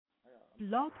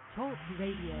Blog Talk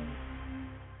Radio.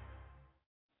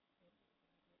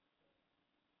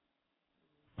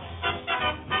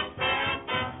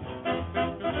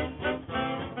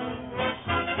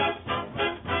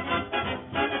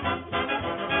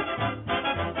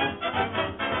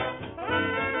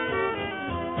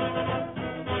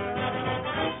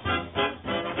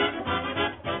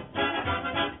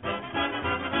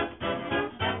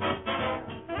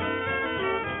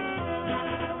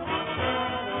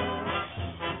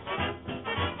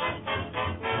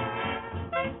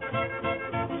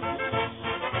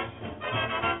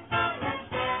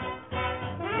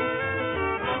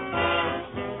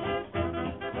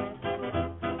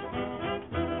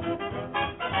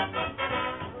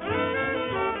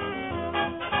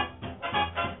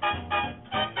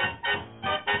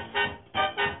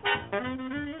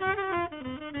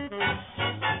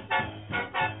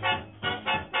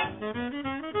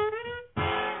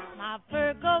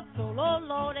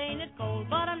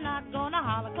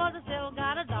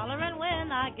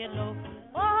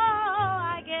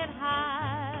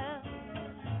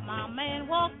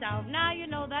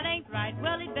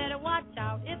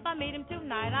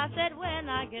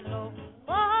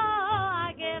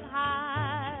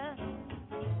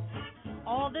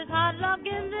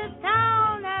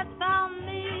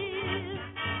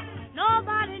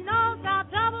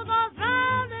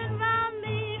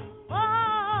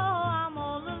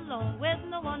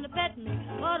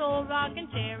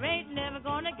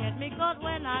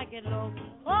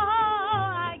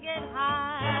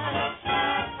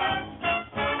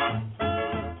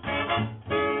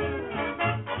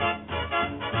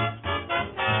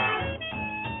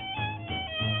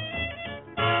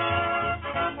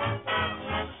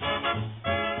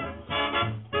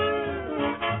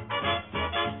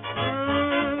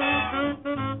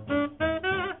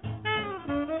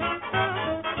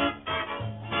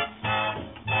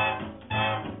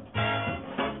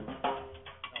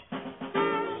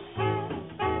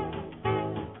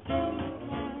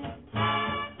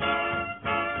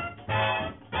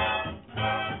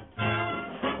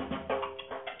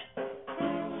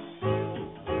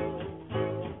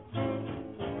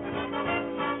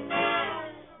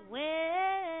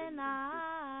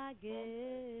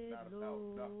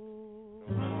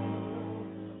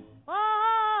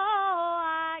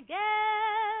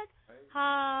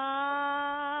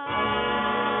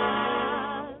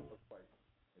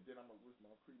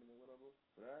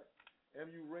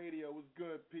 Radio was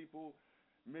good, people.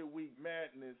 Midweek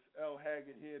Madness.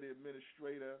 L.Haggood here, the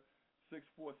administrator.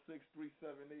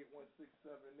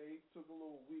 646-378-1678. Took a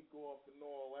little week off and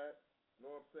all that. You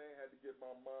know what I'm saying? Had to get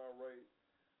my mind right.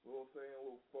 A little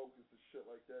focus and shit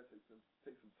like that.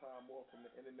 Take some time off from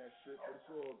the internet shit, but it's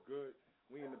all good.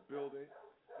 We in the building.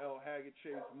 L.Haggood,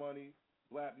 Chase Money,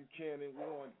 Black Buchanan.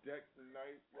 We're on deck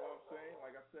tonight. You know what I'm saying?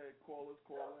 Like I said, call in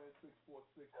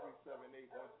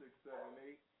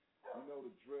 646-378-1678. You know the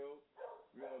drill.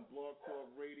 We're on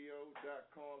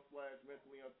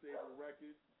blogtalkradio.com/mentally unstable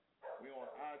records. We're on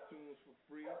iTunes for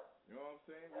free. You know what I'm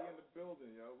saying? We in the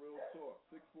building, yo. Real talk.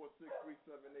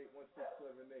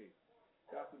 646-378-1678.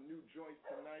 Got some new joints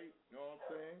tonight. You know what I'm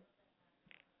saying?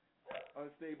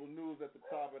 Unstable news at the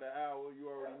top of the hour.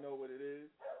 You already know what it is.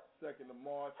 2nd of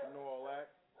March and all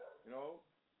that. You know?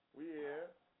 We here.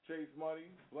 Chase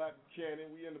Money, Black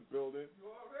Buchanan. We in the building.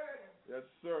 You already? Yes,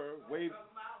 sir.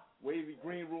 Wavy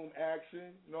Green Room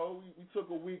action. You know, we took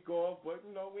a week off, but,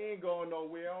 you know, we ain't going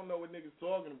nowhere. I don't know what niggas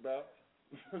talking about.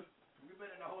 We've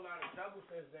been in a whole lot of trouble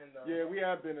since then, though. Yeah, we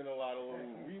have been in a lot of a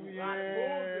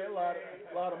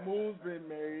lot of moves been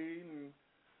made and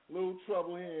a little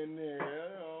trouble here and there,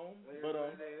 you know.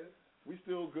 But we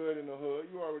still good in the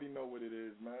hood. You already know what it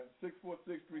is, man.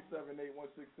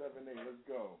 646-378-1678. Let's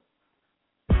go.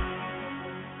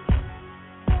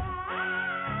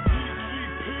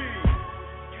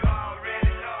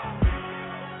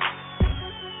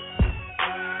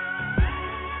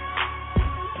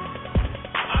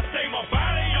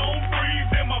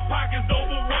 Pockets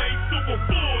overweight, super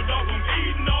full, dog. I'm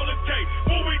eating all the cake.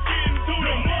 What we getting to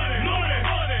the money, money,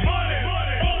 money, money,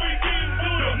 money. What we getting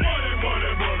to the money,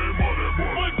 money, money, money,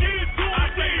 money. What get it to? I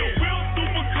say the wheel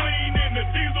super clean and the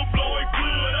diesel blowing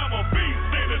good. I'm a beast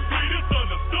in the street, it's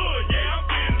understood. Yeah, I'm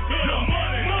getting to the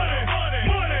money, money, money,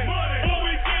 money, money. What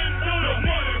we getting to the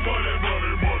money, money,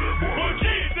 money, money, money. What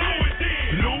get it to it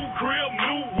then? New crib,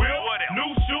 new whip,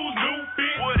 new shoes, new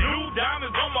fit, new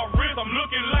diamonds on my wrist. I'm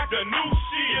looking like the new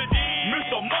shit.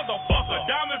 Mr. Motherfucker,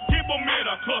 diamonds keep them in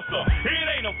a cluster. It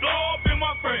ain't a flaw up in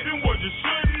my face, then what you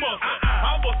shouldn't muster.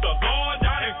 I bust the guard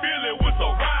down and fill it with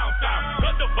surround sound.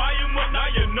 Cut the volume up, now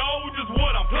you know just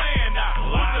what I'm playing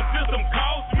now. What the system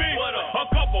cost me? A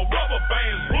couple rubber bands.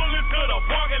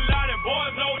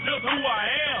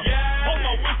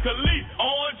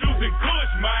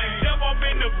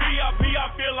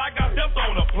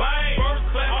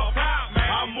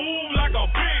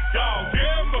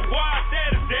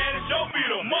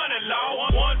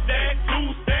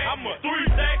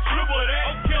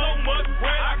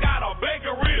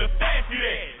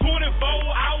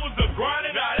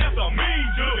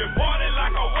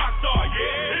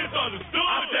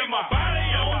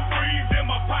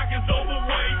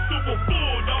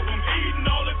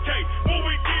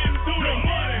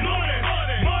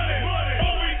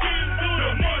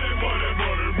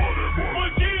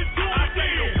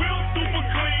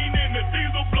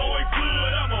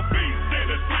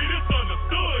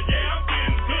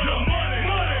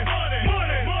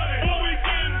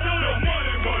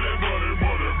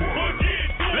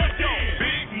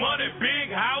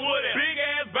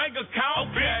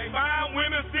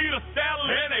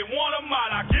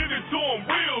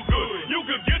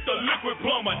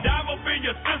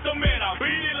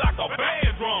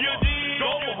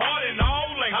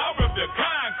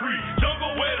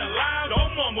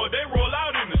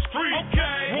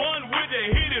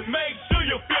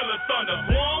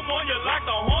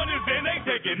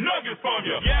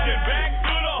 ya. Get back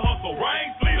to the hustle, rain,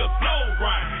 sleet, or snow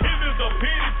grind. If it's a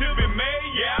pity to be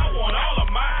made, yeah, I want all of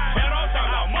mine. And I'm talking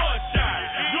about mudshine,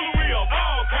 jewelry of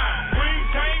all kinds. Green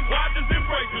chains, watches, and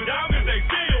bracelets, diamonds, they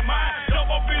still mine. Jump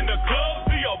up in the club,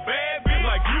 see a bad bitch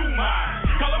like you mine.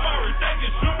 Calamari steak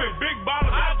and shrimp and big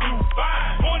bottles, I do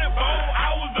fine. 24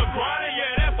 hours of grinding,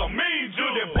 yeah, that's a mean Jew.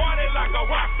 That party like a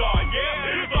rock star,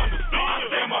 yeah, it's understood. I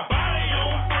said my body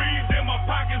on freeze and my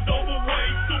pockets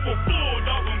overweight. Super full,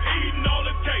 dog, I'm eating all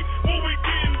the cake. When we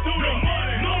getting to the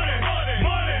money, money, money,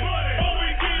 money, money. When we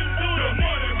getting to the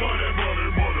money, money, money,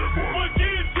 money, money. We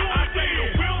getting to it, I say the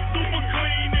wheel super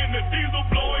clean and the diesel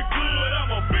blowing good.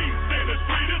 I'm a beast in the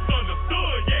street, it's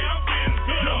understood. Yeah, I'm getting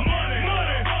to the money,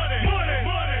 money, money, money,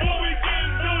 money. When we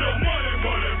getting to the money,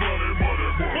 money, money, money,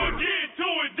 money. We'll get to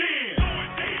it then.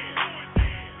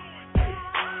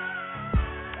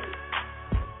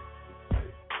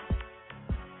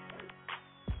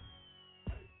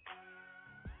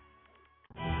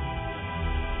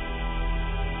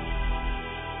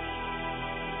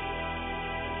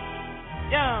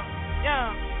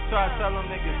 Yeah. So I tell them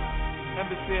niggas,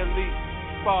 Embassy Elite,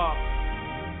 Bob,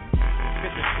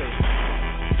 get this shit.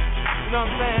 You know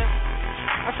what I'm saying?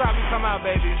 That's how we come out,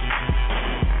 baby.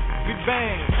 We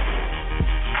bang.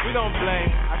 We don't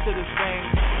blame. I should have sang,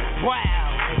 wow,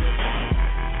 nigga.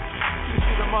 You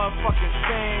see the motherfucking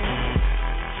thing.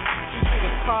 You see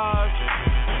the cars.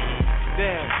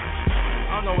 Damn.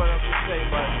 I don't know what else to say,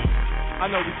 but I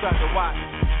know we trying to watch.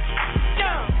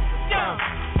 Yeah.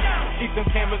 Keep them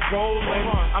cameras rolling.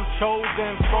 I'm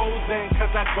chosen, frozen, cause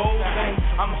I golden.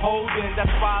 I'm holding, that's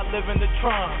why I live in the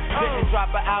trunk. Didn't drop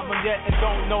an album yet and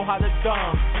don't know how to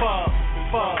dump. Fuck.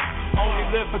 Only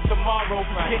live for tomorrow.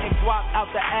 Getting guap out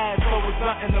the ass, so it's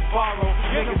nothing to borrow.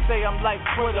 Niggas say I'm like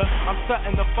Twitter, I'm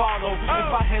something to follow.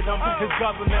 If I hit them, his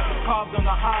government was carved on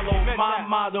the hollow. My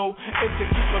motto is to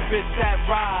keep a bitch that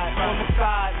ride on the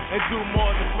side and do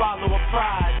more than swallow a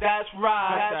pride. That's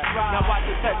right. Now watch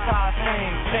the tactile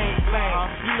hang, chain flame.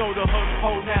 You know the hood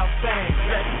pole now sing.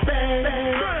 Let's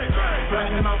bang,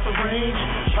 riding out the range,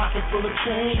 pocket full of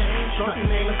change, something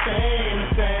ain't the same.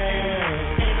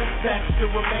 That's still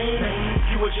remain.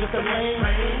 You were just a lame.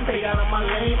 Stay out of my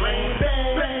lane.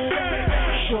 Bang.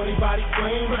 Shorty body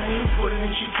flame. Put it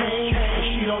in she came. And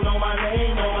she don't know my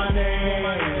name.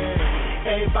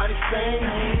 Everybody sing.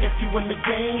 If you in the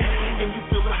game and you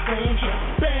feel the same, just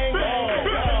bang.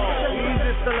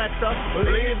 Easy selector,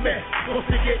 believe me.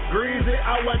 Supposed to get greasy.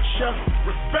 I watch you.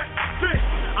 Respect this.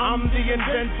 I'm the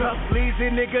inventor. Sleazy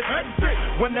niggas exit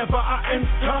whenever I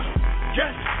enter.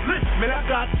 Yes, listen, man, I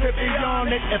got to be on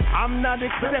it. If I'm not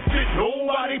accepted,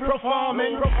 nobody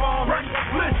performing.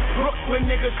 Reckless,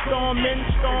 Brooklyn niggas storming.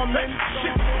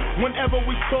 Shit, whenever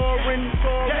we soaring.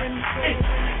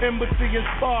 Embassy and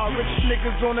Spar, rich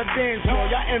niggas on the dance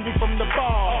floor. Y'all envy from the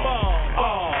bar.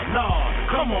 Oh, nah,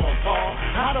 come on, Paul.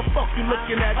 How the fuck you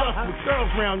looking at us with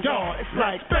girls around y'all? It's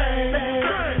like bang.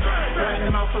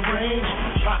 Riding out the range,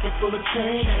 pocket full of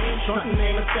change. Something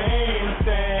ain't a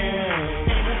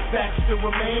thing. Facts still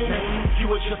remain.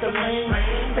 You were just a lame.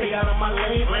 Stay out of my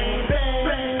lane.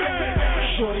 Bang.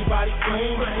 Shorty body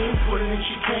flame. Put it in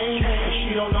she came. And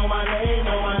she don't know my name.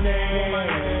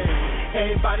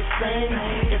 Everybody sing.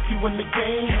 If you in the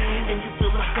game and you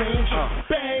feel the same,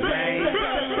 bang.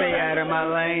 Stay out of my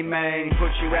lane, man.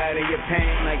 Put you out of your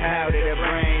pain like how did a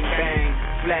brain bang?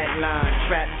 Flatline,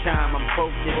 trap time, I'm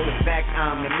focused. The fact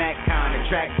I'm the Mac con, the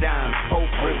track dime,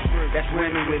 hopeful. That's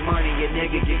women with money, your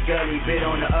nigga get gully. Bit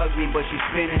on the ugly, but she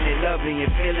spinning it lovely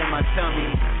and feeling my tummy.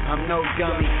 I'm no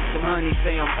dummy, some honey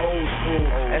say I'm old school.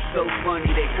 That's so funny,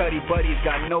 they cutty buddies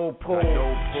got no pull.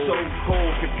 So cool,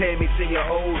 compare me to your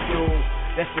old dude.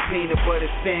 That's the peanut butter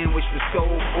sandwich for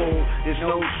soul food. There's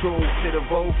no truth to the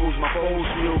vocals, my foes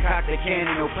feel. Cock the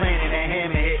cannon, no planning, that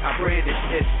hammer hit, I brandish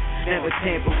this. Never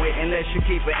tamper with unless you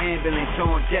keep an ambulance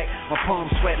on deck. My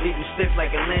palms sweat, leave you stiff like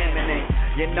a laminate.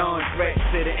 You're non-threat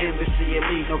to the embassy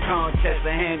elite. No contest, I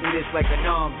handle this like a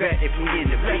non-vet if we in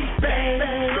the beat. Bang.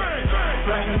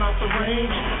 Riding out the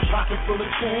range, pocket full of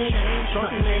change.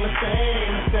 Something ain't the same.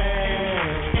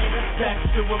 Facts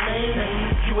still remain.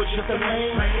 You were just a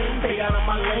lame. Stay out of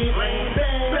my lane.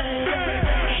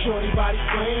 Bang. Shorty body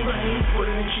flame. Put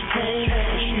it in she came.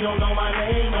 And she don't know my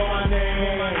name.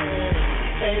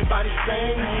 Everybody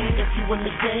sing. If you in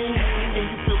the game and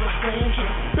you feel the same,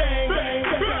 just bang.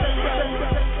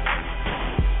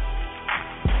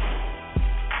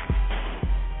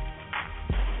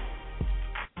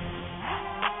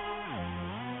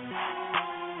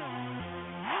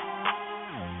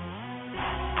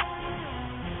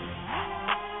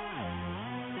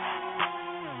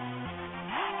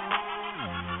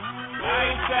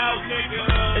 out, nigga.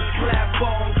 It's clap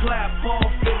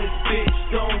off in this bitch.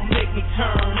 Don't make me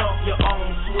turn off your own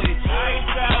switch.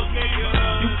 Lights out, nigga.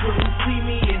 You couldn't see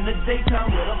me in the daytime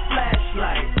with a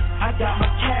flashlight. I got my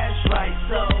cash right,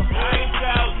 so Lights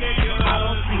out, nigga. I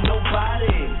don't see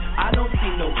nobody. I don't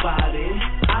see nobody.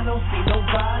 I don't see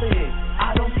nobody.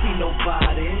 I don't see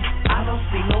nobody. I don't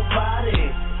see nobody.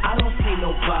 I don't see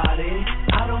nobody.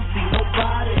 I don't see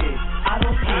nobody. I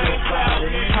don't see nobody.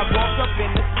 I walk up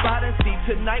in the spot and see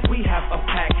tonight we have a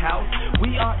packed house.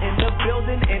 We are in the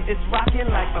building and it's rocking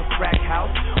like a frack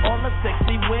house. All the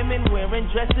sexy women wearing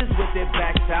dresses with their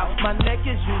backs out. My neck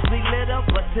is usually lit up,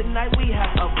 but tonight we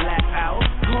have a blackout.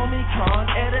 Call me Con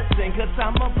Edison, cause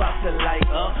I'm about to light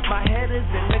up. My head is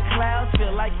in the clouds,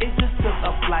 feel like it just took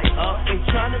a flight up. They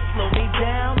trying to slow me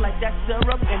down like that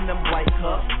syrup in them white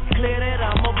cups. Clear that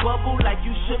I'm a bubble like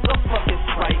you shook a fucking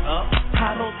Sprite up.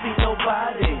 I don't see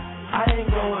nobody, I ain't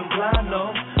going blind,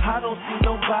 no. I don't see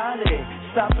nobody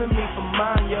stopping me from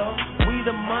mine, yo. We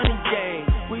the money game,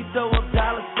 we throw up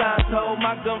dollar signs. Hold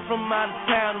my gun from out of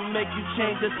town to make you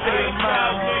change the state of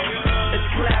mind, ho. It's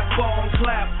clap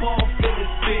off in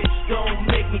this bitch. Don't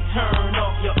make me turn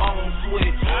off your own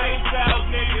switch. Lights out,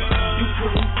 nigga. You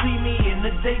couldn't see me in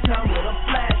the daytime with a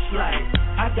flashlight.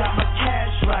 I got my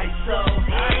cash right, so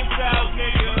Lights out,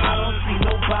 nigga. I don't see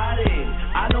nobody.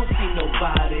 I don't see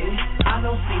nobody. I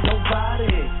don't see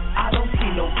nobody. I don't see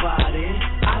nobody.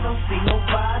 I don't see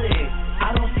nobody.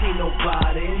 I don't see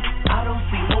nobody. I don't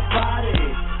see nobody.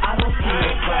 I don't see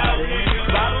nobody.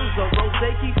 Bottles of rosé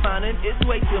keep finding its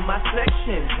way to my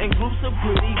section, and groups of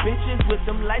pretty bitches with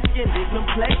them light-skinned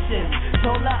complexions.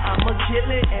 Told her I'ma kill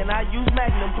it and I use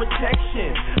Magnum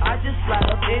protection. I just slide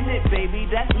up in it, baby,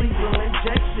 that's legal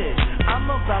injection. I'm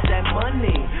about that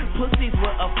money, pussies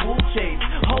with a full chase.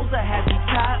 Hoes I have you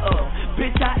tied up,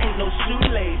 bitch I ain't no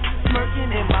shoelace.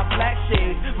 Smirking in my black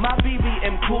shades, my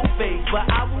BBM cool face.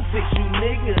 But I will fix you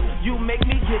niggas, you make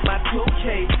me get my 2K.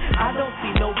 I don't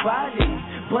see nobody,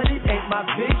 but it ain't my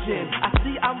vision. I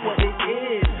see I'm what it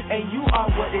is, and you are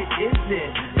what it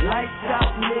isn't. Lights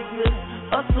out niggas,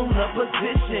 assume the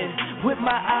position. With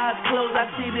my eyes closed,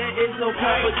 I see there is no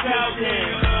competition.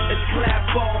 It's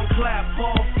clap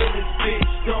off in this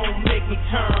bitch. Don't make me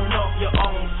turn off your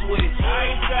own switch.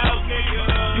 Lights out, nigga.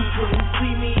 You couldn't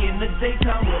see me in the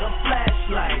daytime with a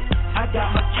flashlight. I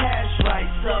got my cash right,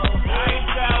 so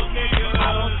Lights out, nigga. I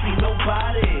don't see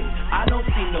nobody. I don't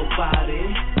see nobody.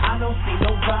 I don't see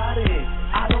nobody.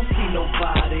 I don't see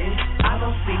nobody. I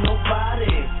don't see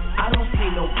nobody. I don't see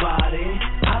nobody.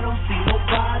 I don't see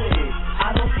nobody.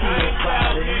 I don't see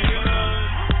nobody.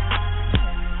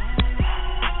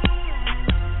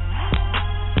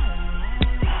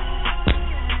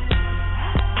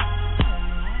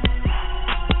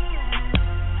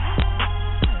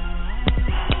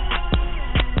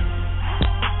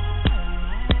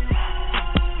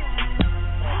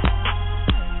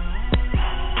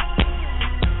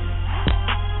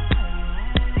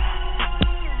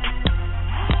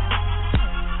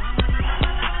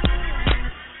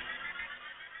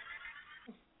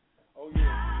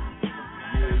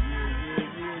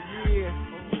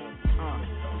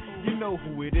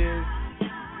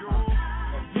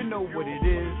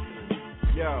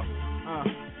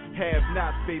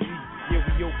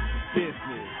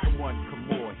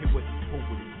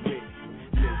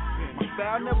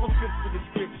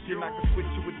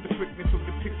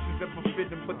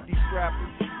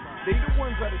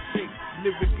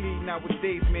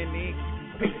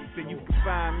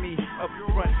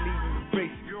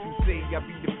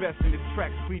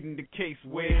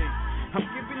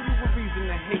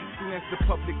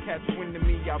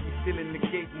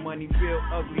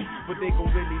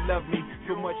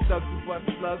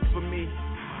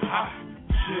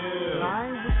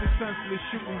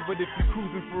 But if you're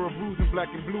cruising for a bruising, black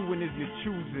and blue one is your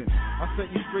choosing. I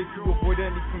set you straight to avoid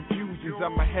any confusions.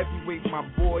 I'm a heavyweight, my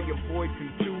boy, avoid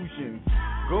contusions.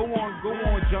 Go on,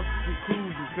 jump to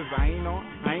conclusions. Cause I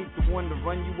ain't the one to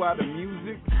run you out of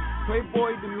music.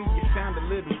 Playboy to me, you sound a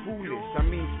little foolish. I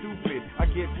mean stupid, I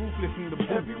get ruthless in the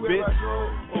boot, everywhere bitch. I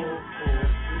go,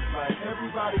 it's like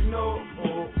everybody know,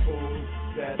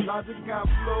 that Logic got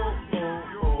flow,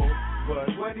 but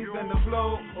when he's in the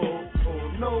flow,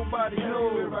 nobody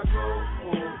knows. Where I go,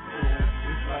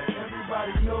 it's like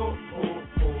everybody know,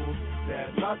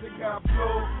 that Logic got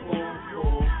flow,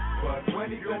 but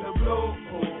when he's in the flow,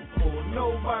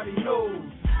 nobody knows.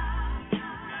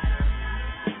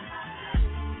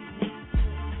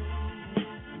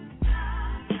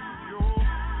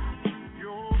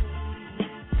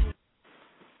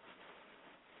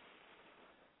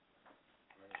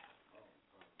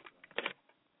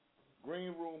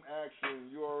 Green Room Boom Action.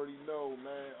 You already know,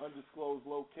 man. Undisclosed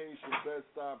location,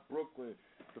 Bed-Stuy, Brooklyn.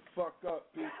 The fuck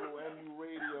up, people. MU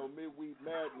Radio, Midweek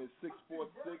Madness,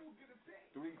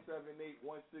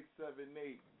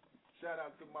 646-378-1678. Shout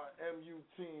out to my MU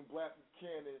team, Black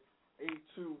Buchanan,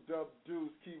 A2, Dub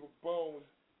Deuce, Kiva Bones,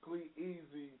 Clee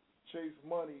Easy, Chase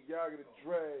Money, Yaga the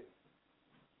Dread,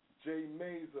 Jay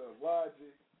Mazer,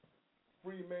 Logic,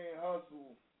 Free Man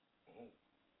Hustle.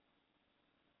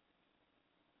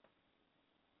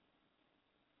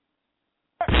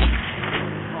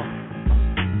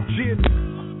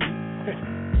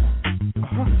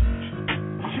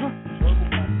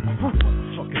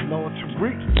 Fucking Lord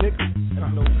Tariq, nigga. And I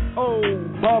know,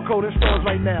 barcode in stores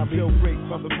right now, jailbreak,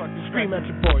 motherfucker. Scream at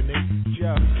your boy, nigga.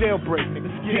 Jailbreak, nigga.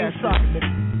 Team soccer, nigga.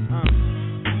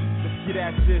 Let's get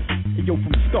at this. And yo,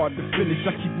 from start to finish,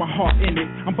 I keep my heart in it.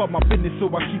 I'm about my business, so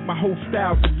I keep my whole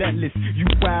style relentless. You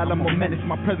wild, I'm a menace.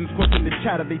 My presence causing the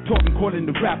chatter. They talking, calling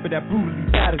the rapper that brutally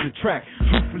batters the track.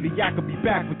 Truthfully, I could be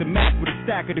back with the Mac, with a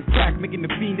stack of the crack, making the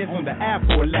fiend that's on the app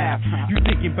for a laugh. You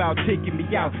thinking about taking me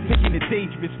out, taking the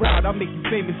dangerous route. I'll make you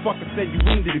famous, fucker, send you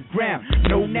into the ground.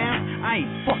 No, now, I ain't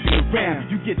fucking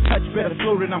around. You get touched, better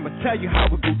slow, then I'ma tell you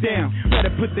how it go down.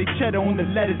 Better put they cheddar on the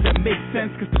letters that make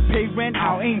sense, cause to pay rent,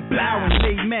 I ain't blowing,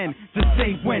 amen. Just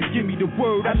say when, give me the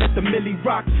word, I let the millie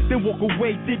rock, then walk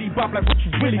away, diddy bop like what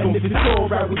you really gon' do. If it's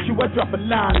alright with you, I drop a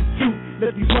line or two.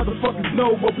 Let these motherfuckers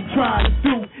know what we trying to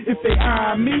do. If they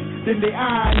eyeing me, then they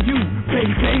eyeing you.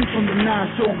 Bang bang from the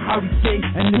 9, show 'em how we gay.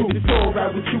 And if it's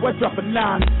alright with you, I drop a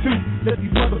line or two. Let these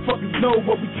motherfuckers know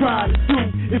what we trying to do.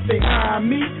 If they eyeing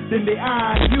me, then they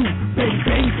eyeing you. Bang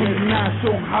bang from the 9,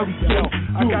 show 'em how we gay.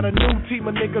 I got a new team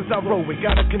of niggas I roll with,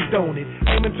 gotta condone it.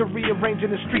 Aiming to rearrange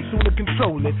in the streets, soon to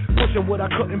control it. Pushing what I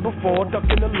couldn't before,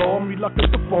 ducking the law, I'm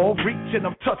reluctant to fall. Reaching,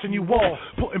 I'm touching you all.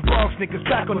 Putting Bronx niggas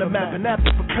back on the map and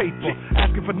asking for paper.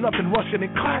 Asking for nothing, rushing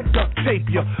and clack, duct tape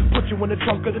ya. Put you in the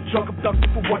trunk of the trunk, abducted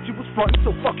for what you was frontin'.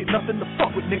 So fuck it, nothing to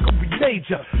fuck with, nigga, we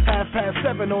major.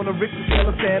 7:30 on the Richter scale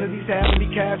of sanities. Having me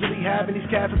casually, having these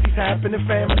casualties happening.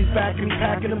 Families backing me,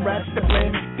 packing them rats to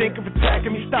blame me. Think of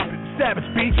attacking me, stop it, savage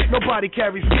beat. Nobody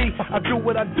carries me, I do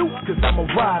what I do, cause I'm a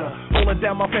rider. Holding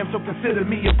down my fam, so consider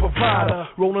me a provider.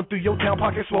 Rolling through your town,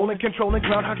 pocket swollen, controlling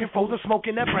ground, cocking folding,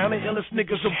 smoking that brown, the illest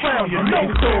niggas around. You know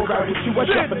it's alright with you, I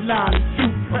drop a line or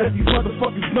two. Let these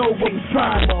motherfuckers know what we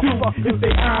trying to do. If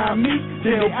they eyeing me,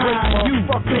 then they eyeing you.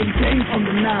 Bang bang from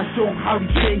the 9, show 'em how we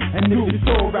gay. And if it's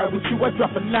alright with you, I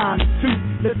drop a line or two.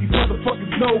 Let these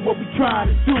motherfuckers know what we trying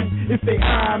to do. If they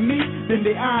eyeing me, then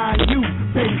they eyeing you.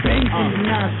 Bang bang from the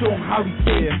 9, show 'em how we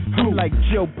gay. I'm like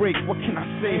jailbreak, what can I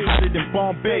say? Hotter than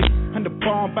Bombay. And the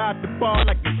bomb by the bar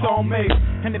like it's all made.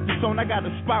 And if it's on, I got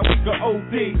a spot with the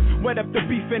OD. Wet up the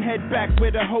beef and head back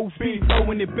where the hoes be,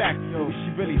 throwing it back. Yo, is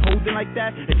she really holding like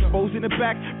that? Exposing it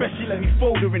back? Bet she let me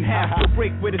fold her in half. Go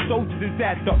break where the soldiers is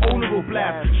at, the owner will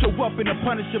blast. Show up in a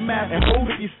Punisher mask and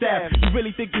hold up your staff. You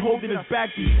really think you holding us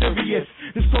back? You serious?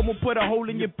 This promo put a hole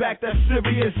in your back, that's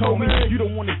serious, homie. You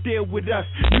don't wanna deal with us,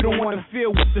 you don't wanna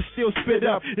feel what the steel spit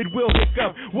up. It will hook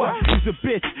up. What? He's a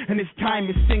bitch, and it's time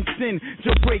it sinks in.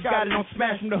 Jailbreak got it on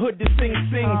smash from the hood to sing.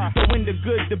 So in the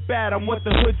good, the bad, I'm what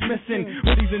the hood's missing.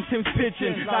 Hoodies and Tim's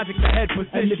pitching, Logic the head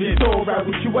position. And if it's alright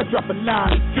with you, I drop a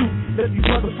line or two. Let these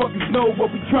motherfuckers know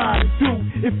what we trying to do.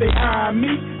 If they eyeing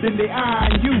me, then they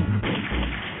eyeing you.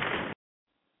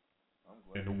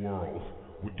 In the world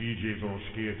where DJs are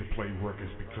scared to play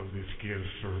records because they're scared of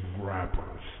certain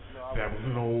rappers. That was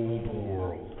an old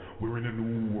world. We're in a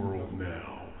new world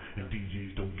now. And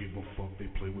DJs don't give a fuck, they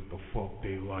play what the fuck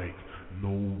they like.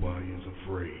 Nobody is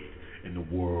afraid in the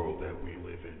world that we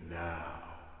live in now.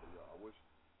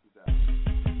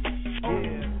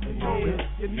 You know it,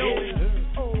 you know it,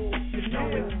 oh, you know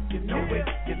it, you know it,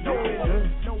 you know it,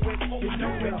 you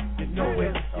know it, you know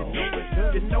it,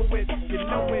 you know it, you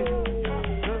know it.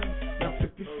 Now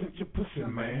 50 Cent, your pussy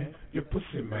man, your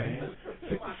pussy man.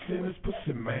 50 Cent is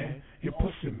pussy man, your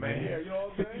pussy man.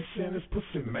 50 Cent is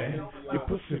pussy man, your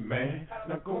pussy man.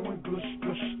 Now go and gush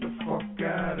the fuck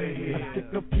out of here. I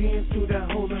stick a pin through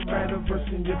that hole and write a verse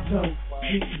in your tongue.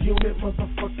 Keep unit,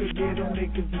 motherfucker, yeah, them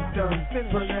niggas is done.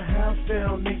 Burn the house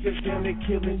down, niggas, damn, they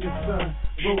killing your son.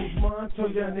 Rosemont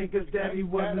told y'all niggas daddy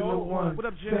wasn't the one.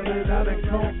 Sell it out of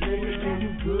coke, niggas, yeah, you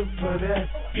good for that.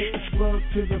 Get the slug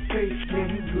to the face, yeah,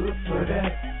 you good for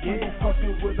that. Yeah,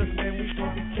 fucking with us, man, we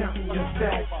gon' be counting your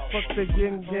stack. Fuck the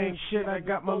yin yang shit, I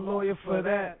got my lawyer for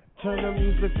that. Turn the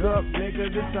music up, nigga,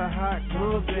 this a hot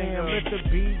club thing. Let the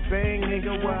beat bang,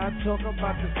 nigga, while I talk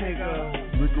about the nigga.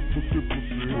 Nigga, pussy,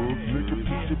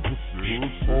 nigga, pussy,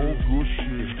 all good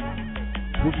shit.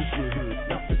 Pussy,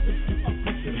 Now 50 Cent, your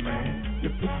pussy man, your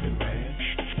pussy man.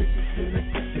 50 Cent, your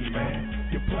pussy man,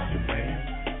 your pussy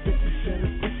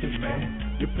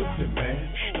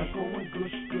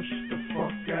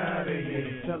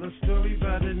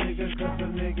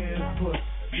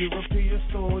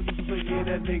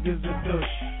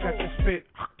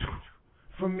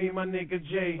from me, my nigga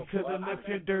Jay. Could've left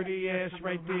your dirty ass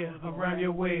right there around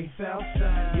your way.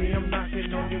 Southside, yeah, I'm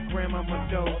knocking on your grandmama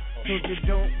door. Told you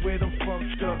don't wear them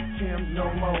fucked up Timbs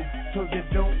no more. Told you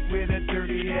don't wear that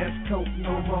dirty ass coat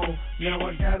no more. Now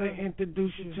I gotta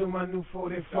introduce you to my new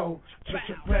 44. Just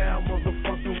a pal, motherfucker,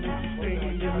 won't you stay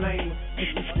in your lane?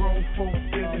 It's a grown folk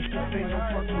business, this ain't no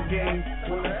fucking game.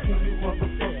 When I see you,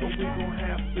 motherfucker, we gon'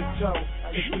 have to talk.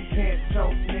 If we can't talk,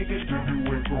 nigga, then you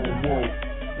ain't gon' walk.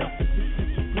 Now 50 cent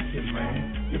your pussy,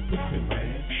 man, your pussy,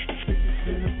 man. 50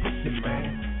 cent a pussy,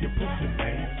 man, your pussy,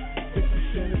 man. 50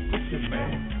 cent a pussy,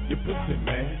 man, your pussy,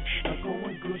 man. Now go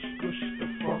and gush the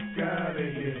fuck out of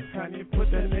here. Kanye put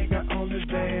that nigga on his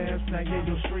ass, now yeah,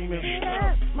 you're screaming. Get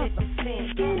up, motherfucker,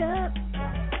 get up.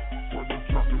 When I'm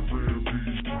talking Randy,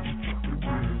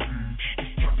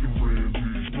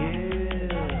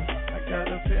 Yeah, I got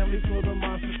a family full of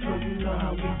monsters, so you know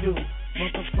how we do.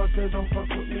 Motherfucker, don't fuck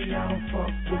with me, I don't fuck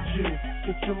with you.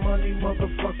 Get your money,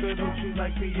 motherfucker, don't you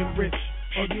like being rich?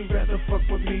 Or you rather fuck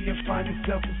with me and find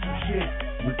yourself in some shit?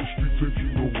 Nigga street take you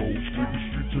no more, nigga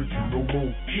street take you no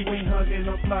more. You ain't hugging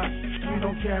a block, you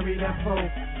don't carry that phone.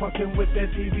 Fucking with that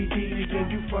DVD,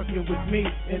 nigga, you fucking with me.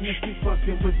 And if you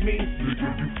fucking with me,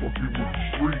 nigga, you fucking with the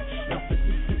streets. Now 50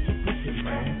 cent your pussy,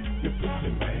 man, your pussy,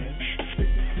 man.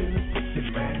 50 cent a pussy,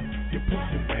 man, your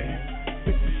pussy, man.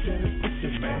 50 cent a pussy,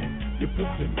 man, your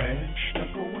pussy, man. Now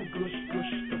go and gush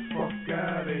the fuck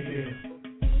out of here.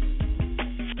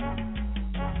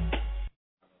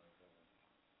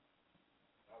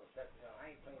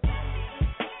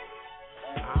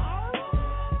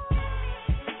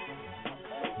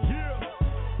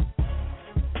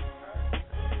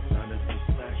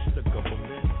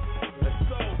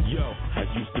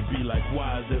 Like,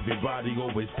 why is everybody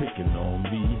always picking on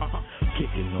me?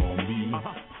 Kicking on me,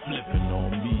 flipping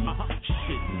on me,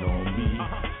 shitting on me,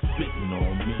 spitting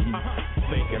on me,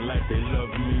 faking like they love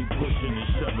me, pushing and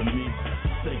shoving me,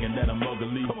 saying that I'm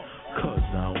ugly, cause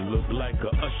I don't look like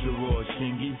a Usher or a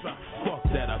Shingy. Fuck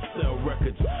that, I sell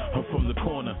records, I'm from the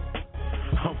corner,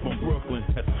 I'm from Brooklyn,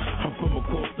 I'm from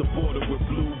across the border with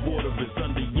blue water is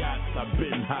under yachts. I've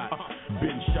been hot,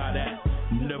 been shot at,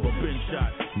 never been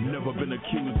shot, never been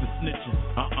accused of snitching.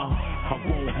 I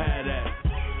won't have that.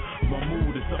 My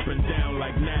mood is up and down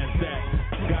like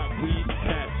NASDAQ. Got weed,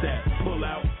 pass that, pull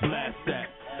out, blast that.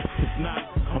 If not,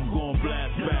 I'm gon'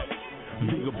 blast back.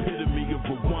 The epitome of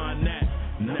rewind that,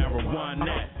 now rewind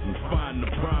that, and find the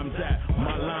primes at.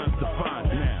 My lines defined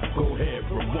now. Go ahead,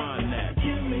 rewind that.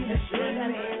 Give me the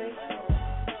strength.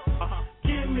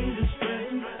 Give me the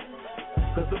strength.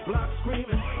 Cause the block's screaming,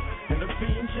 and the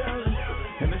fiend yelling,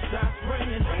 and the shots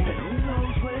ringing, and who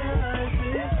knows where life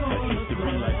is going. I used to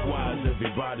be like, why is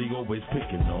everybody always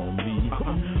picking on me,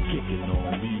 kicking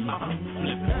on me,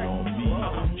 flipping on me,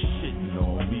 shitting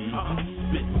on me,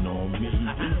 spitting on me,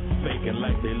 faking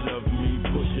like they love me,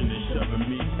 pushing and shoving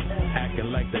me,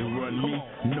 acting like they run me,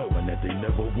 knowing that they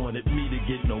never wanted me to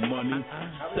get no money,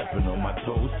 stepping on my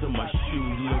toes so my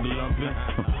shoes look lumpy,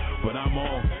 but I'm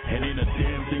on, and ain't a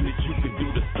damn thing that you can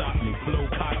do to stop me. Flow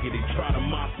cocky, they try to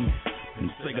mock me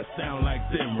and say I sound like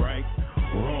them, right?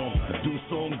 Wrong. I do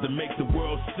songs that make the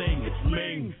world sing. It's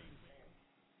me.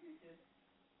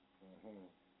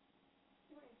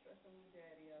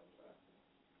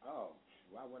 Oh,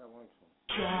 why would I want to?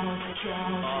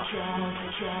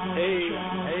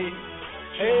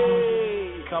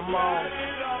 Hey, come on.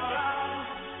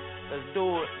 Let's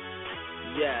do it.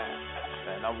 Yeah.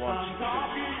 And I want you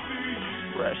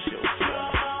to rest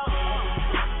yourself.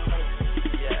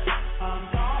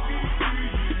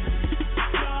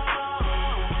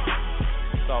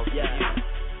 Yeah.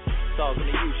 Talking to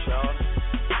you, Sean.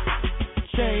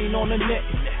 Chain on the neck,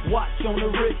 watch on the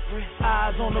wrist,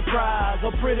 eyes on the prize,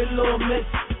 a pretty little miss.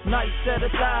 Nice set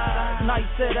of thighs, nice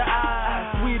set of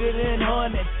eyes, sweeter than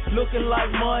honey, looking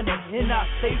like money, and I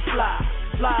stay fly.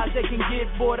 Fly as they can get,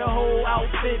 boy, the whole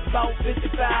outfit, about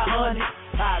 5,500.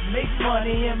 I make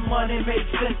money and money makes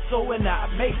sense, so when I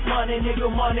make money, nigga,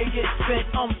 money gets spent.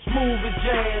 I'm smooth as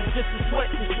jazz, just a sweat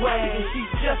and swag, and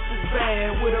she's just as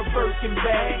bad with her Birkin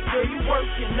bag. Girl, you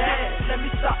working that? Let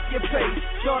me stop your pace.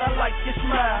 Short, I like your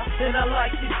smile, and I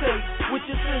like your taste. With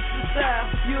your sense of style,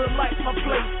 you'll like my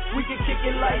place. We can kick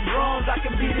it like drums, I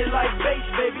can beat it like bass.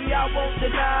 Baby, I won't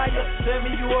deny ya. Tell me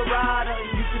you a rider,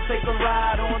 and you can take a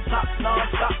ride on top,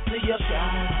 non-stop to your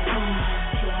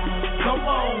Come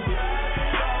on.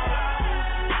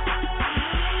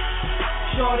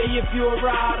 Shorty, if you're a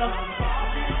rider,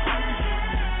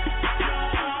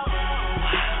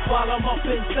 while I'm up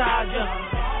inside ya.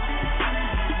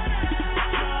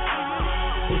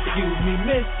 Excuse me,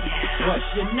 miss. What's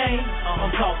your name?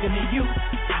 I'm talking to you.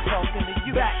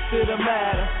 Back to the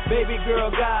matter, baby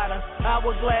girl got her.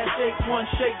 Hourglass shake, one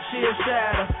shake, she'll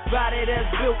shatter. Body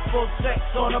that's built for sex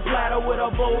on a platter with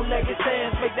her bow-legged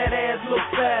hands, make that ass look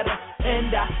fatter.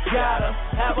 And I gotta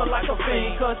have her like a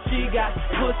fiend, cause she got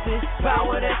pussy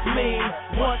power that's mean.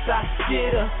 Once I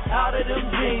get her out of them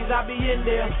jeans, I be in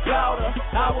there about her,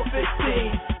 hour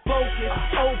 15. Focus,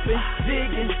 open,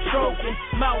 digging, stroking,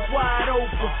 mouth wide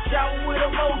open, shouting with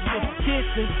emotion,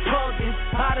 kissing, hugging,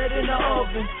 hotter than the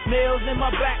oven. Nails in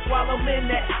my back while I'm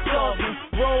in that thugging.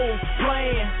 Role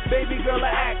playing, baby girl an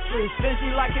actress, then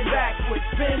she like it backwards,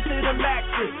 spin to the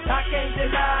mattress. I can't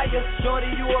deny ya,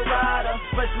 shorty you a rider,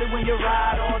 especially when you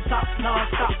ride on top,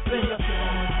 non-stop in your.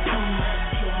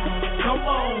 Come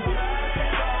on,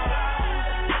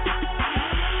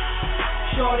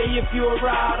 shorty if you a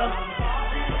rider.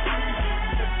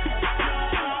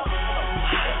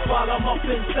 While I'm up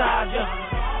inside ya.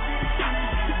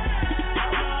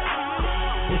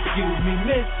 Excuse me,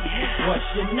 miss, what's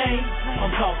your name?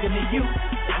 I'm talking to you.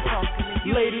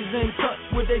 Ladies in touch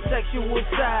with their sexual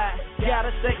side. Got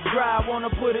a sex drive, wanna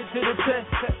put it to the test.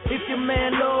 If your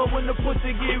man love when the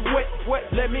pussy get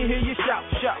wet, let me hear you shout.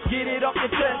 Get it off your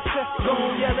chest.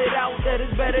 Gon' yell it out that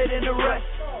it's better than the rest.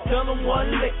 Tell them one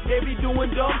lick, they be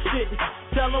doing dumb shit.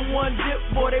 Tell them one dip,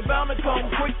 boy, they bound to come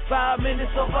quick. 5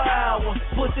 minutes of an hour,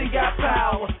 pussy got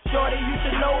power. Shorty, you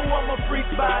should know I'm a freak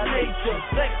by nature.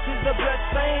 Sex is the best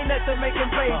thing that they're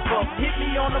making pay for. Hit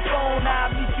me on the phone,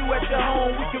 I'll meet you at your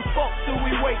home. We can fuck till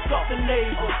we wake up the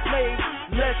neighbors.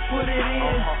 Let's put it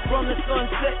in from the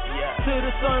sunset to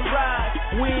the sunrise.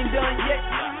 We ain't done yet,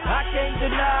 I can't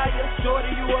deny ya.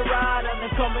 Shorty, you a rider,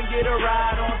 then come and get a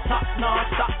ride on top,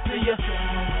 non-stop to ya.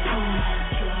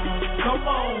 Come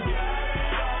on,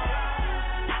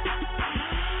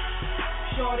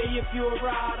 shorty, if you a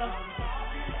rider,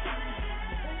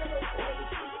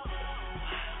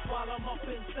 while I'm up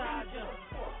inside ya.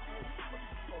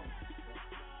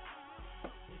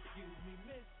 Excuse me,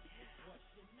 miss, what's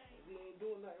your name? We ain't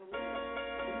doing nothing wrong.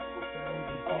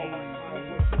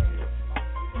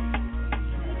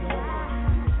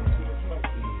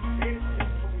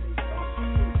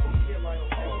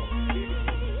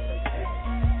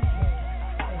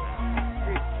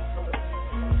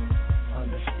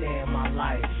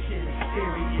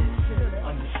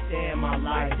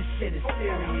 This shit is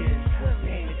serious.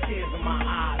 Pain the tears in my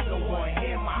eyes, don't wanna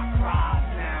hear my cries.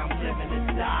 Now I'm living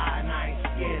to die and I ain't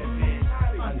scared of it.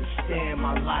 Understand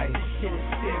my life, this shit is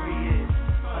serious.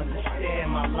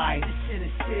 Understand my life, this shit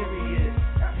is serious.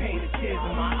 Pain the tears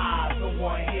in my eyes, don't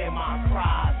wanna hear my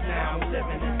cries. Now I'm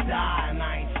living to die and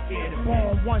I ain't scared of it.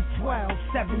 Born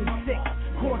 1/12/76,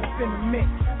 caught up in the mix.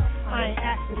 I ain't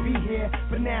asked to be here,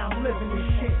 but now I'm living this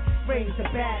shit. Raised a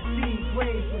bad seed,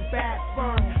 raised with bad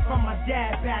sperm from my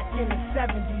dad back in the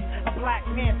 70s. A Black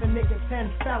Panther nigga, 10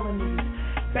 felonies.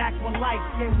 Back when light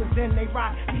skin was in, they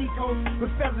rock Picos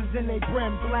with feathers in they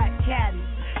brim, black caddies.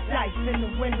 Dice in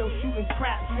the window, shooting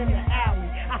craps in the alley.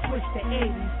 I switched to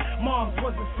 80s. Mom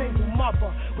was a single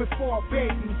mother with 4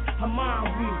 babies. Her mom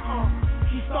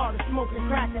weak, She started smoking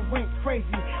crack and went crazy.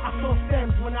 I saw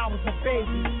stems when I was a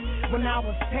baby. When I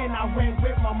was 10, I ran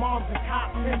with my mom's a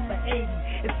cop since the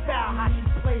 80s. It's foul how she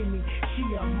played me. She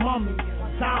a mummy, a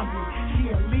zombie.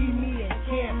 She'll leave me and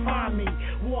can't find me.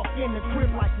 Walk in the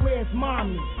crib like, where's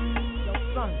mommy? Yo,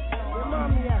 son, where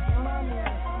mommy at?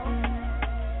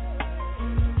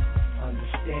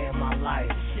 Understand my life,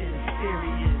 this shit is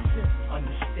serious.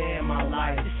 Understand my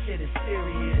life, this shit is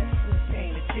serious.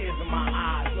 Pain the tears in my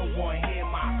eyes, don't wanna hear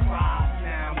my cries.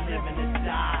 Now I'm living to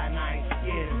die and I ain't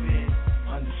scared of it.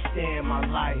 Understand my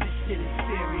life, this shit is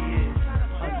serious.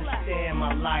 Understand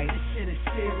my life, this shit is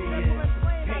serious.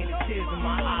 Pain the tears in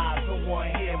my eyes, don't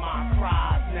wanna hear my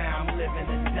cries. Now I'm living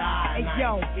to die and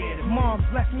I ain't scared of it. Mom's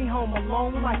left me home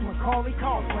alone like Macaulay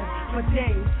Culkin for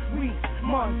days, weeks,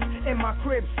 months in my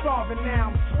crib starving.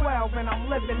 Now I'm 12 and I'm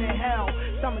living in hell.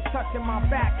 Stomach touching my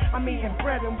back, I'm eating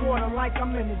bread and water like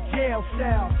I'm in a jail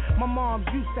cell. My mom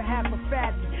used to have a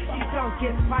fatty. She done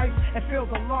kiss pipes and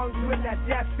filled the lungs with that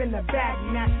death in the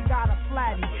baggie. Now she got a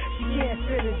flatty, she can't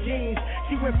fit her jeans.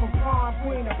 She went from prom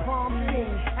queen to prom king.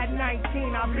 At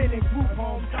 19 I've been in group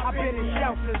homes, I've been in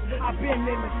shelters, I've been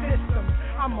in the system.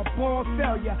 I'm a born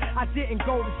failure, I didn't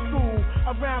go to school.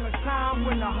 Around the time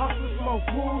when the hustlers smoked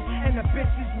booze and the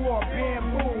bitches wore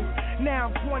bamboo.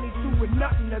 Now I'm 22 with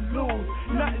nothing to lose,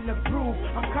 nothing to prove.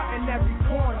 I'm cutting every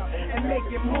corner and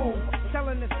making moves,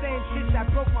 telling the same shit that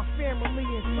broke my family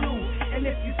in two. And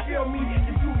if you feel me,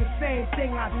 you do the same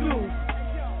thing I do.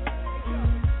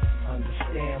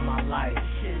 Understand my life, this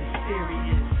shit is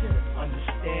serious.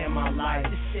 Understand my life,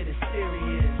 this shit is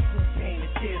serious. Pain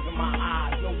the tears in my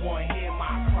eyes, no one hear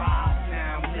my cries.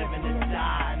 Now I'm living to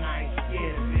die, and I ain't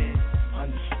scared of it.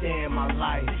 Understand my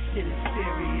life, this shit is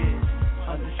serious.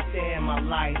 Understand my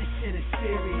life, this shit is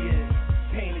serious.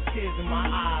 Pain and tears in my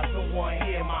eyes, no one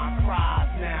hear my cries.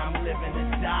 Now I'm living to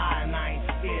die, and I ain't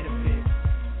scared of it.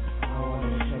 I don't want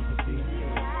no sympathy.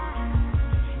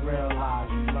 Just realize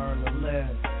you learn to live.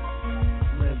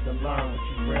 Live to learn, but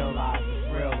you realize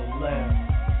it's real to live.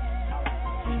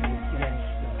 Be a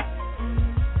gangster.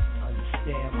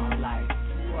 Understand my life.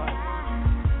 What?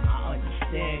 I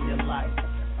understand your life.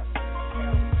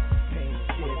 Pain and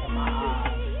tears in my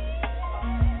eyes.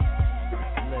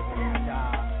 Living and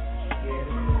die. Scared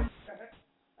of it.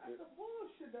 That's the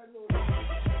bullshit that little.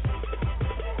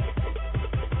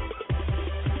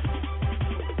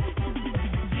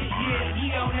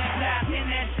 Yeah, on that block and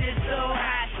that shit so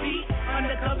high. See,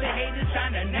 undercover haters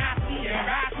tryna knock me and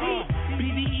rock me.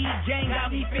 BBE gang got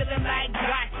me feeling like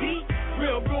Gotti.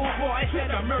 Real rude boy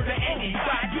said to murder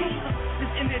anybody.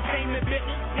 This entertainment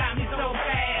business got me so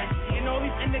fast. You know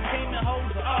these entertainment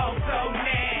hoes are all so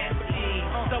nasty.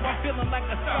 So I'm feeling like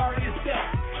a star in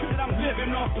itself. That I'm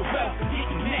living off the wealth and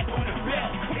getting neck on the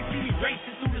belt. They see me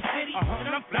racing through the city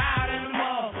and I'm flying in the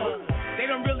motherfucker. They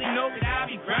don't really know that I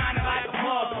be grinding like a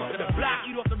motherfucker. The block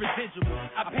eat off the residual.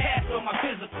 I pass on my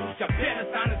physicals. Y'all better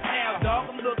sign us now, dog.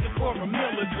 I'm looking for a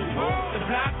military. The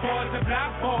block boys, we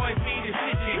the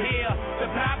shit you hear.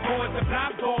 The block boys,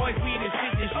 we the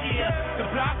shit you hear. The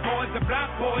block boys,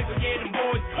 yeah, them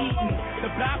boys eating.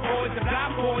 The block boys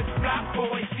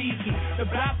season. The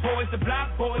block boys,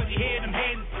 you hear them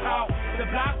heads talk. The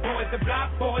block boys,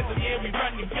 yeah, we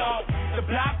running y'all. The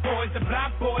block boys,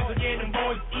 yeah, them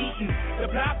boys eating. The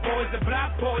block boys season.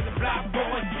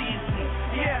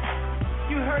 Yeah,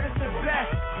 you heard it's the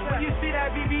best. When you see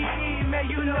that BBE, man,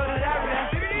 you know that I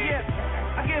rest. Yeah,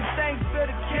 I give thanks to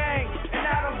the king, and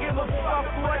I don't give a fuck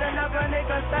what another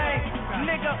nigga think.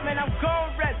 Nigga, man, I'm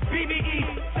gon' rest BBE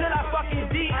till I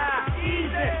fucking die.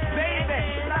 Easy,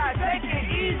 baby, slide, take it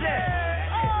easy.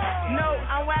 No,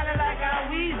 I'm wildin' like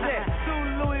I'm Weezy.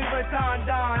 Two Louis Vuitton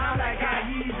Don, I'm like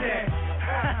I'm Yeezy.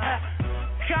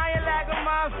 Kanye like a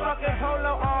motherfucker,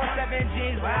 polo on 7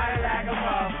 G's, ride like a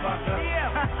motherfucker.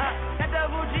 Yeah, that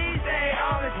double G say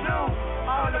on the suit,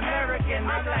 all American,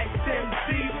 I'm like Tim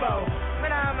Tebow.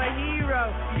 But I'm a hero,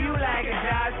 you like a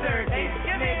dog turkey.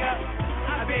 Nigga,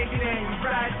 I beg you then you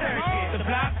fried turkey. The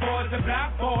block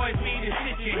boys, we the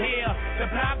shit you hear. The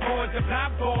block boys, we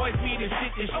the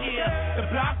shit you hear. The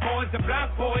block boys,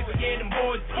 yeah, them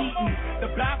boys eating. The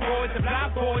block boys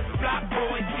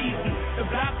season. The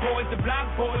block boys, you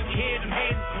hear them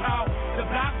heads talk. The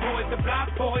block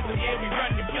boys, yeah, we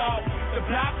run the y'all. The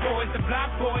block boys,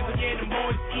 yeah, them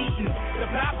boys eating. The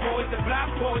block boys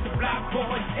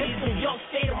season. It's your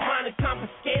state of mind and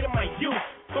confiscated my youth.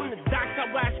 From the docks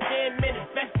I watch man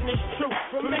manifesting his truth.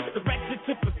 From misdirection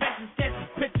to perfection,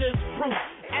 sketches, pictures, proof.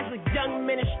 As a young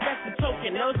man, stressed the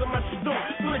token, those are my stoop.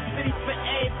 Through the city for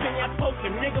every penny I poke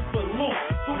a nigga for loot.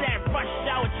 Through that rush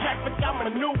hour traffic, I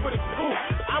maneuver the coupe.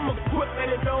 I'm equipped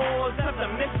and it all except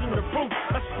I'm missing the roof.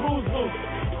 My screws loose.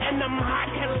 And I'm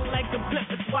hot-headed like a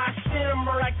blip. That's why I shit them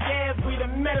or I can't breathe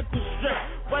a medical strip.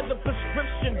 Whether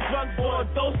prescription, drugs, or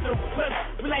a dose of clips.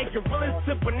 We like gorillas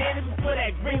to bananas, for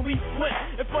that green we flip.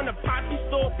 If on the poppy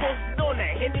store posted on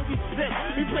that Henny we sip.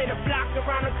 We play the block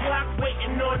around the clock,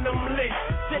 waiting on them licks.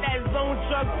 To that zone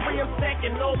drug free, I'm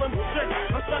stacking all them tricks.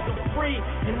 I'm sucker free,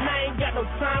 and I ain't got no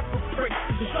time for bricks.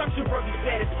 The structure worker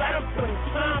said it's I'm putting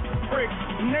time for bricks.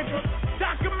 Nigga,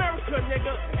 Doc America,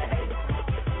 nigga.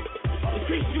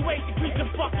 Decrease your weight, decrease your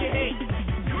fucking hate.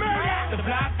 The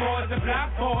block boys,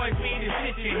 we the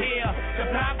shit you hear. The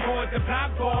block boys,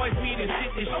 we the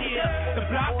shit you hear. The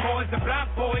block boys, yeah,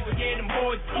 them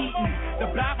boys eating. The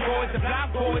block boys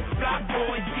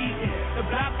eating. The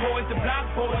block boys,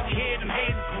 you hear them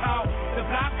heads talk. The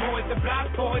block boys,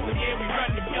 yeah, we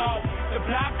run the y'all. The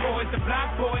block boys,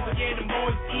 yeah, them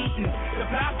boys eating. The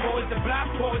block boys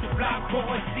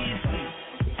season.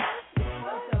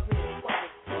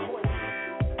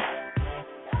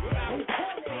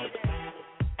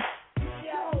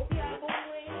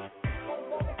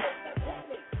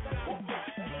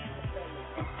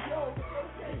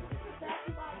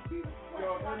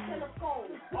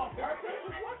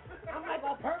 I'm like,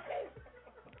 on purpose?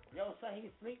 Yo, son,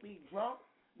 he asleep, he drunk.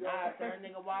 Nah, turn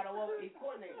nigga wide over, he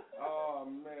coordinated. Oh,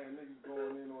 man, niggas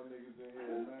going in on niggas in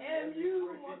here, man. And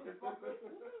you, motherfucker.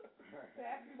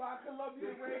 That's my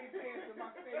Columbia rain pants and my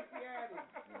Stacey Adams.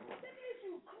 What is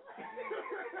you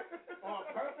on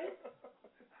purpose?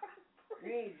 You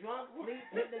ain't drunk, sleep,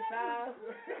 hypnotized.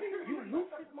 You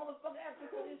loose this motherfucker after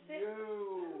for this shit?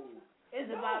 Yo. It's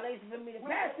a violation for me to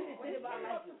pass it. It's a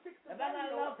violation. If I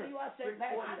got love for you, I said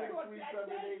pass it.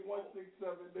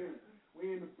 646-378-1678.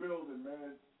 We in the building,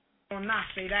 man. Don't not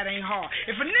say that ain't hard.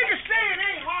 If a nigga say it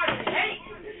ain't hard, he hate.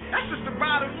 That's just the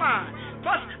bottom line.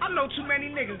 Plus, I know too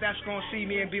many niggas that's gonna see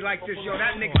me and be like this, yo,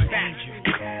 that nigga back.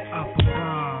 Up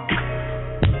above.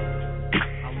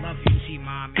 I love you,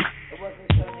 T-Mommy.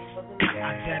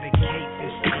 I dedicate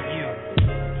this to you.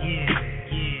 Yeah.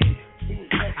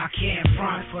 I can't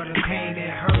front for the pain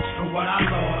that hurts for what I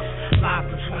lost. Locked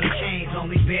between chains,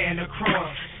 only bearing the cross.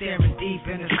 Staring deep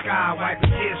in the sky, wiping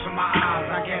tears from my eyes.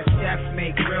 I guess death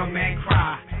make real men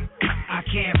cry. I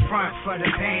can't front for the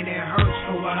pain that hurts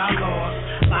for what I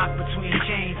lost. Locked between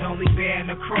chains, only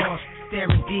bearing the cross.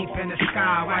 Staring deep in the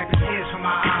sky, wiping tears from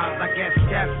my eyes. I guess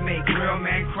death make real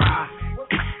men cry.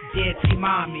 Dear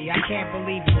T-Mommy, I can't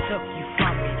believe you took you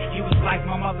from me. You was like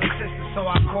my mother's sister, so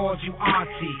I called you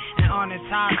auntie. And on the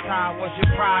top side was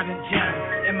your pride and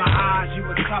gem. In my eyes, you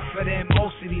were tougher than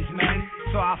most of these men.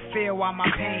 So I feel while my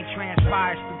pain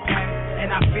transpires through pen. And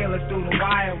I feel it through the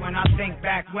wire when I think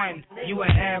back when you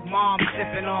and Ed Mom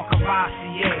sipping on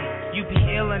Cavassier. You be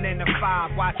illin' in the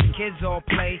 5, watching kids all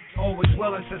play. Always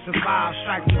willing to survive,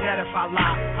 strike me dead if I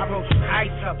lie. I wrote you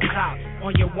kites up top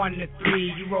on your 1 to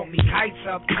 3. You wrote me kites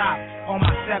up top on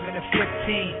my 7 to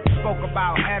 15. Spoke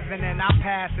about heaven and our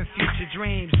past and future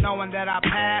dreams. Knowing that our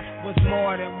past was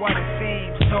more than what it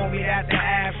seems. Told me that the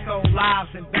ass stole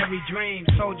lives and buried dreams.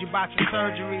 Told you about your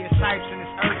surgery, your types and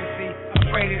its urgency.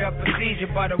 Afraid of the procedure,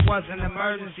 but it was an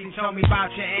emergency. Told me about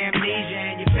your amnesia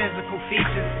and your physical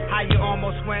features. How you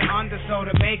almost went under, so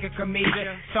to make a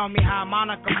comedian. Told me how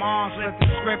Monica Mars flipped the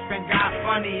script and got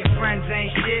funny. Your friends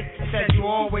ain't shit, said you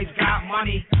always got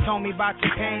money. Told me about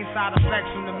your pain side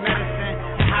effects from the medicine.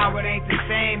 And how it ain't the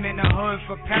same in the hood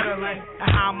for peddling.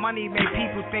 And how money made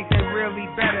people think they really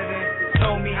better than.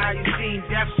 Told me how you seen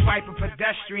death swipe a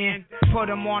pedestrian. Put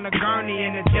him on a gurney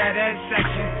in the dead end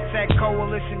section. Said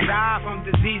coalition died from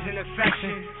disease and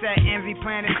infection. Said envy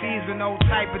planted seeds with no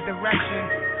type of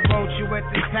direction. Wrote you with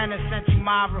this pen and sent you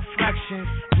my reflections.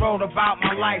 Wrote about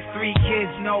my life, 3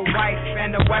 kids, no wife.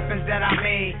 And the weapons that I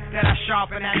made, that I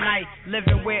sharpen at night.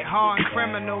 Living with hard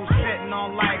criminals, sitting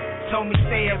on life. Told me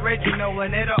stay original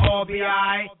and it'll all be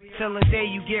alright. Till the day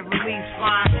you get released,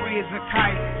 flying free as a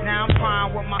kite. Now I'm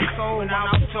crying with my soul when I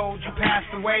was told you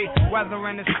passed away. Weather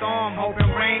in the storm,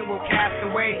 hoping rain will cast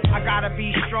away. I gotta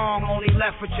be strong, only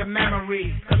left with your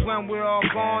memory. Cause when we're all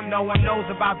gone, no one knows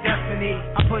about destiny.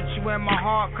 I put you in my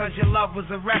heart cause your love was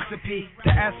a recipe.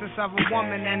 The essence of a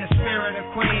woman and the spirit of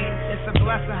queen. It's a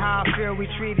blessing how I feel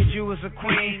we treated you as a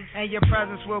queen. And your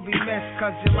presence will be missed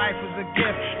cause your life was a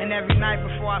gift. And every night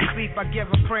before I sleep I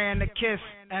give a prayer and a kiss.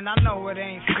 And I know it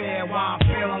ain't fair why I'm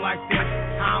feeling like this.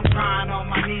 How I'm crying on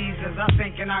my knees as I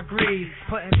think and I grieve.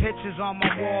 Putting pictures on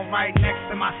my wall right next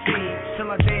to my seat.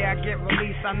 Till the day I get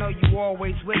released, I know you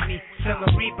always with me. Till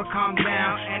the reaper comes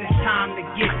down and it's time to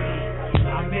get me.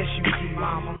 I miss you,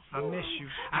 T-Mama, I miss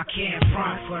you. I can't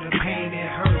front for the pain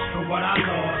that hurts for what I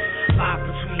lost.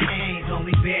 Locked between chains,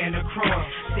 only bearing the cross.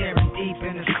 Staring deep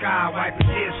in the sky,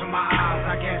 wiping tears from my eyes.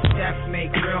 I guess death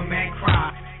make real men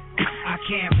cry. I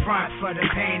can't front for the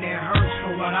pain that hurts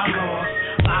for what I lost.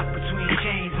 Locked between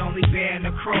chains, only bearing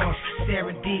the cross.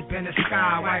 Staring deep in the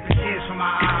sky, wiping tears from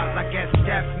my eyes. I guess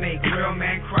death make real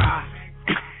men cry.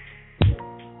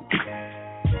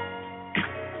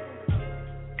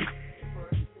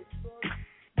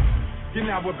 You're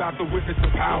now about to witness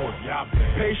the power.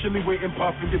 Patiently waiting,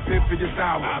 puffing your pit for your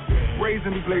sour.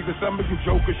 Raising me blazing, some of you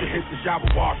jokers should hit the shower.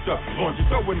 Washed up, launch your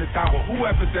toe in the tower.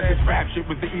 Whoever said this rap shit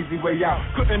was the easy way out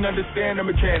couldn't understand the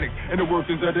mechanics and the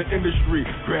workings of the industry.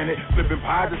 Granted, flipping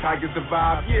pies is how you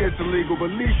survive. Yeah, it's illegal,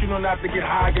 but at least you don't have to get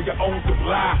high, get your own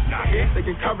supply. Now here, they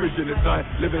encourage you, son.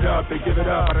 Live it up, they give it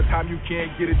up. By the time you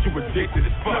can't get it, you addicted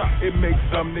as fuck. It makes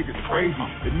some niggas crazy.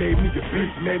 It made me get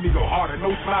beat, made me go harder.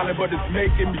 No smiling, but it's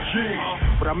making me cheat.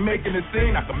 But I'm making a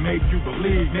scene, I can make you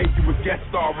believe. Make you a guest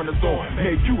star in the song,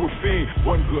 make you a fiend.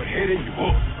 One good hit and you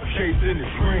hooked, chasing the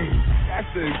dream. That's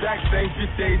the exact same shit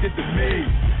they did to me.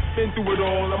 Been through it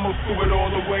all, I'm gonna do it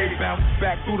all the way. Bounce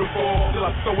back through the fall, till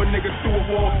I throw a nigga through a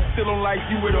wall. Still don't like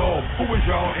you at all, who is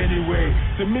y'all anyway?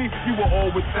 To me, you were all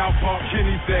with South Park,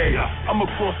 Kenny say. I'm a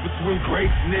cross between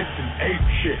greatness and ape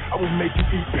shit. I will make you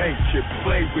eat paint chips,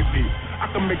 play with me. I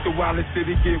can make the wildest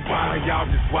city get wild and y'all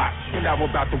just watch. And now we're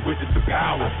about to witness the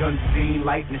power. I done seen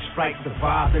lightning strike, the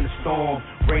vibe in the storm.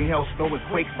 Rain, hail, snow, and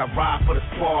quakes, I ride for the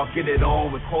squad. Get it on,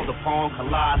 with called upon,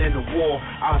 collide in the war.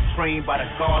 I was trained by the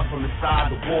guards from the side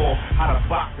of the wall. How to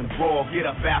box and brawl, get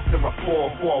up after I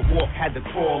fall. Before I walk, had to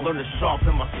crawl, learn to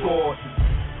sharpen my sword.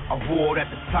 I roared at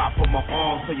the top of my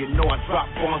arms, so you know I drop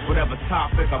bombs whatever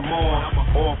topic I'm on. I'm an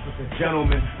officer,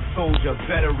 gentleman, soldier,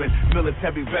 veteran,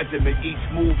 military regiment, each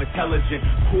move intelligent,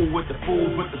 cool with the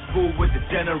fools, with the school, with the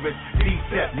generous,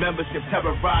 D-step membership,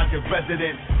 terrorize your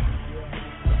residents.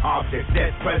 Object,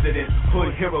 dead president,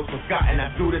 hood heroes forgotten, I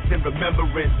do this in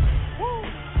remembrance.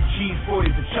 Cheese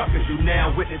 40s and chuckers, you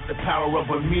now witness the power of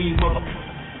a mean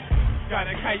motherfucker.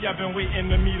 Got a kite, I've been waiting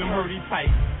to meet him, hurdy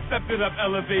tight. Stepped it up,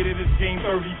 elevated, it's game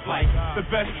 30 flight. The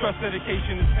best trust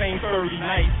dedication is fame 30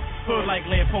 nights. Hood like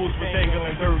lampposts with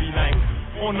dangling dirty nights.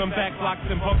 On them back blocks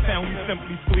in Bucktown, we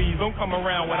simply squeeze. Don't come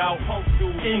around without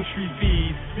entry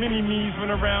fees. Mini-me's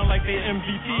run around like they're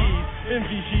MVPs.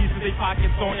 MVGs with their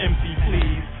pockets on empty,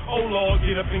 please. Oh Lord,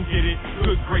 get up and get it.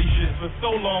 Good gracious, for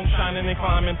so long shining and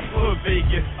climbing Hood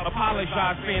Vegas.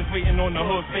 Apologize, fans waiting on the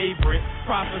hood favorite.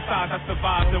 Prophesize, I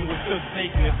survived them with good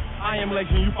fakeness. I am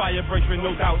legend, you fire breaks with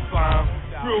no doubt slime.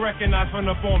 Real recognize run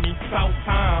up on me, south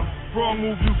time. Wrong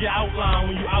move, you get outlined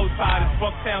when you outside. It's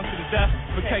Bucktown to the death,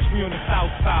 but catch me on the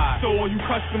south side. So all you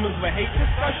customers with hate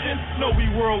discussion, know we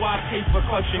worldwide pay for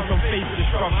clutching, come face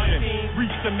destruction.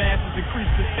 Reach the masses, increase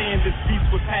the standards, beats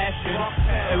with passion.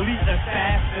 Elite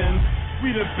assassins,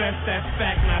 we the best, that's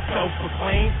fact, not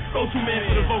self-proclaimed. Go-to man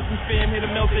for the vocal fam, here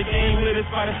to melt the game. Lit us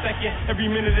by the second, every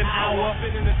minute and hour.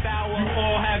 You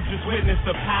all have just witnessed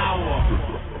the power.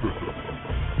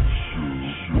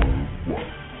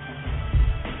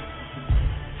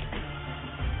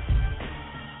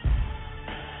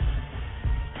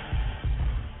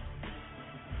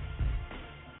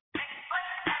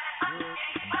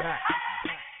 Back.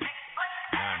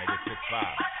 9-6-5.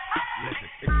 Listen,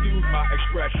 excuse my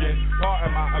expression, pardon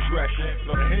my aggression.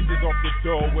 Blow the hinges off the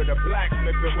door with a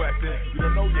blacksmith and Wesson. You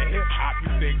don't know your hip hop,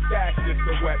 you think that's just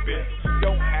a weapon. You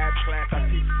don't have class, I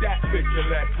teach that bitch a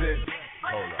lesson.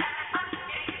 Hold up.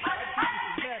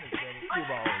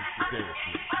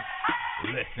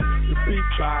 Listen, the big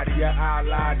body, your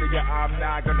ally, nigga, I'm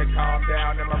not gonna calm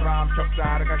down. And my rhyme chunks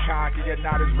out, I got cocky, you're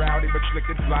not as rowdy, but slick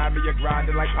and slimy, you're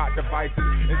grinding like hot devices,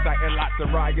 inciting lots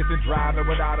of riots and driving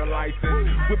without a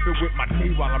license. Whipping with my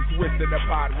knee while I'm twisting the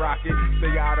pot rocket.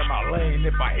 Stay out of my lane,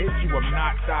 if I hit you, I'm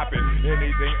not stopping.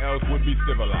 Anything else would be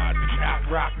civilized,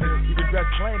 not rockin'. You can dress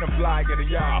plain and fly, get a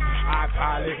y'all. I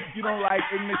pilot, you don't like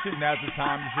ignition, now's the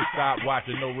time you should stop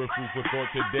watching. No real food for thought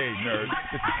today, nerds.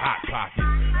 This is Hot Pockets.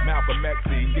 Malcolm X,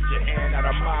 get your hand out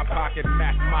of my pocket.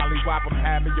 Mac Molly, whop 'em,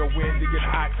 having your wind to get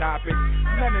hot topics.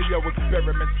 None of your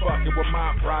experiments fucking with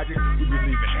my project. We be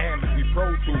leaving hammers, we Pro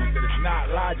Tools, and it's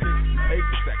not logic. You pay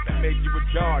for sex, that make you a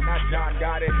jar, not John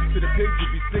got it. To the pigs you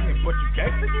be singing, but you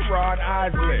gangsta, you Ron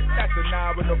Isley. That's a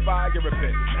nine with no fire in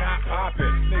it, not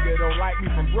popping. Nigga don't like me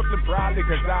from Brooklyn, probably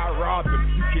cause I robbed them.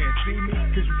 You can't see me,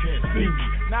 cause you can't see me.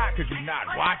 Not cause you're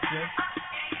not watching.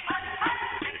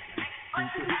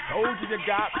 Told you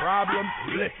got problems.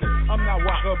 Listen, I'm not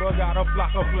Walker, but got a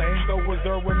flock of flames. So was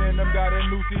Derwin and them got a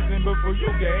new season before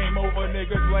you game over.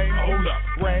 Niggas lame. Hold up,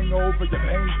 rang over your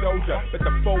main soldier. Bet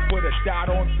the foe put a dot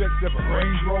on 6 of a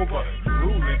Range Rover. You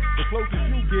ruling. The closest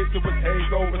you get to a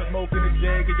takeover. Smoking a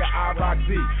jag in your IROC Z.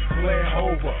 Playing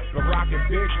over. The rockin'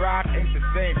 Big Rock ain't the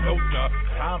same. No, sir.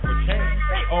 Time for change.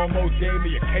 They almost gave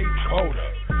me a case quota.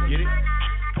 Get it?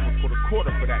 I'm gonna put a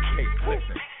quarter for that case.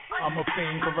 Listen. I'm a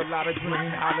fiend for a lot of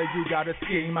green. Holla, you got a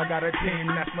scheme, I got a team.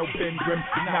 That's no Ben Grimm,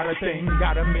 not a thing.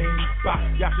 Got a mean spot.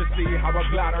 Y'all should see how I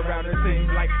glide around the scene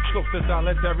like Sylvester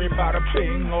solitary by the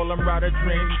bing. All them rider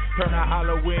dreams turn to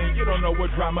Halloween. You don't know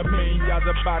what drama mean. Y'all's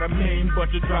about a mean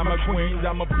bunch of drama queens.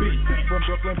 I'm a beast from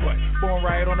Brooklyn, but born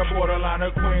right on the borderline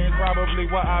of Queens. Probably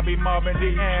where I be Marvin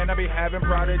D. and I be having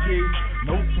prodigies.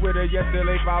 No Twitter, yet still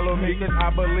they follow me, cause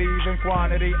I believe in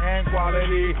quantity and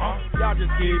quality. Y'all just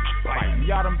keep fighting.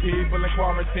 Y'all them people in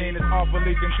quarantine is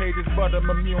awfully contagious, but I'm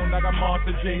immune like a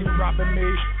monster gene. Dropping me,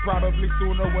 probably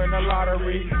sooner win the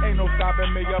lottery. Ain't no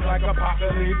stopping me up like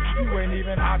apocalypse. You ain't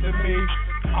even hot to me.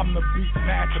 I'm the beat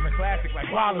master and classic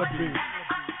like Wallaby.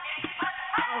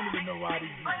 I don't even know why these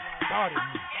niggas started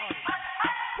me.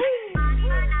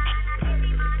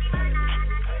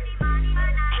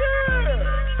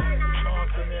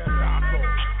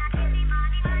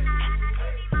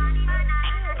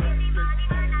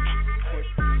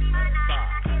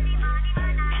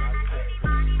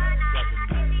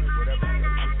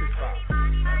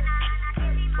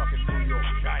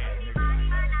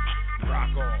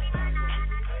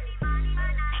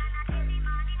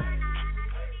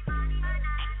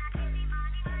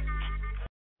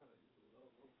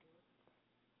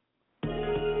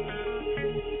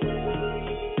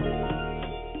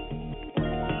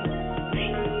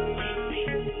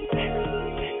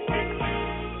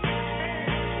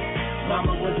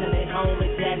 mama wasn't at home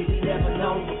and daddy we never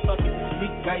known. But fuck it, the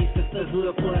street race, cause the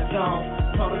hood put us on.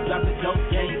 Told us about the dope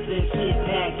game, said shit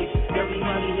package. Dirty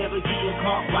money never getting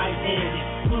caught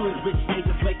right-handed. Hood rich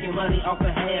niggas making money off of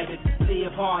habit.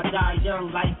 Live hard, die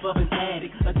young, life of an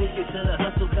addict. Addicted to the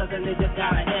hustle cause a nigga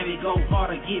gotta have it. Go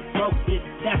hard or get broke, bitch,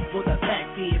 that's what the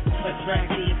fact is.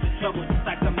 Attracted is the trouble, just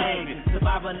like a magnet.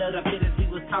 Survival of the fittest, we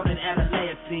was taught in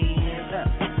adolescence.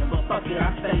 But fuck it,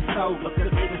 I stay sober,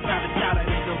 cause niggas try to shout at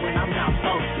nigga when I'm not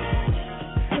focused.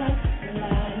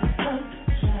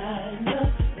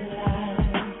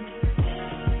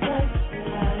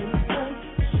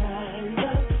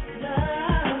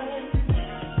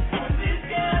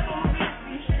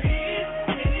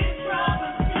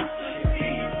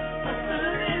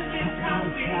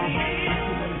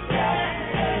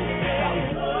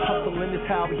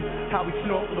 How we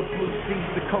snort for the blue seas,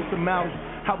 the coast of mountains.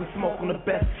 How we smoke on the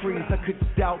best trees. I couldn't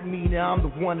doubt me, now I'm the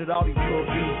one that all these little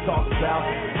dudes talk about.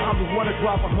 I'm the one that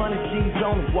drop 100 G's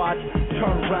on the watch.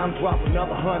 Turn around and drop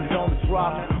another 100 on the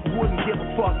drop. Wouldn't give a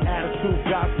fuck attitude,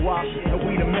 got rock. And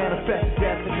we the manifest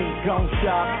destiny, gon'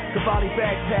 shop. Cavalli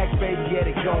backpacks, baby, yeah,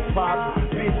 they gon' pop.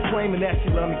 Bitch claiming that she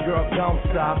love me, girl, don't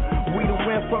stop. We done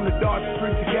went from the dark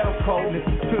streets to ghetto coldness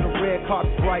to the red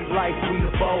carpet, bright lights, we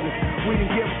the boldest. We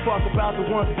didn't give a fuck about the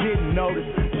ones that didn't notice.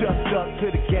 Just stuck to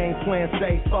the game plan,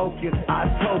 stay focused. I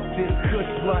toast this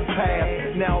kush blunt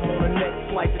pass. Now I'm on the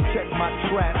next flight to check my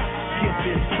trap. Get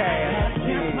this cash.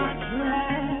 Check my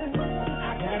trap.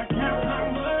 I gotta count my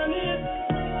money.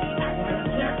 I gotta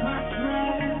check my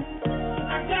trap.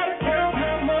 I gotta count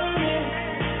my money.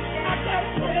 I gotta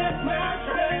check my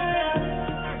trap.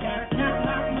 I gotta count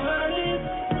my money.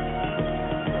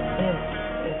 This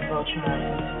is Vulture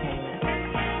Entertainment.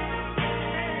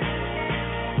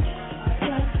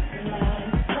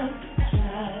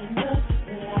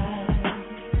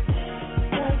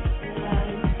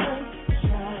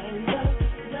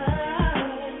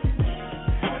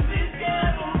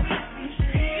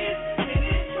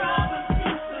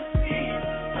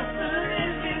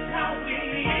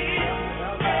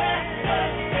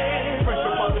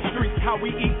 How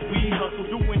we eat, we hustle,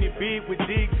 doing it big with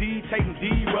Dig D, taking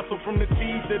D, Russell from the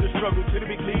seeds to the struggle to the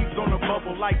big leagues on the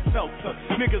bubble like seltzer.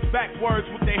 Niggas backwards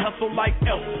with they hustle like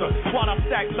Elsa. While I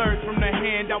stack lurds from the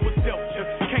hand I was dealt ya.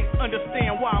 Can't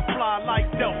understand why I fly like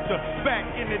Delta. Back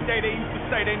in the day they used to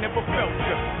say they never felt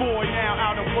ya. Boy, now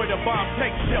out of where the bomb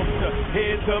take shelter.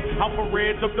 Heads up, alpha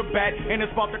reds up the bat, and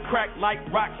it's about to crack like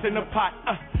rocks in a pot.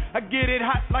 I get it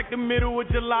hot like the middle of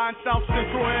July in South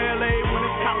Central LA when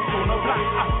it's cops on the block.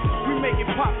 We make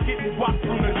it pop, getting wop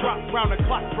from the drop, round the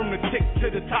clock, from the tick to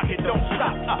the talk, it don't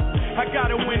stop. I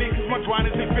gotta win it cause my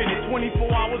grind is infinite.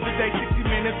 24 hours a day, 60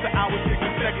 minutes an hour, 60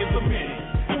 seconds a minute.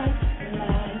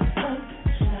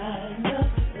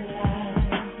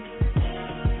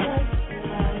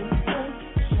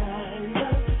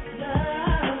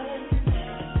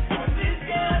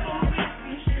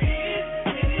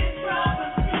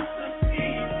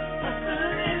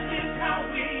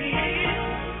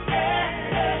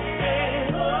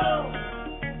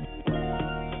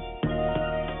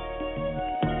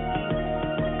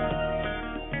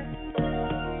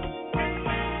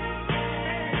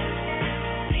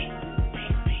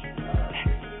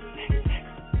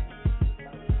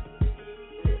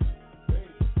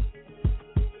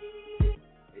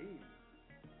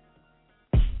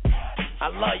 I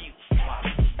love you.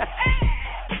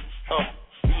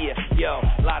 Yeah, yo,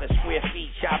 a lot of square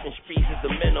feet, shopping streets is the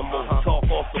minimal. Talk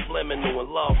all subliminal, in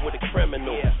love with a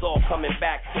criminal. It's all coming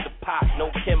back to the pot,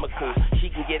 no chemicals. She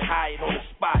can get hired on the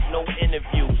spot, no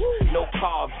interview. No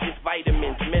carbs, just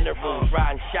vitamins, minerals.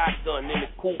 Riding shotgun in the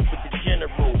coupe with the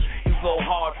general. You go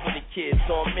hard for the kids,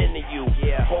 so I'm into you.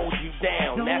 Hold you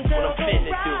down, that's what I'm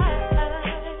finna do.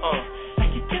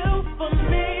 Like you do for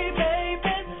me.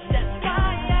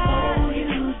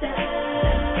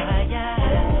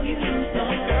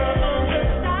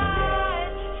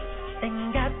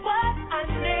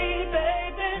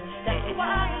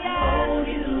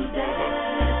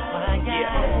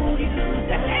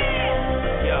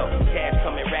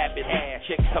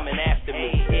 Chicks coming after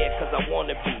me, yeah, cause I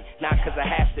wanna be, not cause I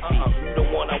have to be. You the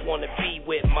one I wanna be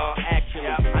with, ma, actually.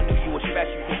 I knew you were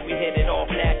special cause we hit it off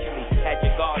naturally. Had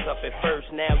your guards up at first,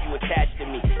 now you attached to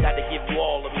me. Gotta give you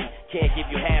all of me, can't give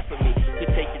you half of me. You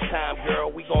take your time,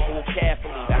 girl, we gon' move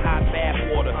carefully. The hot bath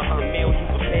water, the meal you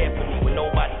prepared for me when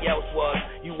nobody else was.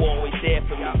 You always there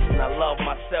for me, and I love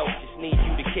myself, just need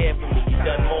you to care for me. You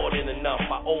done more than enough,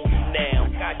 I owe you now.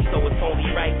 Got you, so it's only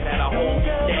right that I hold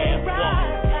you down.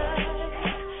 Whoa.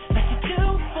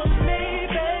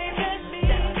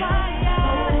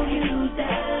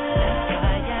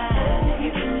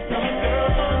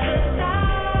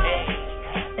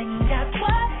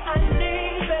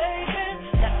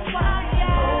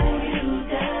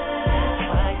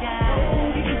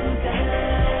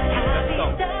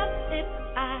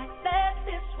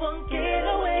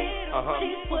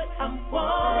 she's what I'm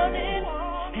wanting,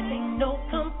 and ain't no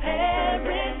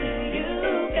comparing to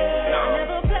you, girl. I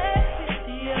never played with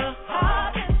your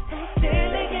heart and some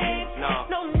silly games.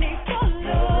 No need for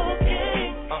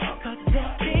looking, 'cause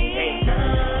there'll be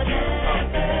none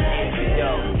after you.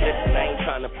 Yo, listen, I ain't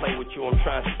trying to play with you, I'm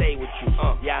trying to stay with you.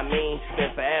 Yeah, I mean,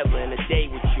 spend forever in a day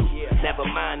with you. Never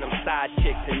mind them side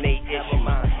chicks and they issue.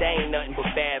 They ain't nothing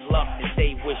but bad luck that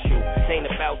they wish you. It ain't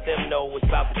about them, no, it's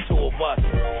about the two of us.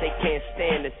 They can't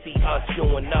stand to see us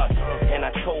doing us. And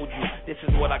I told you, this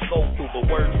is what I go through, but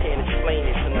words can't explain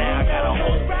it, so now I gotta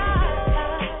hold you.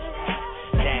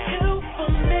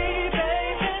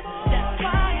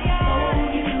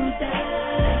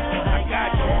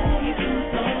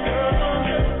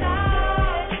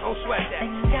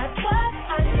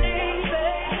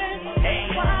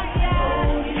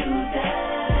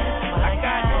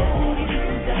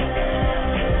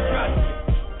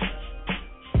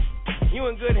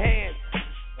 In good hands.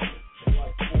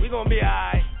 We gonna be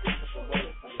alright.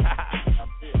 I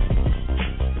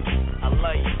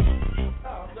love you.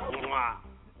 Mwah.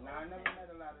 Nah, I never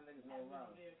met a lot of niggas no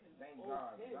around. Thank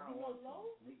God. I don't want to.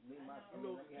 Leave my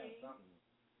family. Let me have something.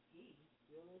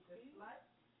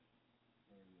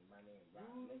 My name is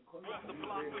Ron. Run the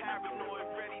block, paranoid,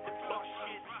 ready to talk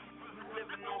shit.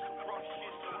 Living on some rough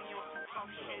shit, so we on some tough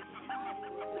shit.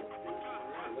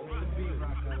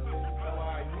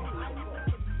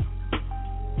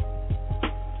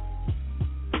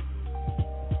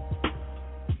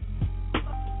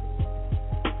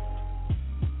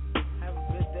 Have a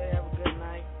good day, have a good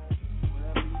night.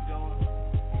 Whatever you doing,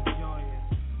 enjoy it.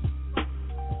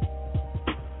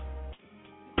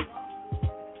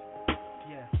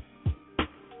 Yeah.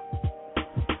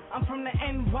 I'm from the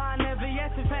NY, never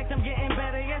yes. In fact, I'm getting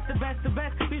better. Yes, the best, the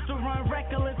best. Used to run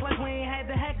reckless like we ain't had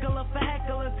the heckler for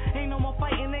hecklers. Ain't no more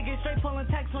fighting, niggas straight pulling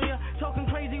text on ya. Talking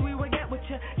crazy, we would get with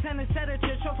ya. Send a set at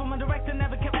ya. Show from a director,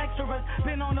 never kept extras.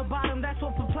 Been on the bottom, that's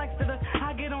what perplexed us.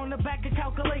 I get on the back of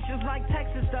calculations like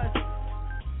Texas does.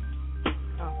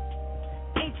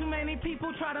 Ain't too many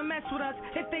people try to mess with us.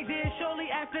 If they did, surely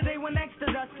after they were next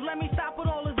to us. Let me stop with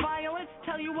all this violence.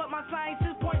 Tell you what my science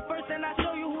is. Point first, and I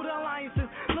show you who the alliance is.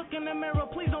 Look in the mirror,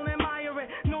 please don't admire it.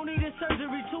 No need of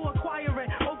surgery to acquire it.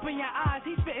 Open your eyes,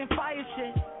 he's spitting fire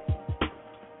shit.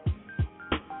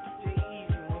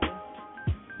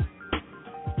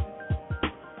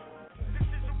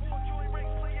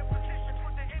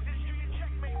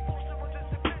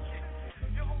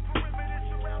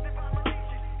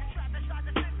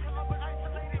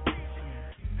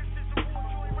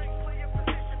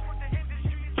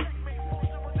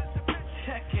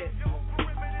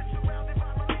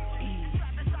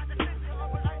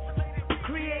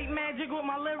 With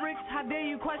my lyrics, how dare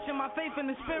you question my faith in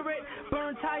the spirit?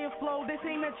 Burn tire flow, this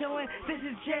ain't Michelin. This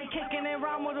is Jay kicking and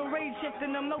rhyme with a rage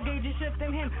shifting them. No gauge is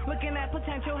shifting him. Looking at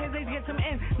potential, his age gets him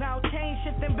in. Now change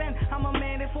shifting Ben. I'm a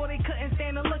man before they couldn't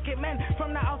stand to look at men.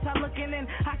 From the outside looking in,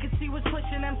 I could see what's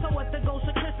pushing them. So what the ghost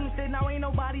of Christmas did. Now ain't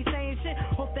nobody saying shit.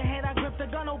 Off the head, I grip the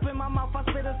gun, open my mouth, I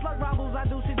spit a slug. Rivals, I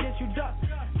do suggest you duck.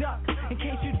 In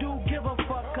case you do give a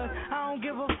fuck, cause I don't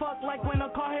give a fuck like when a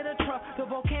car hit a truck. The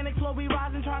volcanic flow be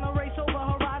rising, trying to race over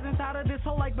horizons. Out of this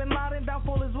hole like Bin Laden,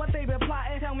 downfall is what they been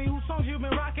plotting. Tell me whose songs you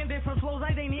been rocking, different flows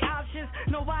like they need options.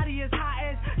 Nobody is hot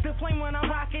as the flame when I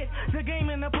rock it. The game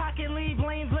in the pocket, leave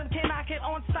lanes, limp can knock it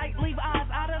on sight. Leave eyes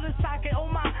out of the socket, oh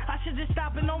my, I should just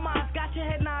stop it, no minds. Got your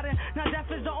head nodding, now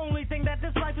death is the only thing that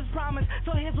this life is promised.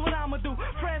 So here's what I'ma do,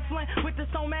 Fred Flint with the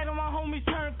stone man on my homies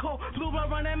turn cold. Blue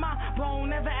blood running my bone,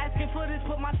 never asking for this,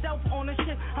 put myself on the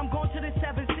ship. I'm going to the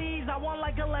 7 seas, I want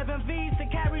like 11 V's to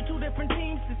carry 2 different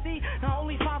teams to see. Now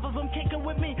only 5 of them kicking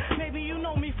with me. Maybe you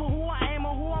know me for who I am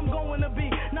or who I'm going to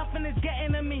be. Nothing is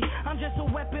getting to me, I'm just a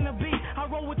weapon to be. I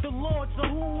roll with the Lord, so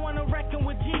who wanna reckon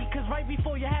with G? Cause right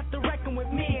before you have to reckon with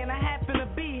me, and I happen to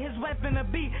be his weapon to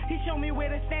be. He showed me where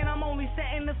to stand, I'm only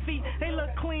setting the feet. They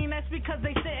look clean, that's because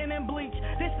they sitting in bleach.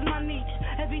 This is my niche,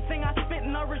 everything I spit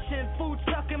nourishing. Food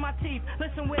stuck in my teeth,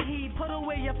 listen with heed. Put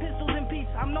away your pistols in peace,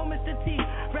 I'm no Mr. T.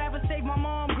 Rather save my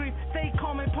mom grief, stay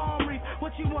calm and palm reef.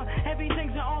 What you want,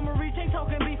 everything's an armory. Ain't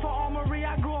talking beef for armory,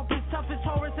 I grew up as tough as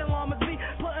Taurus and Llamas be.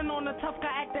 Putting on the tough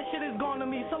guy act, that shit is gone to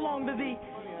me. So long to thee. I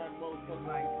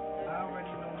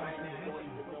already know my position.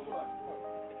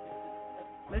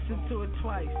 Listen to it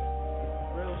twice.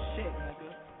 Real shit,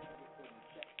 nigga.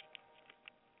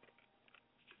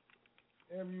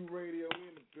 MU Radio, we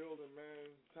in the building, man.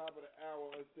 Top of the hour,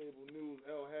 Unstable News.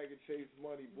 L.Haggood, Chase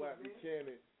Money, Black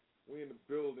Mechanic. We in the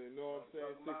building, you know what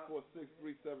I'm saying?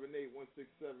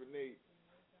 646-378-1678.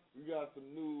 We got some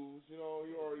news, you know,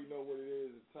 you already know what it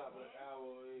is. The top of the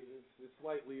hour, it's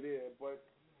slightly there, but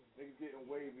Niggas getting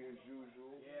wavy as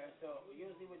usual. Yeah, so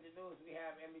usually what you do is we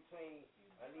have in between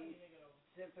at least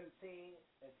 10:15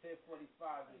 and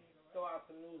 10:45 to throw out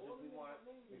some news if we want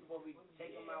before we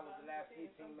take them out with the last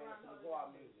 15 minutes of the go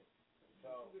out music.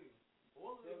 So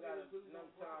still got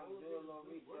enough time to do a little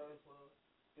research,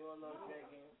 do a little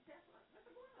thinking,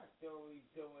 do what we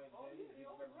doing, then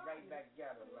get right back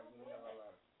together like we never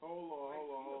left. Hold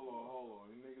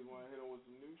on. You niggas want to hit him with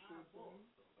some new shit, bro?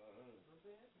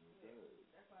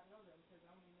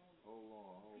 Hold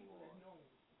on.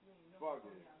 Fuck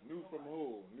it. New from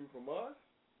who? New from us?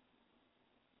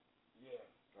 Yeah.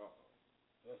 Uh-oh.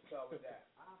 Let's start with that.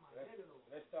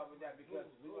 Let's start with that because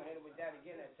we're going to hit it with that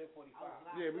again at 10:45.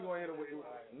 Yeah, we're going to hit it with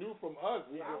new from us.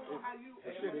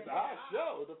 That shit is our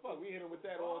show. What the fuck? We hit it with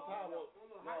that all the time. No,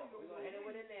 we're going to hit it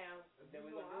with it now. Then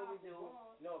we're going to do what we do.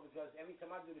 No, because every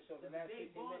time I do the show, the last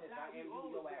 15 minutes, I am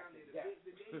your ass to death.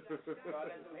 So I'll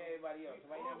let them hear everybody else.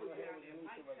 So right now, we're going to hit it with the new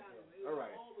shit right there. All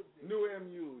right. New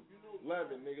MU.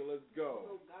 11, nigga, let's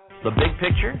go. The big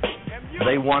picture?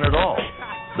 They want it all.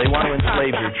 They want to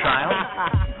enslave your child,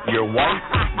 your wife,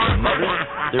 your mother.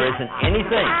 There isn't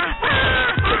anything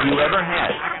that you ever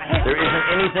had. There isn't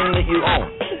anything that you own.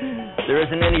 There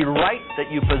isn't any right that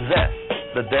you possess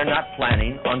that they're not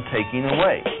planning on taking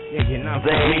away. They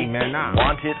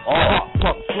want it all.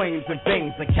 Fuck flames and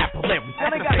veins and capillaries.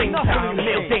 At the same time, the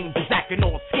male James is acting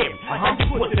all scary. I'm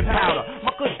just putting powder.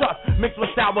 My good dust mixed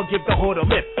with sour give the hood a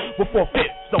lift. With 4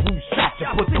 fifths, so who shot you?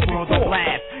 Put the world on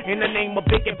blast. In the name of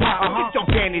big and power, get your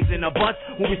panties in a bunch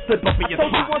when we slip up in your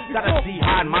spot. Gotta see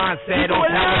high mindset on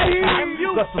time.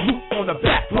 The salute on the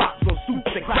back block, so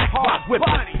suits and crack pops,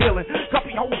 whipping, peeling.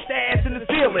 Cuppy whole stash in the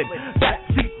ceiling. Back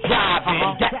seat driving,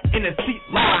 gat in the seat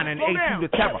lining. A2 the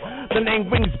terror. The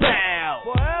name rings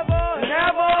bell. Forever,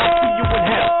 never. I see you in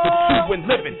hell, but true and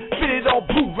living. Fitted all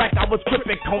blue like I was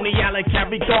tripping. Coney Island,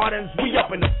 Cary Gardens, we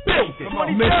up in the building.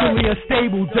 Mentally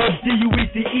unstable,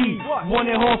 WDUECE. One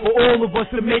and hard for all of us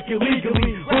to make it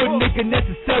legally. Hood nigga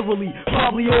necessarily,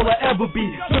 probably all I ever be.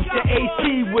 Trip to AC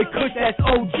with Kush, that's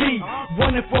OG.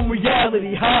 Running from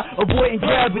reality, avoiding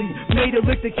gravity. Made a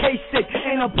lick the case sick,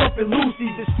 and I'm pumping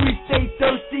Lucy's. The streets stay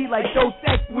thirsty like those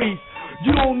equities.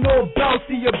 You don't know about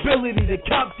the ability to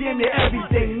cop damn near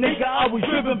everything, nigga. I was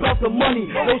driven about the money,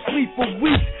 don't sleep for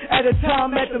weeks at a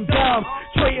time at them dimes.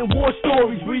 Trading war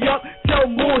stories, re-up, tell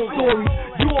more stories.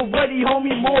 You already,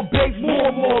 homie, more babes,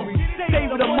 more Maury.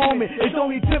 Savor the moment, it's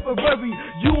only temporary.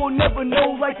 You will never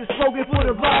know like the slogan for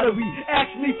the lottery.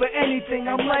 Ask me for anything,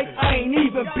 I'm like, I ain't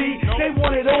even beat. They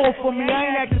want it all for me, I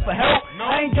ain't asking for help.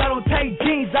 I ain't got on tight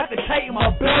jeans, I can tighten my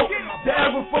belt. The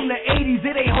era from the 80s,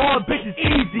 it ain't hard, bitch, it's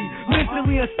easy.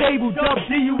 Mentally unstable,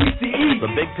 WDUECE.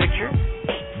 The big picture?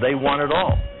 They want it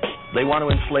all. They want to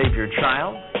enslave your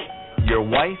child, your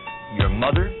wife, your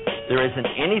mother. There isn't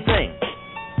anything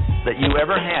that you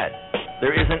ever had.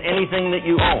 There isn't anything that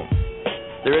you own.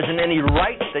 There isn't any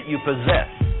right that you possess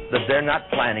that they're not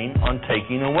planning on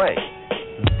taking away.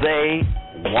 They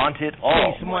want it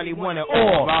all. Chase money, want it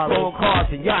all. Roll cars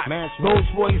and yachts, Rolls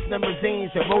Royce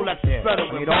limousines and Rolexes,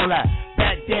 federal and all that.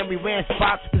 Back then we ran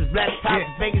spots with black tops,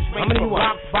 Vegas rain for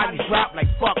rocks, bodies drop like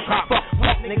fuck cops.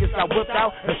 Fuck niggas I whipped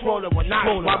out and swole it with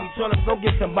knots. While we told them go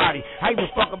get somebody, I even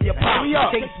fuck up your pop.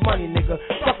 Chase money, nigga,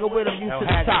 fuckin' with them, you to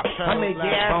the top. I make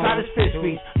your ass out of fish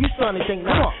grease. You starting to think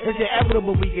now, it's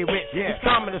inevitable we get rich. It's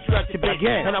common to stretch your bitch,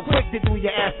 and I'm quick to do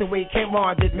your ass the way it came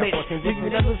on this mix. Do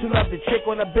you niggas who love to trick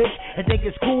on a bitch and think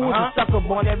it's cool to suck up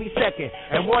on every second?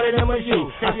 And one of them is you.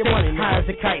 Save your money high as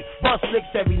a kite, bust licks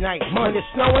every night. When it's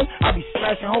snowing, I be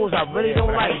smashing hoes I really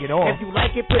don't like. If you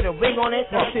like it, put a ring on it.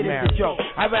 That shit is a joke.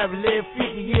 I'd rather live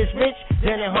 50 years rich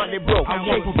than 100 broke. I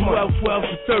went from 12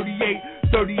 to 38,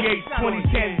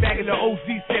 2010, back in the OZ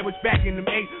sandwich, back in them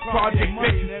 8 project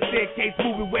bitches, staircase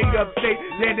moving way upstate,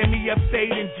 landing me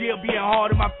upstate in jail, being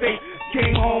hard on my face.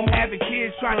 Came home having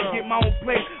kids, trying to get my own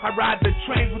place. I ride the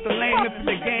trains with the lame and for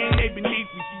the game, they beneath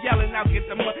me. She yelling out, get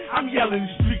the money. I'm yelling,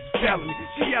 the streets telling me.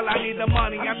 She yell, I need the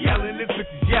money. I'm yelling, this bitch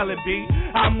is yelling, B.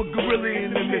 I'm a gorilla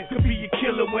in the mist. Could be a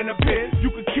killer when I'm pissed.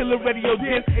 You could kill a radio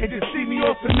disc and just see me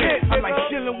off the net. I'm like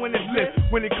chilling when it's lit.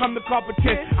 When it come to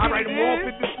competition, I write them off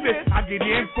at the spit. I get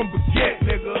in from baguette,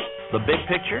 nigga. The big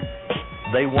picture?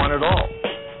 They want it all.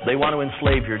 They want to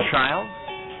enslave your child,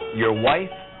 your wife,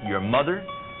 your mother.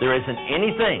 There isn't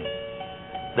anything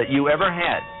that you ever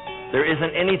had. There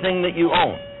isn't anything that you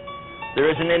own. There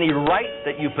isn't any right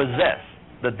that you possess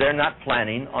that they're not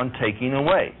planning on taking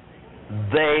away.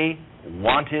 They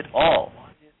want it all.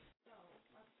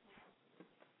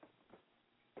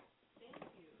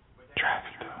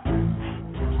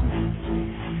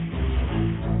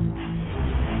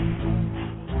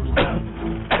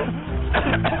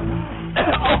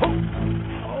 Oh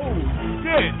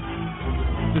shit.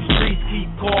 The streets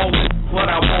keep calling, but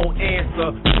I won't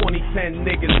answer. 2010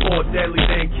 niggas more deadly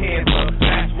than cancer.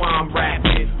 That's why I'm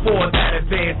rapping for that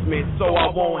advancement, so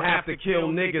I won't have to kill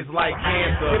niggas like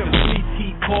cancer. The streets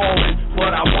keep calling,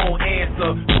 but I won't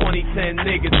answer. 2010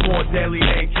 niggas more deadly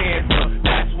than cancer.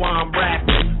 That's why I'm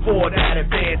rapping for that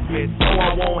advancement, so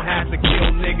I won't have to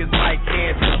kill niggas like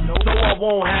cancer. So I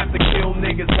won't have to kill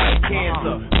niggas like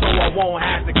cancer. So I won't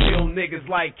have to kill niggas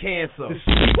like cancer. The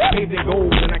streets paved in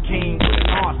gold when I came with an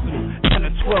arsenal. 10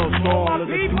 or 12 strong, look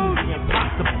at the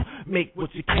impossible. Make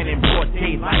what you can in broad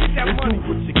daylight and do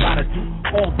what you gotta do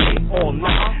all day, all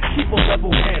night. Keep a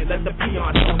level head, let the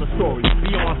peon tell the story.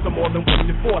 Beyond some more than what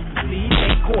you're forced to see.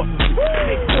 Make courses,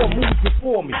 make 4 moves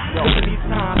before me. In these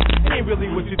times, it ain't really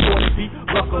what you thought it'd be.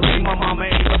 Luckily, my mama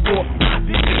ain't abort me. I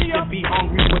didn't to be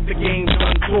hungry with the game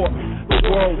done taught me. The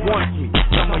world wants me,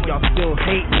 some of y'all still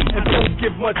hate me and don't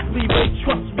give much leeway.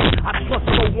 Trust me, I trust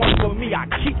no one but me. I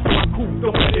keep my cool,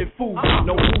 don't let it fool me.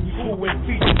 No who's who and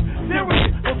features.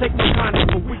 Serious, don't take my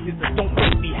kindness for weaknesses. Don't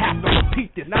make me have to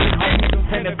repeat this. Now I'm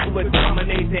tentacle to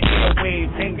dominate the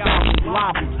airwaves. Hang out in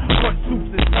lobbies, front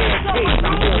suits and staircase.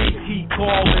 I always keep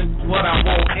calling, but I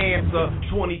won't answer.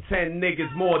 2010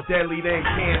 niggas more deadly than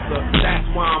cancer. That's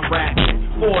why I'm rapping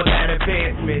for that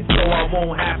advancement, so I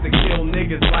won't have to kill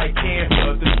niggas like cancer.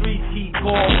 The streets keep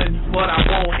calling, but I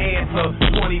won't answer.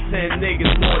 2010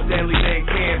 niggas more deadly than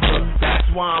cancer. That's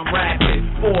why I'm rapping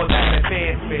for that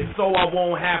advancement, so I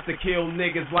won't have to kill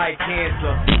niggas like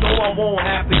cancer. So I won't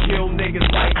have to kill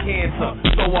niggas like cancer.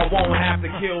 So I won't have to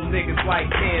kill niggas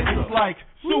like cancer. It's like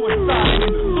suicide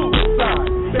in the suicide.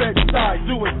 Bedside,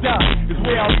 do or die is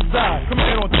where I reside.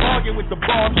 Coming in on target with the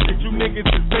bombs that you niggas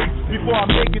is based. Before I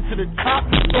make it to the top,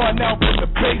 starting out from the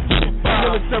basement.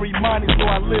 Military minded, so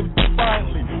I live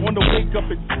defiantly. On the wake up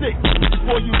at 6.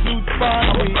 Before you dudes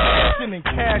find me, action and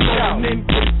cash out. And then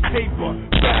paper.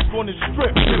 Back on the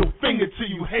strip, middle finger to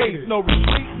you haters. No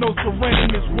retreat, no surrender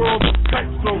in this world of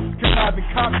cutthroats. Conniving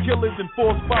cop killers and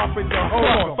false prophets are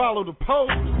hold on. Follow the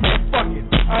post? Man, fuck it.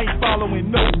 I ain't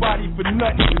following nobody for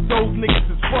nothing. Cause those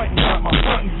niggas is frontin', got my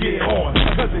hunting gear on.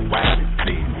 Cause it's rabbit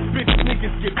season. Bitch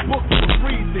niggas get booked for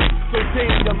reason. So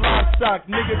damn your livestock,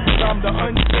 niggas, cause I'm the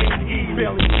untamed E.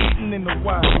 Barely eating in the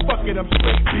wild. Fuck it, I'm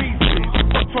straight beastin'.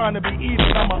 Fuck trying to be even,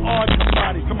 I'm an argue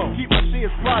body. Come on, keep my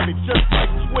shares private, just like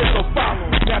Twitter. Follow.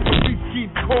 Now the police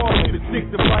keep calling, it's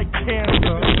addictive like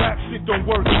cancer. This rap shit don't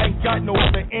work, I ain't got no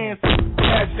other answer.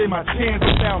 Cash in my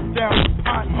chances, down the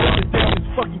pot, holding down this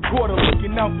fucking quarter,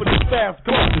 looking out for the fast.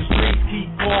 Come on, the streets keep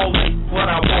calling, but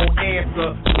I won't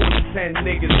answer. 2010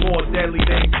 niggas more deadly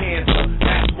than cancer.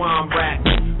 That's why I'm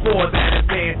rapping for that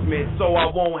advancement, so I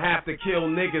won't have to kill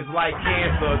niggas like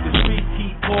cancer. The streets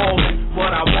keep calling,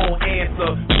 but I won't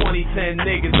answer. 2010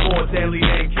 niggas more deadly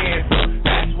than cancer.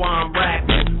 That's why I'm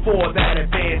rapping for that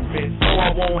advancement, so I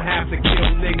won't have to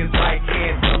kill niggas like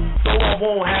cancer. So I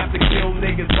won't have to kill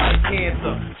niggas like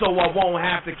cancer. So I won't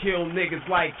have to kill niggas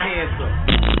like cancer.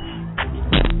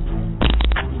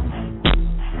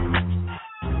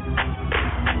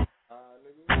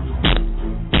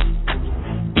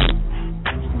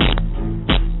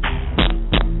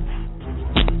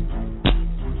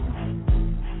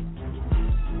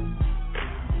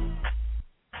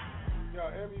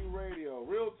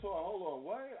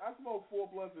 I smoke 4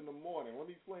 blunts in the morning.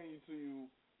 Let me explain to you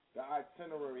the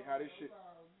itinerary, how this shit.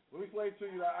 Let me explain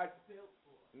to you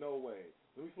no way.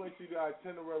 Let me explain to you the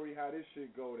itinerary, how this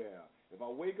shit go down. If I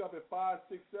wake up at 5,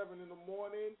 6, 7 in the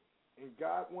morning and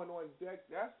got one on deck,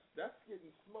 that's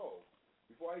getting smoked.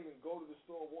 Before I even go to the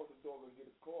store, walk the dog and get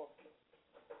a coffee.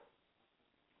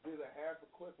 There's a half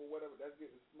a clip or whatever, that's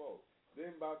getting smoked.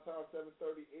 Then by the time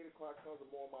 7:30, 8 o'clock comes,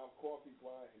 I'm on my coffee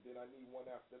client, and then I need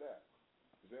one after that.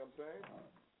 You see what I'm saying?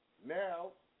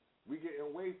 Now, we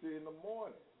getting wasted in the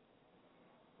morning.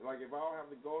 Like, if I don't have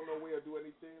to go nowhere or do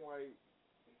anything, like,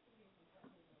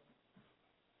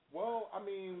 well, I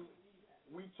mean,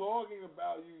 we talking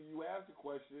about you asked the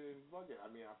question, fuck it. I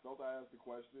mean, I felt I asked the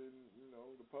question, you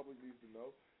know, the public needs to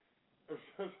know.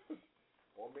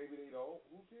 Or maybe they don't.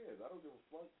 Who cares? I don't give a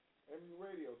fuck. MU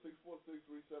Radio,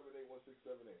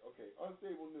 646-378-1678. Okay,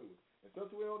 unstable news. And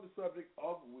since we're on the subject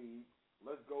of weed,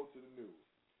 let's go to the news.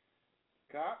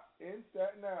 Cop in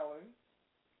Staten Island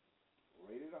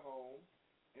raided a home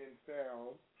and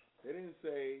found, they didn't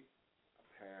say a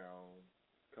pound,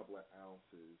 a couple of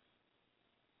ounces.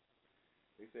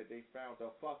 They said they found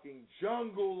a fucking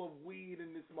jungle of weed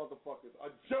in this motherfucker.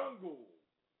 A jungle.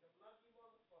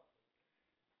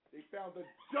 They found a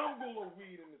jungle of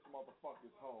weed in this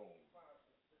motherfucker's home.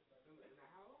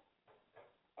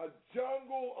 A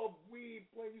jungle of weed.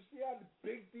 You see how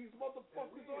big these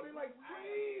motherfuckers are? They like,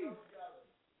 please.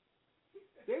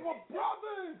 They were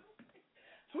brothers.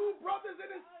 Two brothers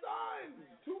and his son.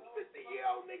 Two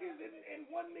 50-year-old niggas and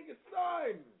one nigga's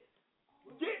son.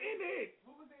 Get in it.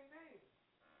 What was their name?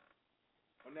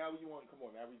 Oh, now you want? Come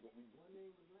on, now we.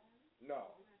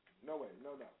 No, no way,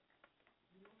 no.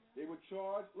 They were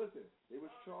charged. Listen, they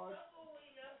was charged.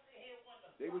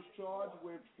 They was charged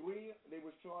with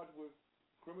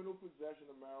criminal possession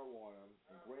of marijuana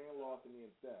and grand larceny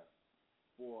and theft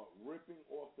for ripping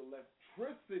off the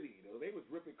electricity. They was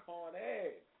ripping Con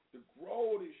Ed to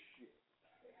grow this shit.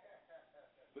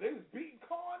 So they was beating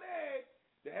Con Ed.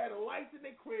 They had a light in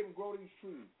their crib and grow these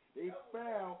trees. They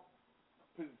found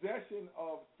possession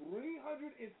of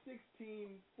 316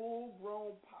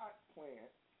 full-grown pot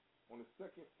plants on the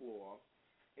second floor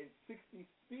and 60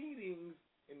 seedings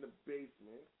in the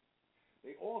basement.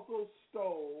 They also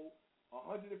stole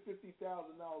 $150,000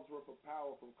 worth of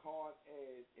power from Con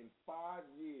Ed in 5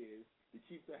 years to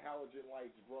keep the halogen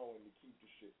lights growing, to keep the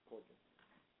shit clicking.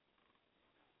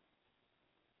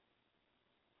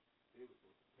 They were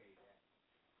supposed to pay that.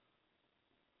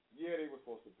 Yeah, they were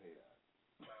supposed to pay that.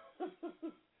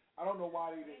 I don't know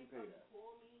why they didn't pay that.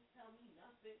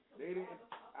 They didn't.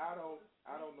 I don't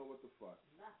know what the fuck.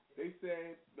 They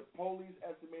said the police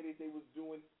estimated they was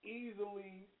doing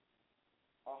easily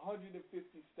 150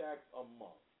 stacks a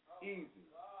month. Easy.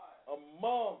 A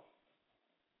month.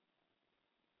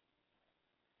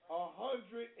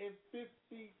 $150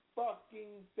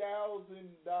 fucking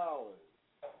 $1,000.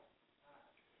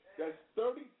 That's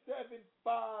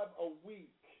 $37,500 a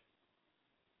week.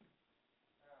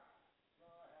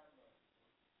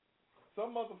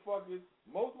 Some motherfuckers,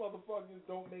 most motherfuckers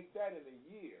don't make that in a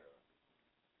year.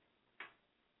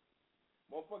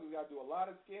 Motherfuckers got to do a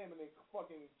lot of scamming and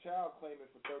fucking child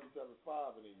claiming for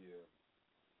 $37,500 in a year.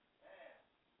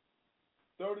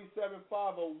 $37,500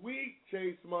 a week,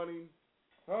 Chase Money.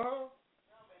 Huh?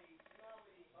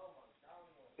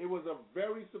 It was a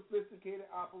very sophisticated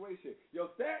operation.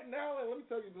 Yo, Staten Island, let me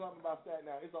tell you something about Staten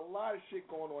Island. There's a lot of shit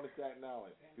going on in Staten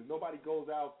Island because nobody goes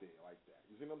out there like that.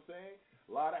 You see what I'm saying?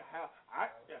 A lot of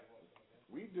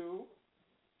we do.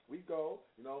 We go.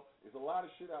 You know, there's a lot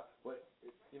of shit out. But,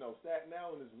 Staten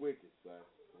Island is wicked, son.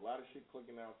 A lot of shit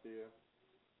clicking out there.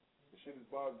 The shit is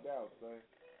bugged out, son.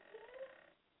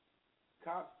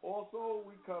 Cops also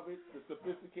recovered the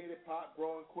sophisticated pot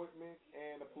growing equipment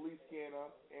and a police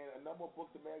scanner and a number of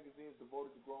books and magazines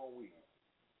devoted to growing weed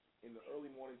in the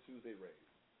early morning Tuesday raid.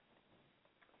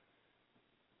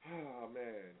 Oh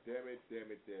man, damn it.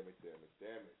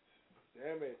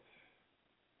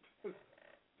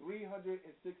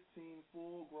 316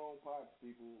 full grown pots,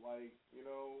 people. Like,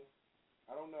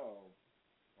 I don't know.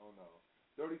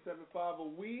 $37,500 a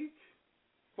week?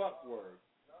 Fuck word.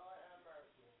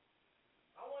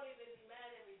 I won't even be mad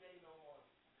every day no more.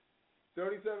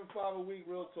 $37,500 a week,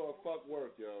 real talk. Fuck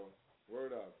work, yo.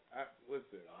 Word up.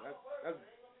 Listen,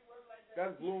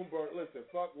 that's Bloomberg. Listen,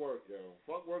 fuck work, yo.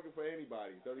 Fuck working for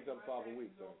anybody. $37,500 a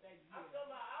week, so. I feel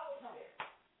my hours here.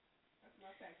 That's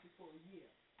my taxes for a year.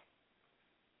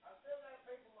 I still got to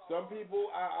pay for my Some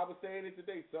people, I was saying it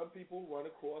today, some people run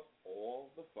across all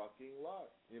the fucking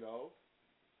luck, No,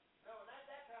 not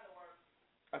that kind of work.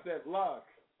 I said luck.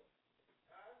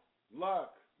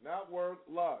 Luck, not work,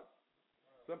 luck.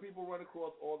 Some people run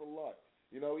across all the luck.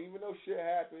 Even though shit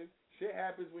happens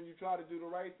when you try to do the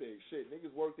right thing. Shit,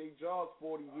 niggas work their jobs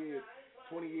 40 years,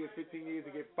 20 years, 15 years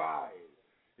and get fired.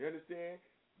 You understand?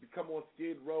 Become on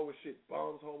Skid Row and shit,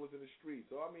 bums homeless in the street.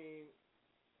 So, I mean,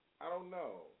 I don't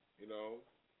know.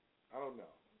 I don't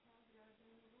know.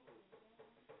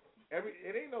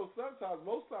 It ain't no sometimes.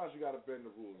 Most times you got to bend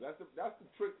the rules. That's the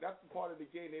trick. That's the part of the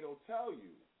game they don't tell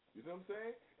you. You know what I'm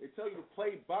saying? They tell you to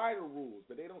play by the rules,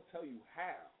 but they don't tell you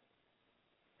how.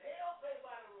 They don't play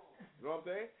by the rules. You know what I'm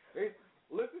saying? They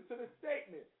listen to the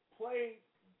statement. Play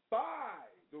by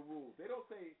the rules. They don't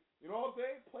say, you know what I'm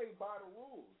saying? Play by the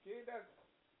rules. Kid, that's.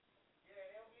 Yeah,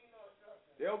 they don't give you no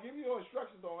instructions. They don't give you no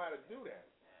instructions on how to do that.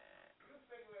 You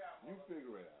figure it out. You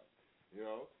figure it out.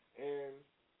 And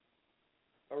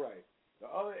all right. The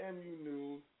other MU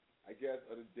news, I guess,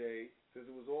 of the day, since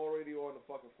it was already on the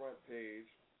fucking front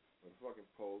page. The fucking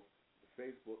post, the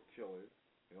Facebook killing,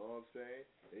 you know what I'm saying?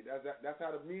 That's how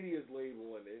the media's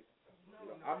labeling it.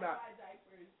 I'm not.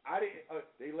 I didn't.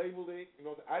 They labeled it.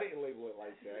 I didn't label it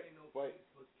like that. But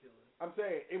I'm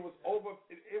saying it was over.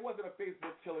 It wasn't a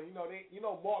Facebook killing.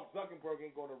 Mark Zuckerberg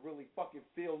ain't gonna really fucking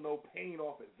feel no pain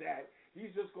off of that.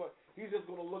 He's just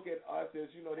gonna look at us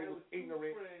as they was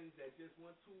ignorant. Friends that just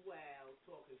went too wild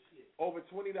talking shit. Over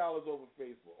 $20 over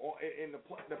Facebook, and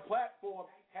the platform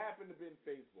happened to be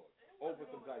Facebook over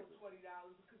some diapers. $20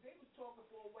 because they was talking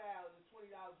for a while and the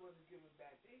 $20 wasn't given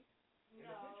back. And the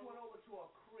bitch went over to a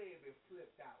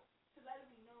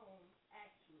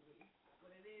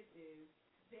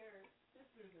they're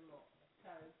sisters-in-law.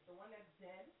 Because the one that's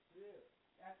dead,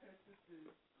 that's her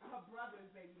her brother's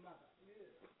baby mother.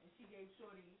 And she gave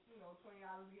Shorty, $20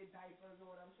 to get diapers or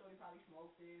whatever. Shorty probably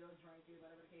smoked it or drank it,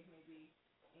 whatever the case may be.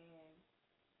 And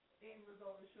the end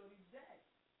result is Shorty's dead.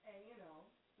 And,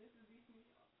 this is East New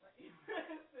York, right?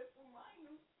 Simple,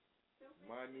 minute, simple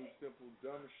minute, shit. simple,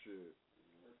 dumb shit.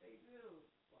 What they do.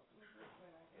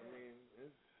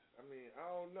 I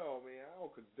don't know. I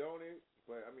don't condone it,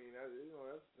 but that's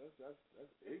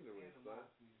ignorance, son.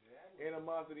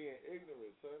 Animosity and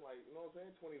ignorance, son. Like, you know what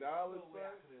I'm saying? $20, son.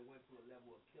 Went to a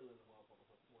level of killing a motherfucker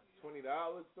for $20,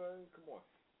 son. Come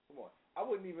on. I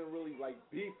wouldn't even really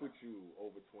beef with you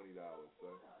over $20,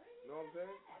 son. You know what I'm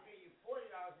saying? I gave you $40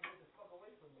 to get the fuck away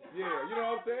from me. Yeah, you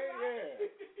know what I'm saying?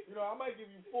 Yeah. I might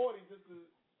give you 40 just to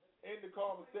end the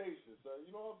conversation, son. You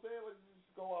know what I'm saying? Let's just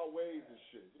go our ways and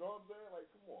shit. You know what I'm saying? Like,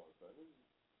 come on, son.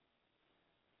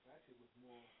 That shit was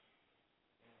more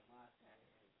animosity.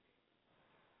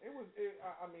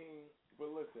 But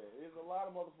listen, there's a lot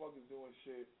of motherfuckers doing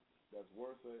shit that's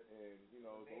worse, and there's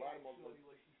a lot of motherfuckers.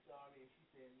 Was she sorry and she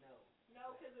said no?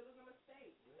 No, because it was a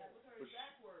mistake. That was her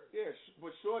exact word. Yeah,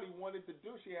 but Shorty wanted to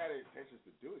do. She had intentions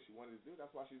to do it. She wanted to do it.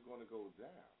 That's why she's going to go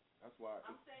down. That's why.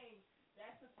 I'm saying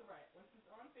that's a threat. Once it's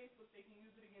on Facebook, they can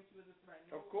use it against you as a threat.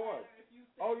 Of course. If you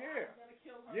say, oh yeah. I'm gonna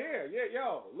kill her. Yeah.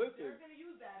 Yo, listen. They're gonna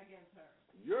use that against her.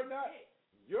 You're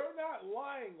not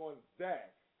lying on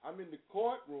that. I'm in the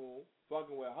courtroom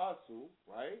fucking with Hustle,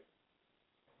 right?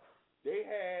 They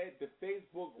had the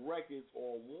Facebook records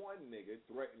on one nigga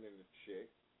threatening the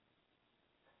chick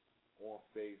on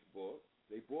Facebook.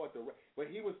 They brought but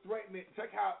he was threatening.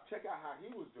 Check out how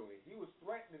he was doing it. He was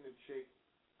threatening the chick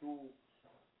through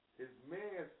his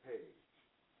man's page.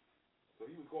 So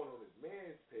he was going on his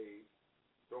man's page,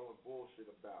 throwing bullshit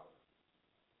about her.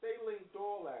 They linked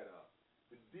all that up.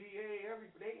 The DA,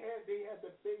 they had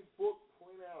the Facebook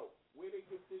point out. Where they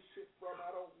get this shit from,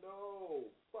 I don't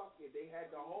know. Fuck it. They had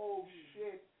the whole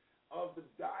shit of the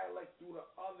dialect through the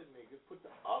other niggas, put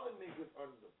the other niggas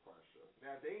under pressure.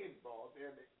 Now they involved.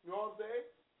 You know what I'm saying?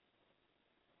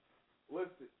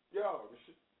 Listen, yo,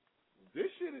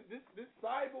 this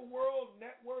cyber world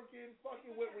networking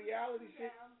fucking with reality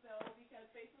shit. Because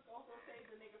Facebook also saved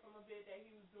the nigga from a bit that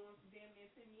he was doing for damn near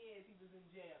 10 years. He was in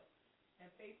jail. And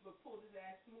Facebook pulled his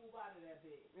ass smooth out of that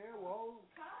bit. Yeah, well.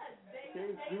 Because they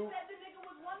said the nigga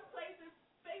was one place and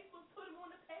Facebook put him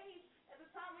on the page at the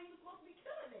time when he was supposed to be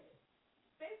killing niggas.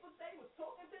 Facebook said he was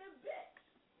talking to his bitch.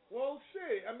 Well,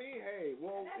 shit. Hey,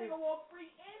 well. And that nigga walked free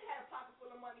and had a pocket full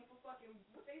of money for fucking,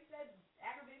 what they said,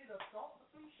 aggravated assault or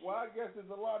some shit. Well, I guess there's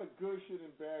a lot of good shit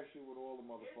and bad shit with all the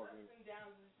motherfucking. There's ups and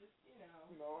downs. It's just,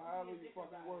 how do you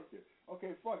fucking work it?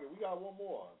 Okay, fuck it. We got one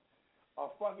more. A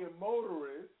fucking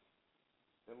motorist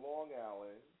in Long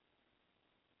Island,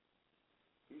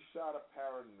 he shot a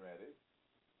paramedic,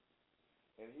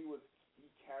 and he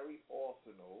carried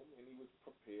arsenal, and he was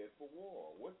prepared for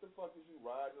war. What the fuck is you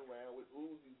riding around with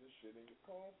Uzis and shit in your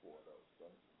car for, though,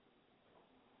 son?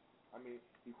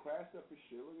 He crashed up his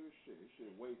shit. Look at this shit. This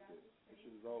shit wasted. This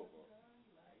shit is over.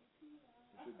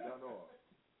 This shit done off.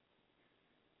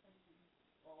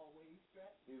 Always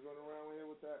strapped. He's running around here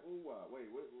with that. Ooh, wow. Wait,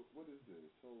 what is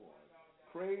this? Hold on.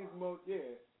 Crazed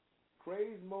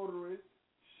motorist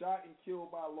shot and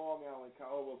killed by Long Island.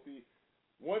 See,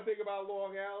 one thing about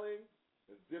Long Island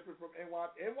is different from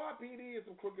NYPD is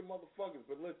some crooked motherfuckers.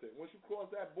 But listen, once you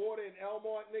cross that border in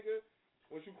Elmont, nigga,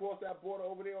 once you cross that border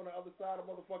over there on the other side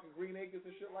of motherfucking Green Acres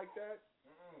and shit like that,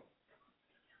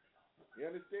 you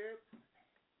understand?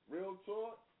 Real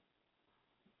talk.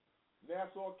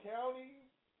 Nassau County,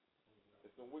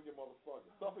 it's some wicked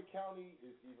motherfuckers. Suffolk County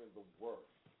is even the worst.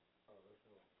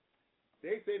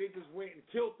 They say they just went and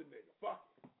killed the nigga. Fuck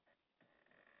it.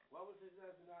 What was his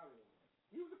nationality?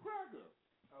 He was a cracker.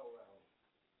 Oh, well.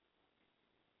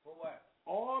 For what?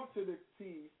 Armed to the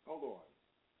teeth. Hold on.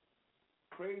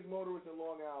 Crazed motorist in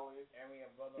Long Island.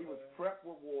 He was prepped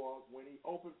with war when he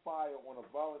opened fire on a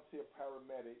volunteer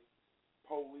paramedic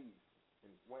police on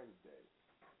Wednesday.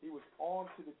 He was armed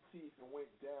to the teeth and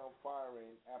went down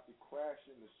firing after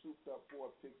crashing the souped-up Ford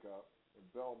pickup in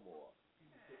Belmore.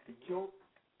 He killed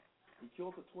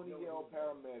a 20-year-old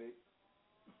paramedic.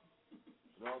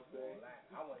 You know what I'm saying?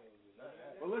 I wouldn't even do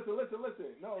nothing. Well,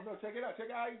 listen. No, check it out. Check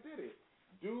out how he did it.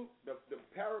 Dude, the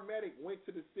paramedic went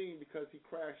to the scene because he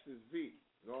crashed his V.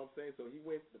 You know what I'm saying? So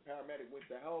the paramedic went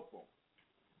to help him.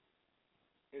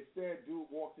 Instead, dude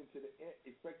walked into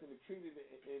expecting to treat the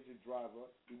injured driver.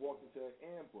 He walked into an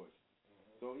ambush.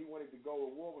 So he wanted to go to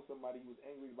war with somebody. He was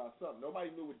angry about something. Nobody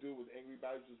knew what dude was angry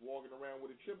about. He was just walking around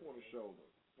with a chip on his shoulder.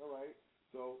 All right.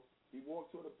 So He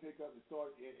walked toward the pickup and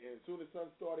started, and as soon as the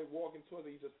son started walking towards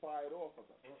it, he just fired off. I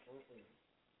was like,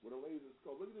 with a laser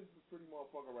scope. Look at this pretty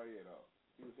motherfucker right here, though.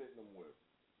 He was hitting them with.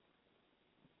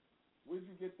 Where'd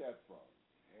you get that from?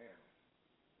 Damn.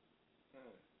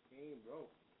 He ain't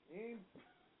broke. He ain't.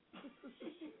 I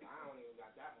don't even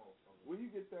got that motherfucker. Where you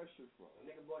get that shit from?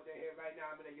 The nigga bought that here right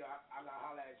now, but yo, I gotta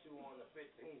holler at you on the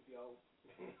 15th, yo.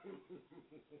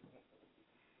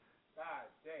 God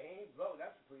damn, he ain't broke.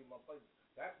 That's a pretty motherfucker.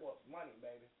 That costs money,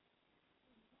 baby.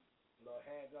 Little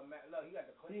handgun, look, he got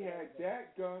the clip. He had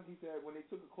that gun. He said when they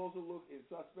took a closer look in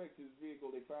suspect's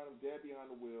vehicle, they found him dead behind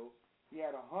the wheel. He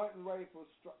had a hunting rifle.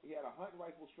 Strapped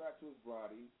to his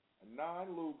body, a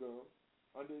 9 Luger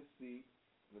under his seat,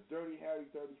 and a dirty Harry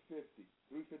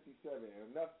 357, and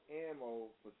enough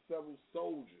ammo for several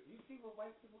soldiers. You see what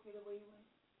white people get away with?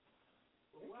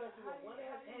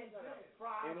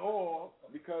 In all,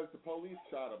 because the police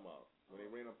shot him up when they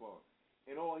ran up on him.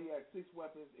 In all, he had 6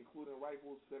 weapons, including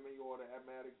rifles, semi-auto,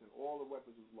 automatics, and all the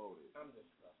weapons was loaded. I'm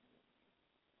disgusted.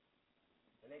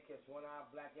 And they catch one-eyed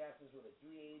black asses with a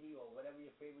 380 or whatever your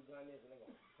favorite gun is, and they're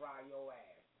going to fry your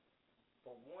ass.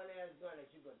 For one-ass gun that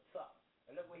you can tuck.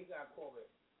 And look what he got caught with.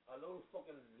 A little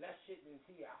fucking less shit than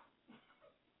T.I.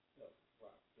 Look,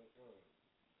 fuck.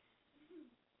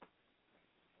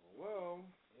 Well.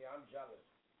 Yeah, I'm jealous.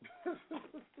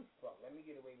 Fuck, let me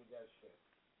get away with that shit.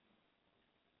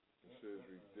 This shit is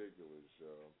ridiculous,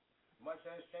 yo. Much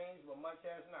has changed, but much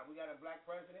has not. We got a black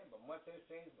president, but much has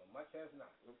changed, but much has not.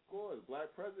 Of course,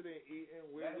 black president eating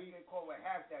where we get caught with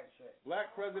half that shit.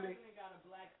 Black president got a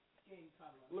black skin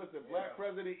color. Listen, black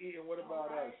president eating. What about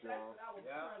us, y'all? That's what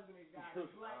our president got. A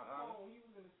black phone. He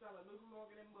was in the cellar looking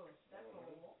longer than Bush. That's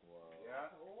all. Wow. Yeah.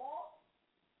 That's all.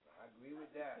 I agree with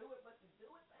that. Do it, but to do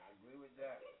it. I agree with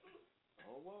that.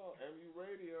 Oh well, MU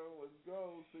Radio, let's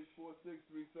go.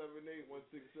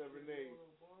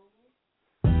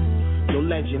 646-378-1678. Yo,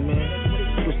 legend,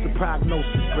 man. What's the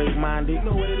prognosis? Great-minded. You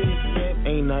know what it is, man.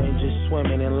 Ain't nothing, just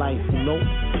swimming in life, you know.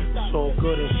 It's all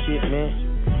good and shit, man.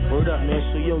 Word up, man.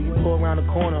 So, yo, you go around the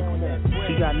corner.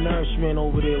 He got nourishment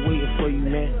over there waiting for you,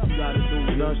 man. You gotta do,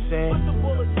 you know what I'm saying?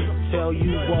 Tell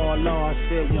you, Ball Law, I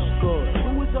said what's good.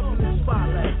 Who was up in the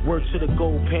spotlight? Word to the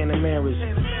gold Panameras.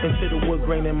 Into the wood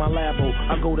grain in my labo.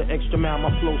 I go the extra mile,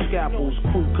 my flow scalpels.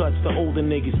 Crew cuts to older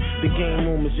niggas. The game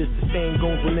room is just the same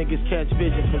goons when niggas catch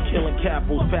visions from killing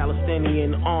capitals.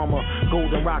 Palestinian armor.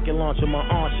 Golden rocket launcher. My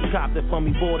aunt, she copped it for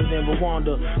me, bought it in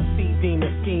Rwanda. Sea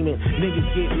demon scheming. Niggas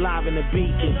get live in the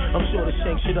beacon. I'm sure to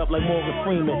shake shit up like Morgan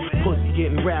Freeman. Pussy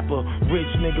getting rapper.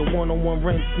 Rich nigga, one-on-one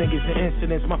rents. Niggas and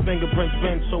incidents. My fingerprints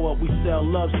been so up. We sell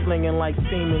love slinging like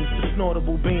Siemens. The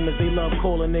snortable beamers. They love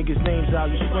calling niggas names out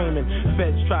you screaming.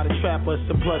 Feds try to trap us.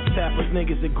 The plus tappers.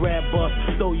 Niggas that grab us.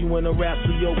 Throw you in a rap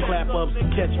so yo clap ups.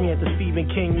 Catch me at the Stephen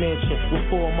King mansion. With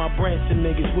 4 of my Branson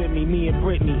niggas with me. Me and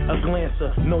Brittany. A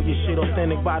glancer. Know your shit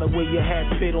authentic by the way your hat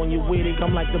fit on your wig.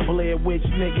 I'm like the Blair Witch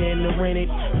nigga in the rented.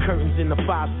 Curtains in the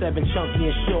 5'7", chunky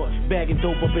and short. Bagging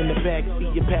dope up in the back seat.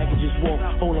 Your packages walk.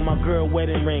 Holding my girl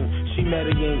wedding ring. She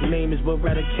meditating. Name is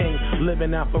Beretta King.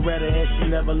 Living out forever and she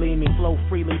never leave me. Flow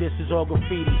freely. This is all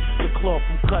graffiti. The cloth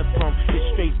I'm cut from is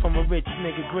straight from a rich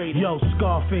nigga grade. Yo,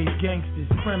 Scarface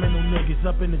gangsters. Criminal niggas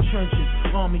up in the trenches.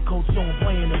 Army coats on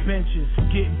playing the benches.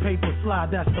 Getting paper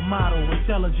slide. That's the motto.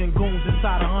 Intelligent goons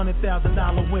inside $100,000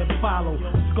 whip follow.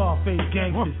 Scarface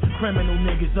gangsters. Criminal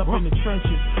niggas up in the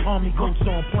trenches. Army coats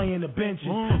on playing the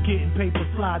benches. Getting paper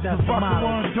slide. That's the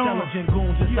motto. Intelligent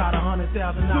goons inside $100,000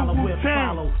 whip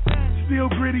follow. Still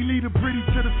gritty, lead a pretty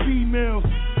to the females.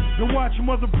 Then watch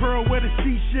Mother Pearl wear the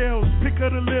seashells. Pick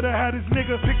up the litter, how this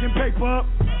nigga picking paper up.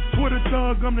 Twitter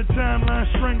thug, I'm the timeline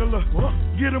strangler.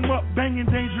 Get him up, banging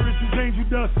dangerous as angel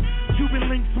dust.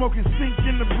 Cuban link smoking stink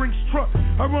in the Brinks truck.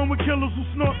 I run with killers who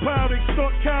snort powder,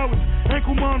 extort cowards.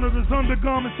 Ankle monitors,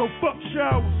 undergarments, so fuck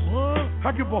showers.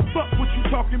 I give a fuck what you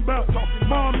talking about.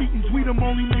 Mom meetings, we them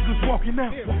only niggas walking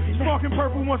out. Sparking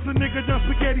purple once a nigga done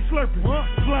spaghetti slurping.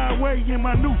 Fly away in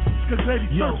my new Scazetti.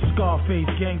 Yo,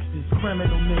 Scarface gangsters,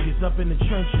 criminal niggas up in the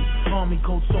trenches. Army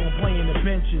coats on playing the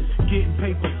benches. Getting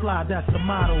paper slide, that's the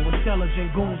motto.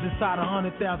 Intelligent goons inside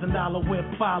 $100,000 whip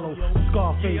follow.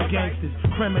 Scarface gangsters,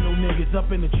 criminal niggas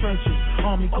up in the trenches.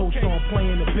 Army coats on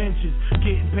playing the benches.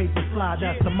 Getting paper slide,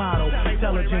 that's the motto.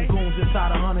 Intelligent goons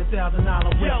inside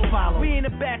 $100,000 whip follow. We in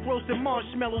the back roasting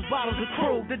marshmallows, bottles of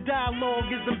crew. The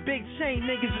dialogue is them big chain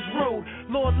niggas is rude.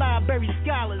 Lord Library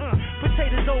scholars.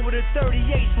 Potatoes over the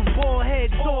 38s from ball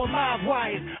heads, all live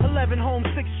wires. 11 home,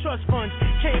 6 trust funds.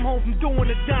 Came home from doing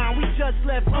the dime. We just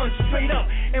left lunch straight up.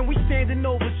 And we standing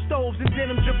over stoves and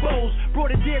denim jabots.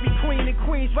 Brought a Dairy Queen in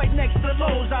Queens right next to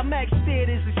Lowe's. Our Max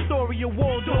Theater is Astoria,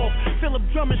 Waldorf. Philip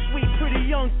Drummond Suite, pretty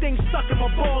young. young thing sucking my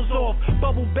balls off.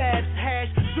 Bubble baths, hash,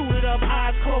 suited up,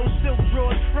 eyes closed, silk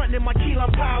drawers, frontin' in my key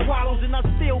lime pie wallows, and I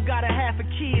still got a half a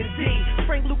key in D.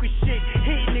 Frank Lucas shit,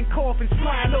 hitting and coughing,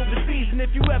 flying overseas. And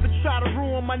if you ever try to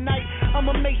ruin my night,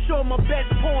 I'ma make sure my best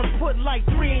porn put like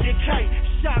 3 in your kite.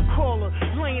 Shot caller,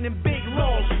 laying in big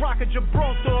laws, rock a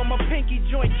Gibraltar on my pinky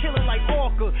joint, killing like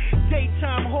Orca.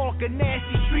 Daytime hawker,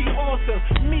 nasty street author.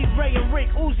 Me, Ray, and Rick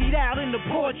Uzi'd out in the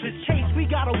portraits. Chase, we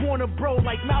gotta warn a bro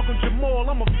like Malcolm Jamal.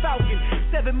 I'm a Falcon,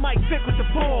 7 Mike Vick with the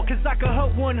ball, cause I could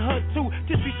hurt one, hurt two.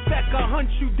 Disrespect, I'll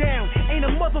hunt you down. Ain't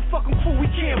a motherfucking fool we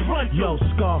can't run through. Yo,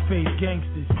 Scarface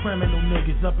gangsters, criminal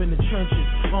niggas up in the trenches.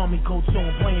 Army coats on,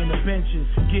 playing the benches.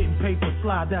 Getting paper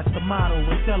slide, that's the motto.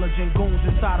 Intelligent goons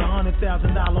inside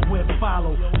 $100,000 whip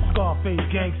follow. Scarface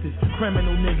gangsters,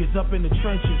 criminal niggas up in the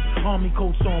trenches. Army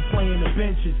coats on, playing the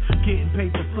benches. Getting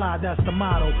paper slide, that's the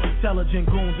motto. Intelligent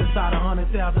goons inside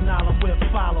 $100,000 whip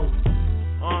follow.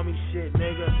 Army shit,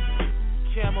 nigga.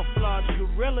 Camouflage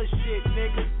gorilla shit,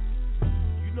 nigga.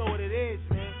 You know what it is,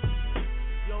 man.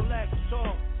 Yo, let's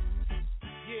talk.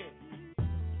 Yeah.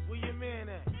 Where your man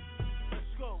at? Let's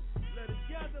go. Let it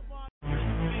gather, boy.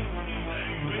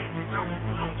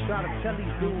 Try to tell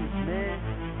these dudes, man.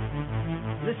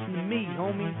 Listen to me,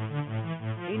 homie.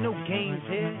 Ain't no games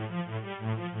here.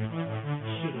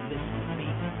 Should've listened to me.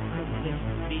 Could've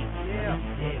listened to me. Yeah.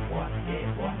 Boy,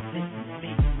 listen to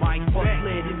me. Mike Buck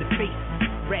slid in the face.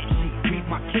 Rap shit, read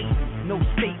my case. No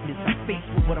statements, I'm faced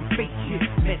with what I'm facing.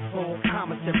 Mess hall,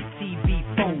 commissary, TV,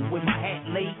 phone. With my hat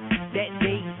laid that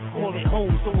day, call it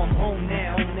home, so I'm home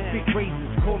now. Big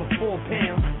razors, call it 4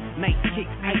 pounds. Night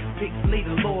kicks, ice picks, lay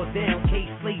the law down.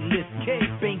 Case slate list,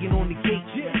 banging on the gate.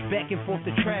 Back and forth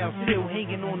the trial, still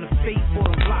hanging on the face for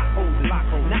the block holder.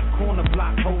 Not corner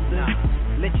block holder.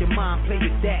 Let your mind play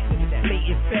with that.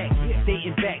 Blatant fact,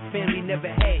 dating back, family never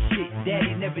had shit.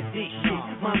 Daddy never did shit.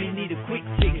 Mommy need a quick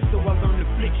ticket, so I learned to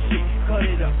flick shit. Cut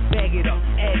it up, bag it up,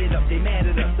 add it up. They mad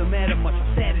at us, don't matter much. I'm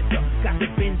sad as up. Got the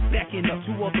Benz backing up.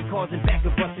 2 other cars in back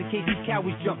of us in case these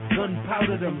cowards jump.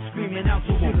 Gunpowder them, screaming out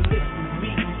to should've listened to me.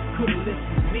 Could've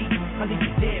listened to me. I leave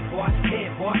you dead, boy.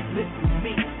 Listen to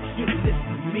me. Should've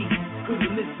listened to me.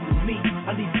 Could've listened to me.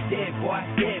 I leave you dead, boy.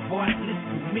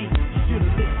 Listen to me.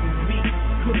 Should've listened to me.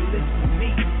 Could've listened to me.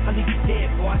 I leave you dead,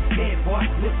 boy.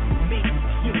 Listen to me.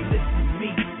 Should've listened to me.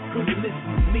 Could've listened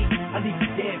to me. I leave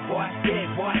you dead, boy.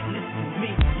 Listen to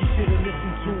me. You should've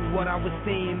listened to what I was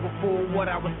saying before what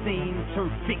I was saying. Turn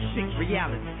fiction,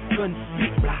 reality. Gun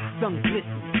spit, sun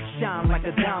glisten. Shine like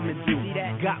a diamond do.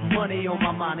 Got money on my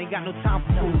mind, ain't got no time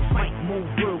for fools. Might move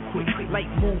real quick, like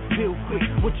move real quick.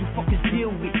 What you fuckers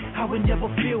deal with? How it never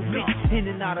feel, bitch. In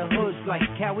and out of hoods like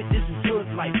coward, this is hood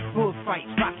life. Hood fights,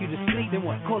 rock you to sleep, then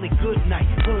what? Call it good night.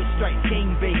 Hood strikes,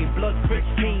 gang banging, blood crits,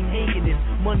 chain hanging. If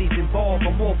money's involved,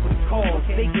 I'm all for the cause.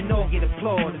 They can all get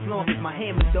applaud as long as my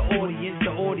hammer's the audience.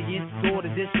 The audience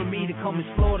ordered this for me to come and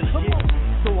slaughter shit.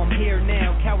 So I'm here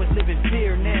now, cowards live in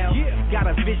fear now. Got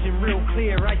a vision real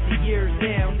clear, I see years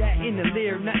down. In the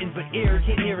leer, nothing but air,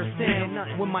 can't hear a sound.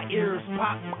 When my ears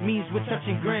pop, means we're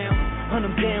touching ground. Hunt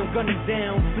them down, gun them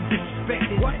down for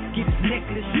disrespecting. Get his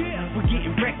necklace, we're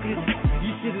getting reckless.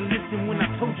 You should've listened when I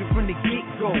told you from the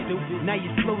get-go. Now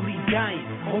you're slowly dying,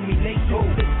 homie, let go.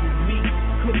 Listen to me,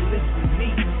 could've listened to me.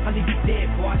 I leave you dead,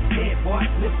 boy,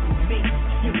 listen to me.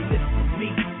 Should've listened to me,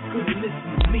 could've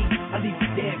listened to me. I leave you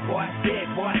dead, boy,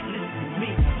 listen to me.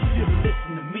 Should've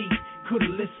listened to me,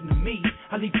 could've listened to me.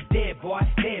 I leave you dead, boy,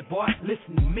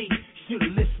 listen to me.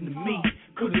 Should've listened to me,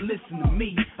 could've listened to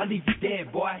me. I leave you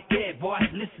dead, boy,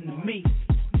 listen to me.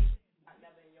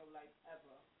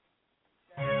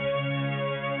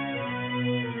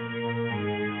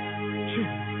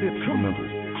 Remember,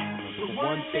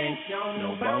 one thing y'all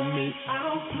know about me, I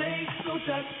don't play, so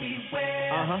just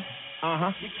beware.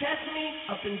 You catch me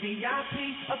up in VIP,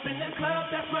 up in the club,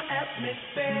 that's my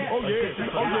atmosphere. Oh yeah.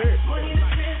 Money to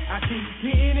spend, I keep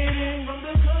getting it in from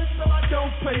the good, so I don't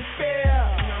play fair.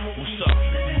 What's up?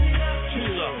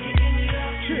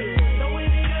 Throwing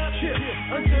it up,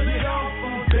 until it all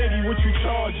falls. Baby, what you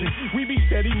charging? We be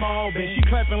steady mobbing. She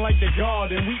clapping like the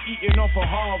garden. We eating off a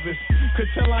harvest. Could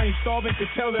tell I ain't starving. Could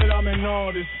tell that I'm an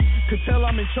artist. Could tell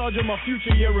I'm in charge of my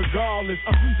future, yeah, regardless.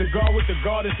 The guard with the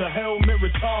guard is a helmet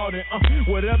retardant.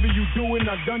 Whatever you doing,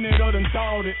 I done it or done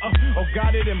thought it. Or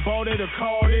got it and bought it or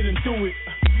called it and do it.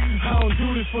 I don't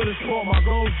do this for the sport, my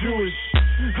goal's Jewish.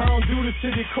 I don't do this to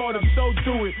get caught up, so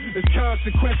do it. There's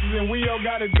consequences and we all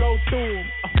gotta go through them.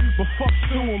 But fuck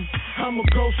to him, I'ma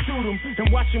go shoot him and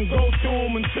watch him go through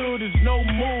him until there's no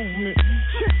movement.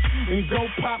 And go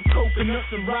pop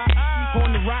coconuts and rock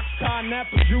on the rocks,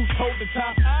 pineapple juice, hold the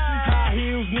top. High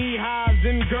heels, knee highs,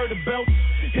 and girder belts.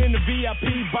 In the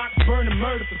VIP box, burning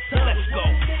murder for self. Let's go.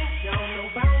 Y'all know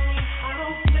about me, I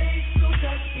don't play, so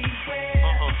just beware.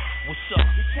 What's up?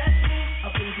 You catch me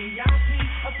up in VIP,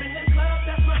 up in the club,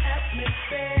 that's my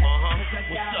atmosphere. Cause I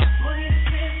got money to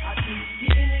spend, I keep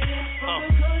getting it in from the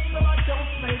good, so I don't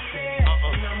play fair.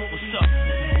 And I'ma keep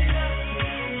filling it up,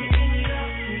 getting it up,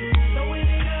 keep throwing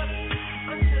it up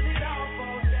until it all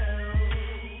falls down.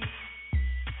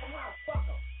 Come on, fuck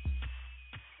 'em.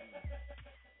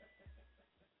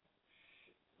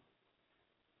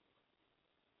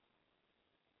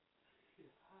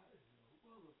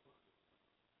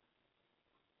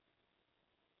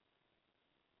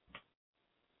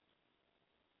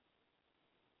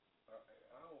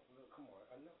 Come on,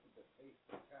 enough with the face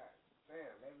God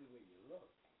damn, everywhere you look.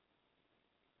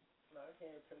 No, I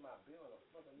can't pay my bill on a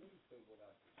fucking newspaper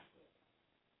without this shit.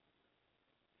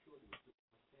 What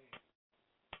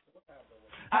happened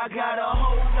with I got a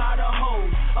whole lot of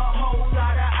hoes, a whole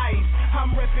lot of ice.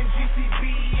 I'm reppin' GCB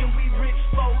and we rich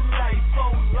for life,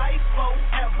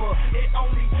 forever. It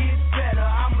only gets better.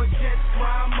 I'ma just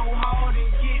grind more hard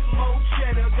and get more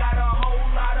cheddar. Got a whole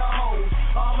lot of hoes,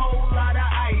 a whole lot of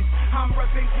ice. I'm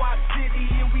reppin' Guap City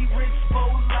and we rich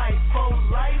for life,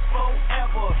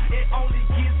 forever. It only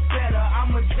gets better.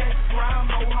 I'ma just grind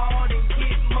more hard and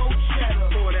get more cheddar.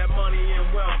 For that money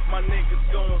and wealth, my niggas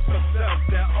going for self.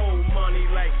 That old money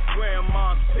like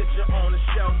grandma's picture on the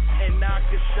shelf. And I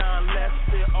could shine less,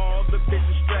 fit all the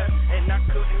bitches stressed. And I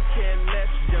couldn't care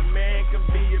less. Your man can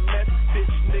be a mess,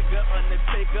 bitch nigga,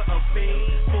 undertaker, a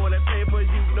fiend. For that paper,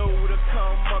 you know to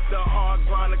come up the hard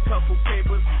grind, a couple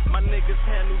papers. My niggas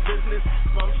handle business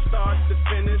from start to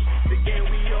finish. The game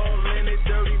we all in it,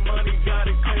 dirty money, got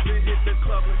it cleansing. Hit the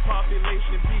club and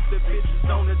population, beat the bitches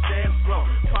on the dance floor.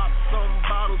 Pop some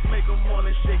bottles, make them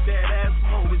wanna shake that ass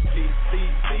more. It's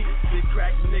GCB, they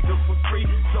crack nigga for free.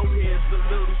 So here's a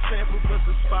little sample, cause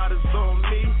the spot is on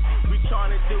me. We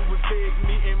tryna do it big,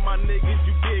 me and my niggas,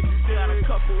 you dig. Got a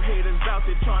couple haters out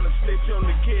there tryna snitch on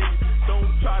the kids.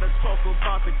 Don't try to talk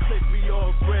about the clique, we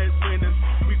all breadwinners.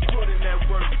 We put in that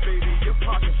work, baby, your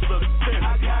pockets look thin.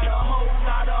 I got a whole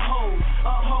lot of hoes,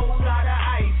 a whole lot of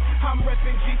ice. I'm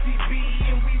reppin' GCB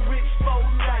and we rich for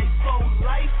life,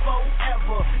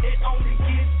 forever. It only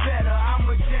gets better.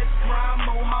 I'ma just grind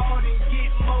more hard and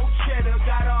get more cheddar.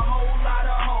 Got a whole lot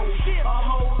of hoes, a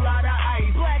whole lot of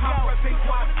ice. I'm reppin'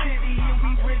 Guap City and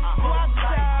we rich for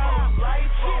life,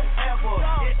 forever.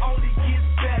 It only gets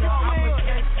better. I'ma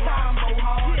just grind more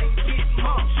hard and get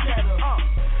more cheddar.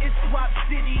 It's Guap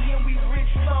City and we rich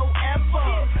forever.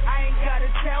 I ain't gotta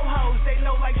tell hoes, they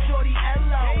know like Shorty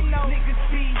L.O. Niggas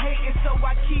be hating, so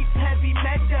I keep heavy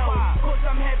metal. Cause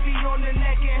I'm heavy on the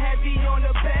neck and heavy on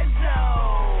the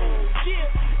bezel.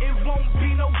 It won't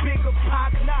be no bigger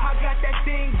pock. I got that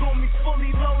thing on me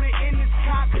fully loaded in this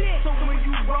cock. So when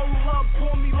you roll up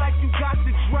on me like you got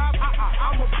the drop,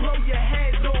 I'ma blow your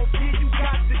head off, yeah, you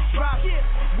got the drop.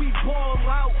 We ball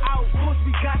out, cause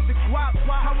we got the guap.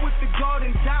 I'm with the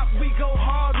garden dot, we go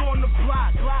hard on the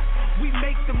block. We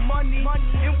make the money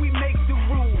and we make the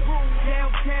rules.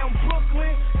 Downtown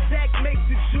Brooklyn, Zach makes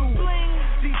the jewels.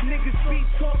 These niggas be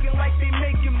talking like they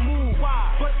making moves,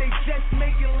 but they just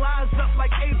making lies up like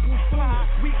April Fool.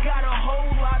 We got a whole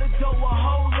lot of dough, a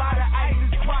whole lot of ice.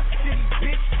 It's Guap City,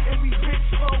 bitch, and we rich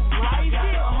for life.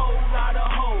 Got a whole lot of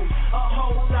hoes, a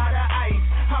whole lot of ice.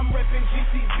 I'm reppin'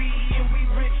 GCB and we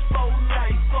rich for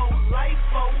life,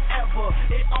 forever.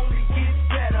 It only gets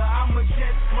better. I'ma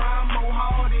just grind more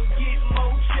hard and get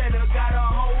more cheddar. Got a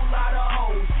whole lot of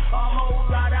hoes, a whole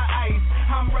lot of ice.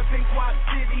 I'm reppin' Guap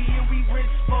City and we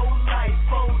rich for life,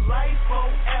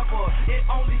 forever. It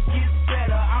only gets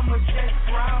better. I'ma just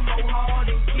grind more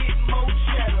hard and get more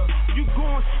cheddar. You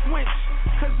gon' switch,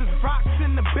 cause there's rocks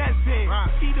in the bezel.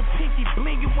 See the pinky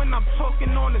blingin' when I'm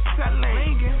talking on the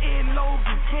ceiling. Earlobes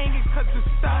is hanging cause the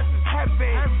studs is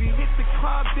heavy. Hit the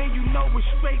club, then you know it's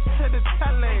straight to the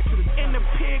telly. In the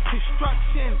pier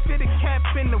construction, fit a cap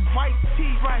in the white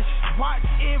tee. Fresh watch,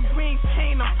 earring,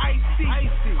 chain, I'm icy.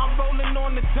 I'm rolling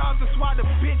on the dubs, that's why the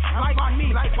bitch like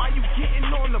me. Like why you getting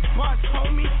on the bus,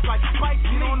 homie? Like Spike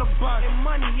get on the bus. And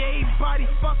money, everybody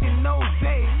fucking knows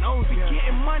they. We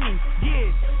getting money,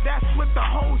 yeah, that's what the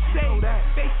hoes say.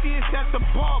 They see us at the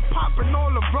bar, popping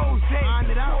all the rose.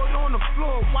 Poured on the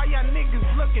floor, why y'all niggas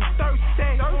looking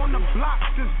thirsty? On the blocks,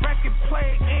 this record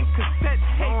played in cassette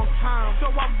tape. So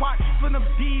I watch for them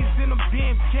D's and them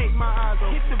damn J. My eyes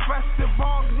hit the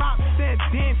restaurant, lobster,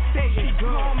 damn steak. She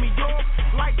blowing me off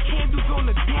like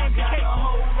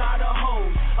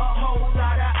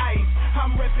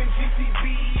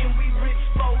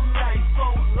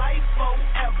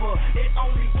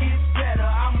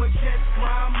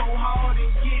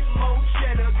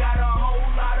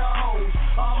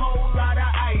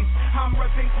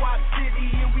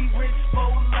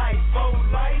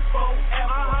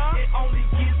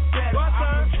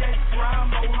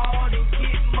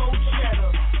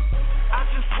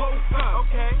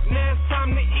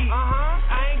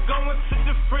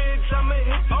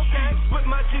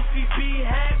GCB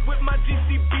hat with my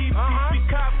GCB. We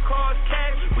cop cars,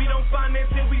 cash. We don't finance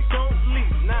and we don't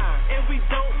lease. And we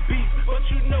don't beef. But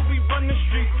you know we run the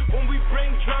streets. When we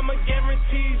bring drama,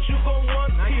 guaranteed you gon'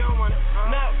 want peace.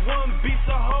 Not one beats,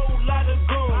 a whole lot of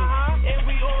goons. And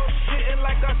we all shitting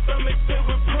like our stomach filled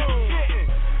with prunes.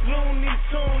 Looney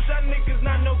Tunes, y'all niggas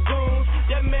not no goons.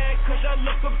 Y'all mad cause y'all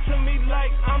look up to me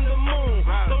like I'm the moon.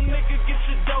 So nigga get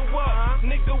your dough up.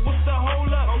 Nigga, what's the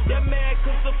hold up? Y'all mad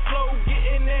cause the flow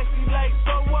getting nasty like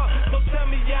throw up. So tell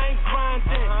me y'all ain't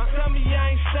grinding. Tell me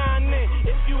y'all ain't shining.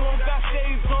 If you don't got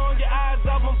shades on your eyes,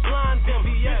 I'ma blind them.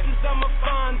 Bitches, I'ma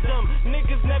find them.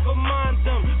 Niggas never mind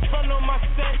them. Turn on my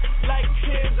set like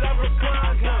kids, I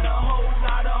recline them. A whole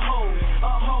lot of hoes,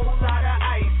 a whole lot of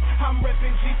ice. I'm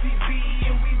reppin' GCB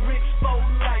and we rich for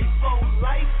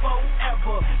life,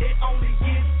 forever. It only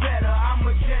gets better.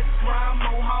 I'ma just grind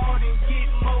more hard and get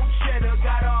more cheddar.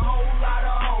 Got a whole lot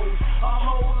of hoes, a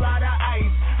whole lot of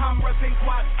ice. I'm reppin'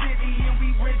 Quad City and we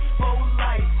rich for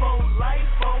life,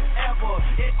 forever.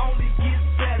 It only gets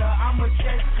better. I'ma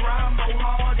just grind more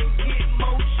hard and get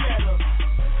more cheddar.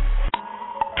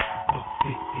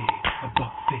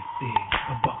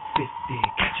 $1.50,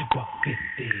 catch a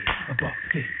 $1.50,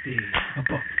 $1.50,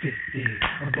 $1.50,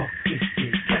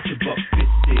 catch a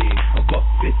 $1.50,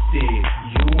 $1.50.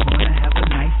 You wanna have a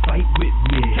nice fight with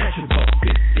me? Catch a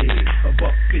 $1.50,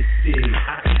 $1.50.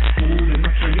 I eat food and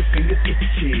my fingers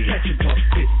itchy. Catch a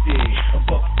 $1.50,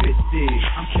 $1.50.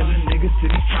 I'm killing niggas till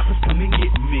these choppers come and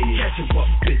get me. Catch a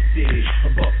 $1.50,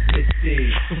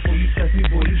 $1.50. Before you test me,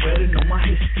 boy, you better know my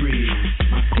history.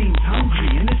 My team's hungry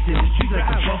and this industry's like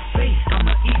a buffet.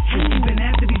 I'ma eat you even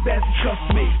after these bastards cuff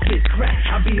me. Spit crack,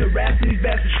 I'll be harassing these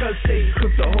bastards cause they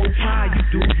cook the whole pie. You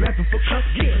dudes rapping for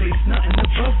cupcakes, there's nothing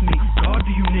above me. God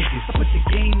to you niggas, I put the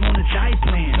game on a diet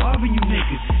plan. Starving you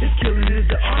niggas, it's killing is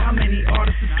the art. How many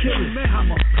artists is killing?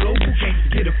 I'm a global gangster,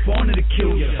 get a fauna to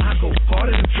kill ya. I go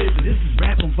harder than prison, this is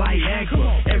rap on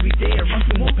Viagra. Every day I run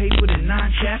through more paper than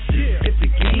 9 chapters. If the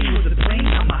game was a plane,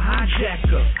 I'm a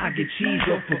hijacker. I get cheese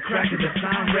off for crackers that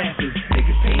sign rappers.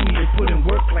 Niggas pay me to put in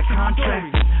work like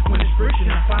contractors. When it's friction,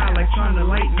 I fire like trying to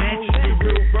light matches. They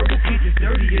real verbal cases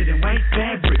dirtier than white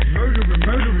fabric.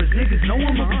 Murderers, niggas know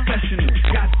I'm a professional.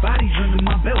 Got bodies under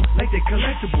my belt like they're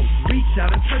collectibles. Reach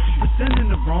out and touch it for sending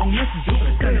the wrong message.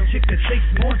 Send a chick that takes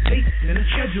more dates than a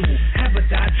schedule. Have a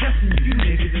digestion, you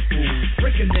niggas is fools.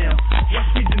 Break a nail, watch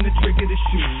squeezing the trigger to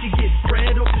shoot. She gets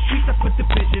bread off the streets, I put the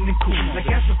bitch in the cool. Like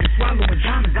African swallowing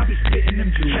diamonds, I be spitting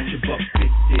them jewels. Catch a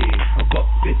 $1.50,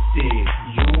 $1.50.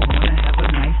 You wanna have a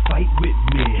nice fight with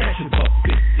me? Catch a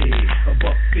 $1.50,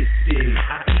 $1.50.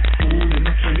 I eat food and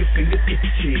my fingers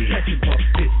itchy. Catch a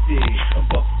 $1.50,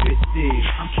 $1.50.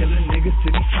 I'm killing niggas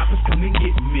till these choppers come and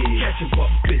get me. Catch a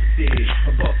 $1.50,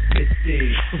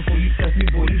 $1.50. Before you test me,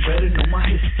 boy, you better know my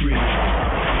history.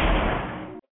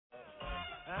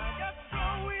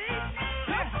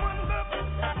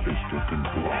 It's looking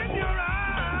for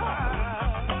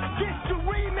It's the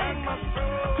remix,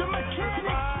 the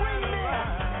Mechanics remix.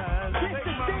 It's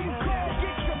the thing called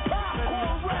Get Your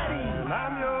Popcorn Ready.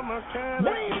 I'm your mechanic.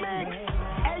 Remix.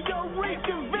 Hey, yo, Rick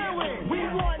and Villain. We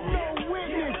want no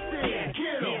witnesses.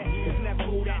 Get 'em. It's never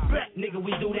who that black nigga,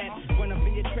 we do that. Run up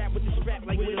in your trap with the strap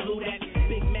like we do that.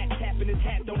 Big Mac tapping his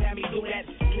hat, don't have me do that.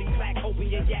 Click clack, open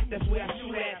your yak, that's where I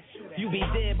shoot at. You be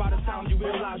dead by the time you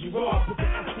realize you wrong. Put the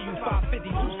STU 550,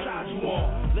 whose side you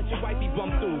on? Let your wifey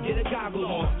bump through, get a goggle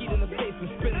on. Eat in the face and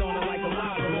spin on her like a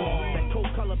lotto on. That cold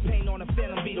color paint on the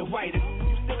phantom be the whitest.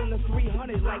 You still in the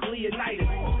 300s like Leonidas.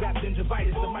 Rap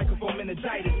gingivitis, the microphone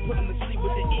meningitis. Put him to sleep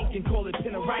with the ink and call it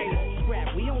pineritis.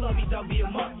 Scrap, we don't lovey-dovey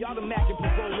him up. Y'all the Mac and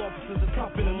parole officers are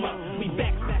cuffing him up. We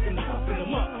back smacking the cuffing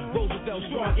him up. Roosevelt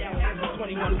strong out as the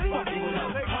 21 who's fucking him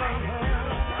up.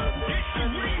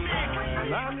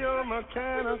 I'm your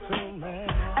mechanical man.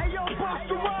 Hey, yo,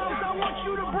 Busta Rhymes, I want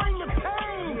you to bring the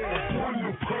pain. Yeah,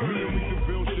 we can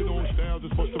build shit on style,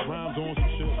 just bust the rhymes on some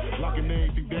shit. Locking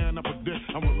everything down, I predict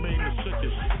I'm remain the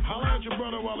sickest. Holla at your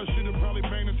brother while the shit is probably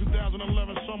banged in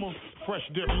 2011 summer. Fresh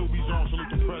dip, Luby's on, salute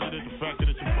the president. The fact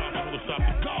that it's impossible to stop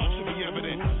the God should be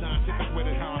evident. Scientific with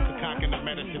it, how I'm concocting the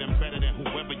medicine and better than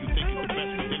whoever you think is the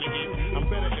best. But then again, I'm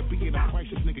better at being a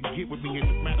crisis nigga. Get with me, as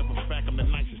a matter of fact, I'm the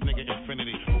nicest nigga,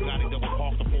 Infinity. Bugatti double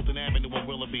park the Fulton Avenue in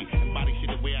Willoughby. And body shit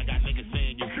the way I got niggas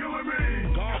saying you killing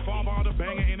me. Godfather of the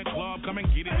banger in the club, come and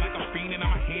get it like a fiend and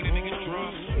I'm a hand a nigga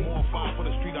drugs. More fire for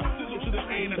the street, I still to the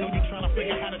end. I know you trying to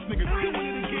figure how this nigga doing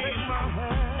it again.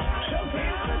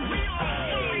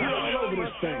 We all over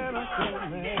this thing.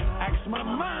 Ask my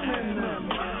mama and them.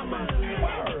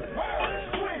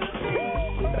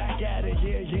 Back at it,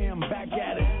 yeah, I'm back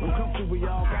at it. I'm comfortable with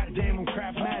y'all, goddamn, I'm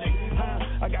craftmatic.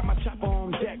 I got my chopper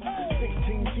on deck,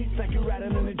 16 feet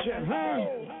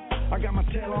I got my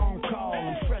tail on call,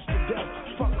 I'm fresh to death.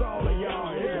 Fuck all of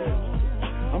y'all,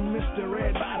 yeah. I'm Mr.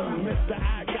 Red Bottom, Mr.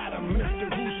 I got him, Mr.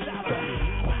 Who shot him.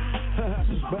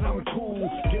 But I'm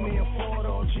cool, give me a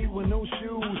 4-G with no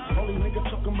shoes. All these niggas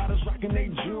talking about is rocking they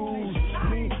Jews.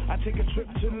 Me, I take a trip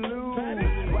to the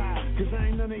Louvre. Why? Cause I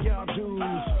ain't none of y'all dudes.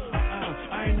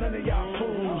 I ain't none of y'all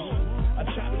fools. I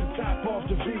chopped the top off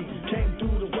the beat. Came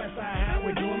through the West Side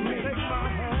Highway doing me.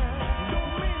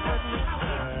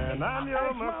 And I'm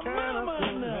your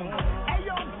mechanical man. Hey,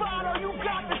 yo, Vado, you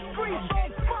got the streets on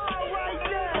fire right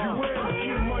now. You wear me,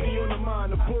 keep money on the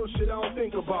mind. The bullshit I don't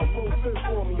think about. Full fist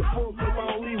for me, a full clip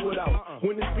I don't leave without.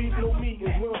 When it's beef, no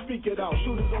meetings, we don't speak it out.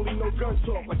 Shooters only know gun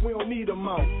talk, like we don't need them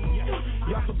out.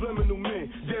 Y'all subliminal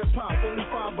men, dead pop, only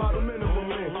 5 by the minimum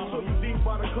man. So you deep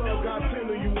by the club, got 10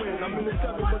 of you in. I'm in the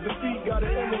 7, but the feet got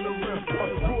an M on the rim.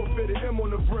 Raw fitted M on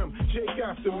the brim, Jake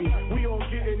after me. We all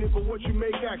getting it for what you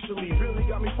make actually. Really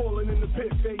got me falling in the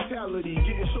pit, fatality.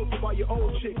 Getting chauffeured by your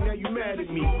old chick, now you mad at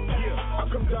me. Yeah, I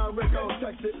come direct, I don't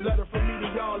text it. Letter from me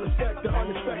to y'all, expect the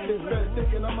unexpected. Better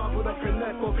thinking I'm out with a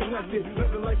connect or connected.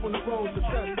 Living life on the road,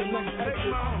 success, the next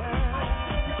exit.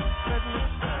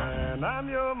 And I'm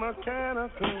your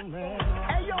mechanical man.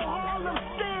 Hey, yo, Harlem,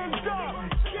 stand up.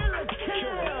 Killer,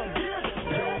 kill.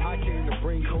 Yo, I came to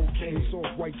bring cocaine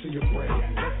soft right to your brain.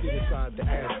 Let's get inside the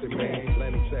Aston, man.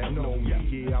 Atlantic Ave, know me.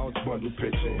 Yeah, I was bundle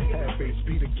pitching. Half-face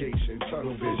speedication,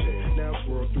 tunnel vision. Now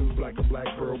swirl through black or black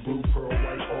pearl, blue pearl,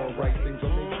 white, all right things I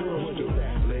make girls do.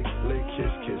 Lick,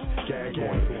 kiss, gag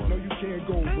on it. No, you can't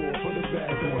go raw, put a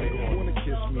bag on it. Wanna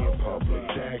kiss me in public,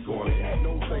 tag on it.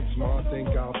 No thanks, ma, I think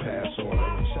I'll pass on it.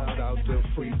 Shout out to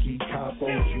Freaky Capo,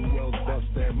 Jewels,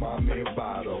 Bust, and my man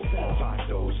Vado.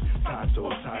 Vatos, Tato,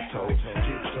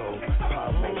 Ghetto,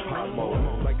 Pablo.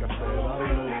 Like I said, I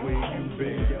don't know where you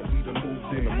been, yet we done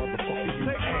moved in a motherfucker you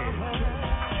can.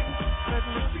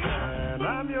 And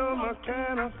I'm your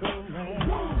mechanical man.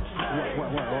 What?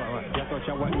 Y'all thought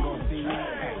y'all wasn't gonna see me?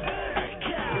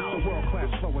 It's the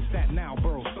world-class flow, it's that now,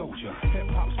 borough soldier.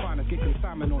 Hip-hop's finest, get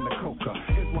consignment on the coca.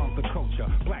 Islam's the culture.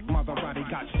 Black Maserati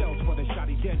got shells for the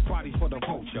shotty, dead bodies for the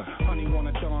vulture. Honey on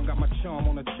a dong, got my charm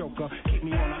on a choker. Keep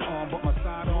me on the arm, but my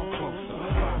side on closer.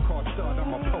 Five-card stud,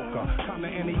 I'm a poker. Time to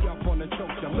ante up on the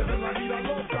choker. Living la vida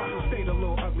loca. Stayed a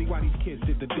little ugly while these kids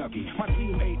did the Dougie. My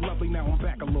team ate lovely, now I'm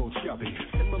back a little chubby.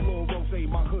 Sip a little rosé,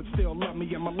 my hood still love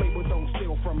me, and my label don't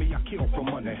steal from me. I kill for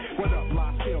money. What up,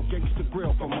 lie still, gangsta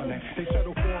grill for money. They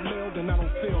settle for a meal, then I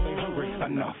don't feel they hungry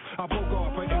enough. I broke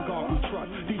off for in God we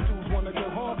trust. These dudes wanna go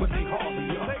hard, but they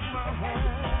hardly up.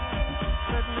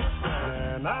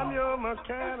 And I'm your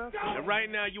mechanic. And right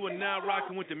now, you are now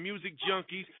rocking with the Music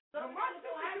Junkies. Can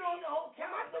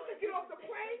my sister get off the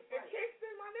plane in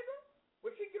Kingston, my nigga?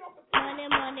 Would she get off the plane?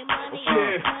 Money.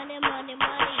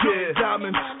 Yeah,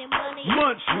 Diamond.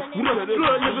 Munch. You know the good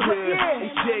nigga. Yeah.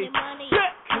 Jay.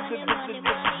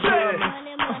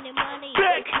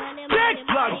 Beck. Beck.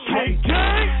 Block gang.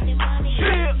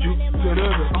 Yeah. You did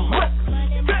it.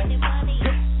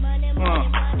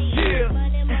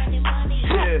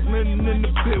 Men in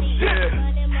the bill.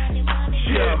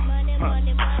 Yeah.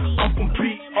 I'm from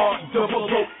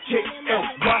B-R-O-O-K-L-Y-N.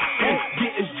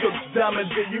 Getting jokes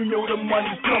diamonds and you know the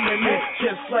money's coming in.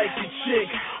 Just like a chick,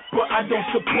 but I don't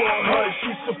support her,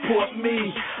 she support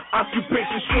me.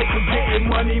 Occupation stripping, getting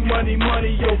money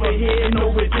over here and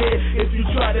over there. If you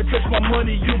try to touch my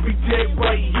money, you'll be dead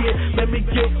right here. Let me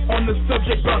get on the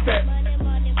subject about that.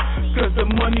 Cause the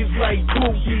money's like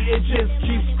Pookie, it just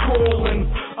keeps calling.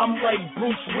 I'm like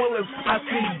Bruce Willis, I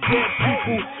see dead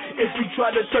people. If you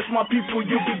try to touch my people,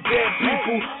 you'll be dead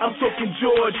people. I'm talking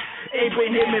George,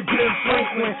 Abraham and Ben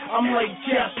Franklin. I'm like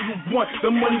Cap, you want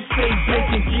the money, stay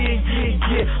banking.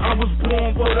 Yeah. I was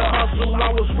born for the hustle,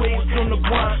 I was raised on the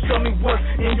grind. Tell me what's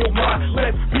in your mind.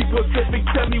 Let people specific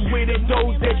tell me where they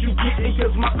know that you getting.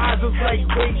 Cause my eyes is like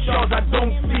Ray Charles, I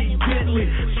don't see Bentley.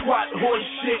 Squat horse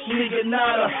shit, nigga,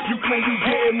 nada. You claim you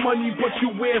getting money, but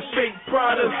you wear fake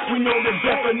products. We know the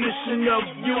definition of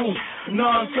you.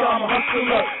 Non-time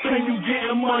hustler, claim you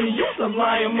getting money, you's a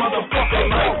lying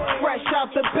motherfucker. Like fresh out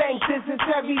the bank, this is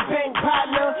heavy bank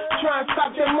partner. Try and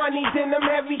stop the money, then them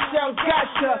heavy shells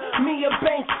gotcha. Me a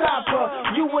bank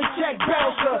stopper, you a check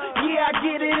bouncer. Yeah, I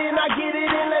get it in,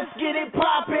 let's get it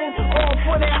poppin'. All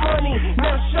for that money,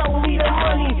 now show me the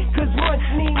money. Cause Munch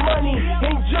need money,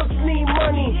 and Jux need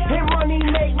money, and money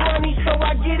make money. So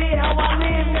I get it how I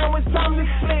live, now it's time to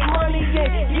split money. Yeah,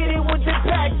 get it with the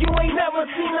pack, you ain't never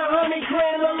seen 100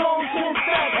 grand alone 10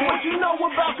 stacks. What you know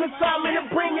about consignment and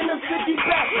bringing the city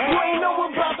back? You ain't know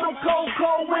about them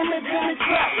cold winners in the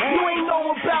trap. You ain't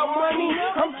know about money,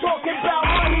 I'm talking about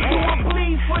money. Do I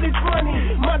bleed for this money?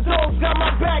 My dogs got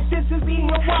my back, this is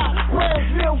Ema Rock,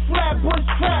 Brownsville, Flatbush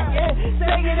track. And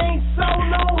say it ain't so,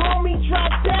 no homie,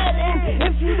 drop that. And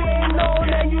if you didn't know,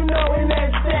 then you know, and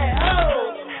that's that. Oh.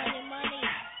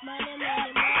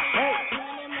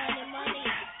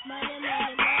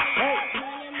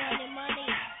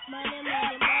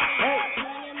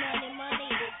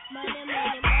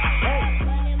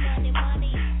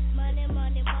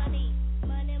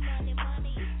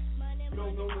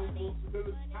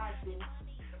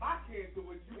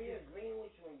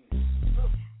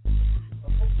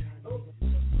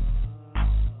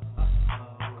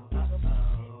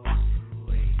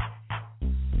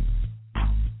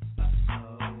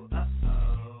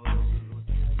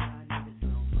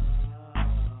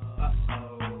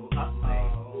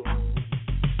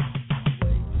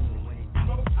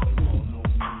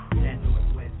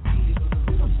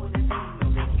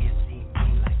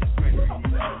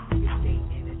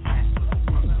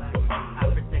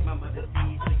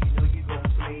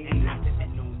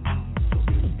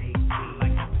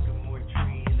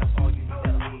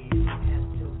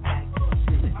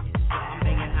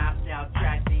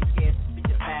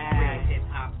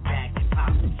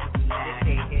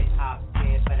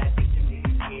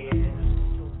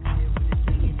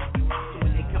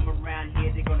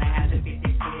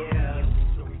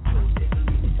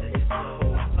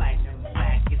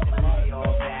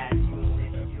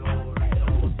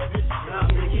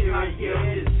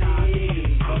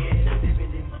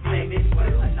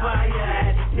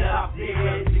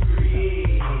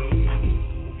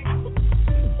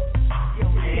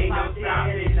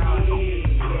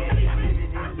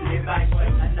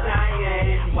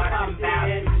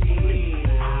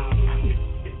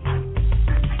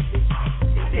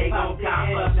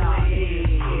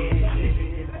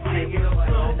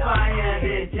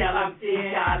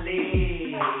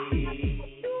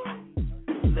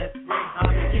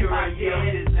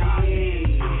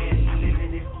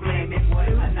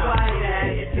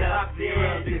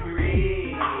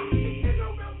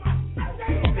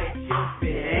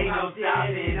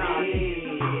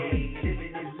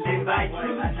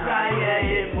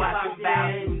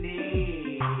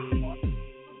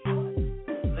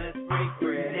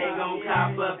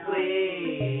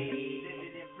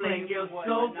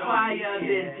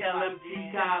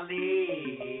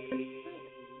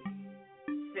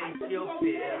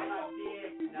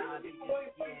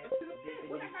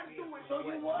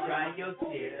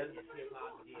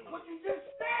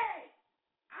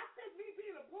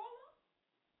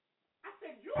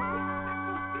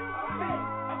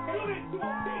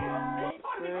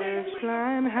 Birds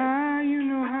flying high, you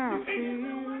know how I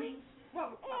feel.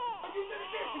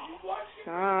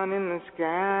 Sun in the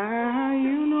sky,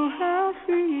 you know how I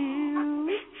feel.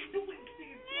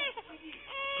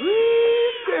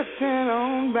 Breeze drifting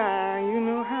on by, you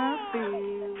know how I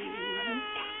feel.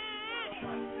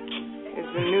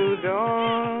 It's a new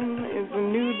dawn, it's a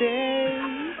new day.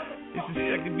 It's a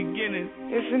second beginning.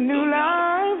 It's a new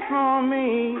life for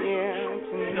me, yeah. It's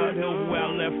a new starting over where I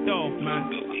left off, man.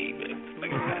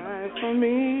 life for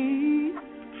me.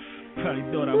 Probably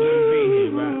thought I wouldn't be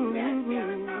here, right?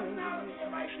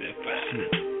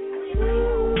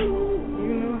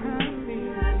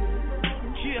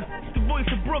 Yeah, it's the voice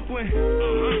of Brooklyn.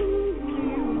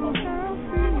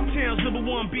 Towns number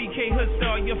one, BK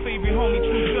Hoodstar, your favorite homie,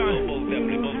 True Son. Most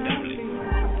definitely.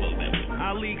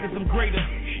 Ali, cause I'm greater.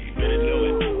 You better know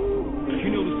it. You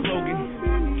know the slogan.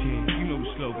 Yeah, you know the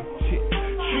slogan.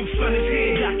 True Son is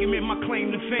here, document my claim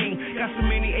to fame. Got so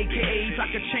many AKAs, I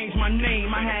could change my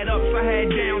name. I had ups, I had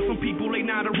downs. Some people they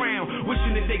not around,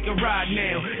 wishing that they could ride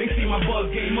now. They see my buzz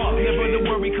game up, never to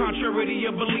worry, contrary to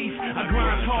your belief. I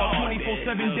grind hard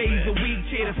 24/7 days a week,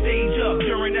 tear the stage up.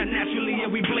 During that naturally,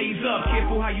 yeah, we blaze up.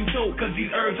 Careful how you talk, cause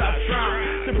these herbs I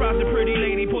strong. Surprised a pretty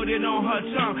lady put it on her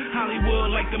tongue.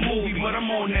 Hollywood like the movie, but I'm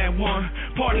on that one.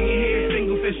 Party in here,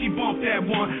 single said she bumped that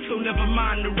one. So never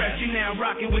mind the rest, you now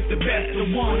rocking with the best of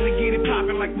ones. To get it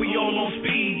poppin' like we all on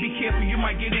speed. Be careful, you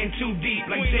might get in too deep.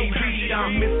 Like Jay Reed,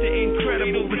 I'm Mr.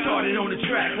 Incredible, retarded on the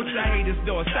track. What y'all haters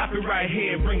doing? Stop it right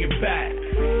here and bring it back.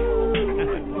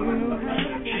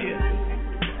 Yeah.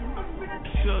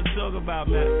 Sure talk about,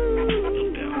 man.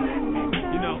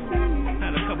 You know,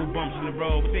 had a couple bumps in the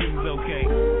road, but things was okay.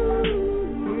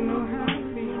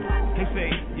 They say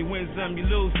you win some, you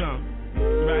lose some,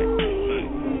 right?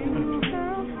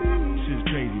 Shit's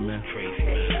crazy, man.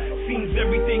 Crazy. Seems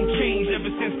everything changed ever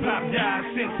since Pop died.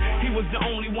 Since he was the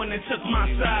only one that took my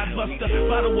side. Bust a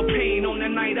bottle of pain on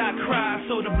that night I cried.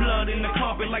 So the blood in the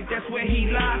carpet like that's where he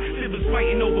lied. Siblings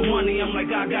fighting over money, I'm like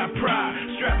I got pride.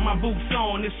 Strap my boots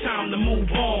on, it's time to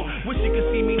move on. Wish you could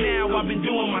see me now, I've been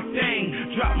doing my thing.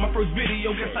 Dropped my first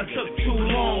video, guess I took too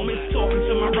long. Miss talking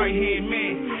to my right hand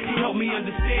man. He helped me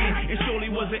understand, and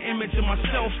surely was an image of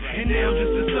myself. And now I'm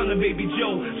just the son of Baby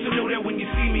Joe. So know that when you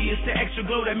see me, it's the extra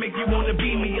glow that make you wanna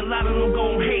be me. A lot of them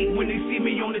gon' hate when they see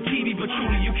me on the TV, but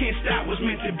truly you can't stop what's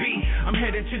meant to be. I'm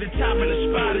headed to the top, and the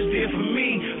spot is there for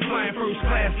me. Flying first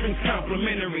class, drinks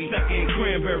complimentary, stuck in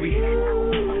cranberry.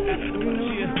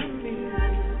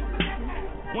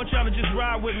 Want y'all to just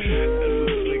ride with me. That's some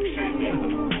slick shit.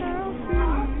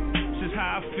 This is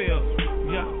how I feel.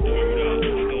 Yeah.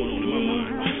 What's going on in my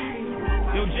mind?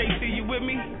 Yo, JC, you with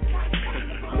me? I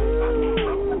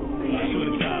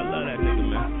swear to God, I love that nigga,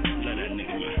 man. Love that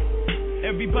nigga, man.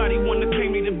 Everybody wanna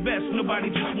claim they the best. Nobody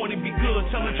just wanna be good.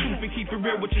 Tell the truth and keep it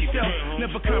real with yourself.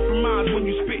 Never compromise when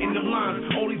you spitting them lines.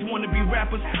 All these wanna be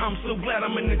rappers. I'm so glad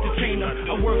I'm an entertainer.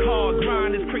 I work hard,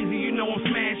 grind is crazy. You know I'm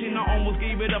smashing. I almost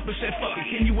gave it up and said fuck it.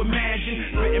 Can you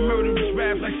imagine? Spitting murderous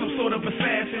raps like some sort of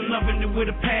assassin. Loving it with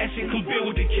a passion. Come build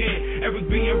with the kid. Eric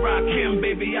B and Rakim,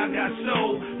 baby, I got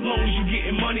soul. Long as you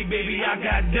getting money, baby, I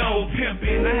got dough.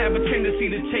 Pimping, I have a tendency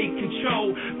to take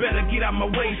control. Better get out my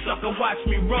way, sucker. Watch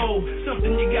me roll.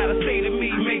 Something you gotta say to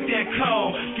me, make that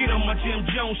call. Get on my Jim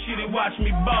Jones shit and watch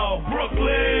me ball.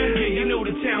 Brooklyn, yeah, you know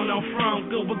the town I'm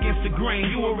from. Go against the grain,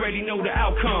 you already know the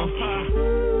outcome.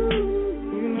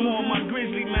 More on my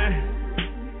Grizzly, man.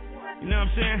 You know what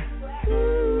I'm saying?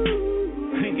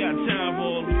 Ain't got time for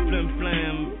all the flim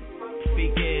flam,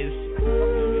 fake ass,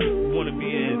 wanna be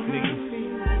ass niggas.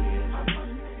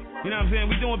 You know what I'm saying?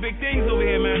 We doing big things over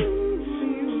here, man.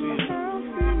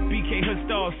 BK Hood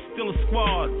Stars, still a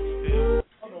squad.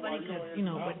 Funny because, you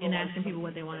know, in asking people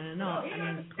what they wanted to know, I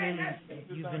mean, clearly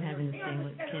you've been having this thing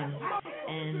with Kim.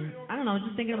 And, I don't know,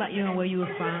 just thinking about, you know, where you were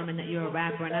from and that you're a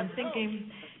rapper. And I'm thinking,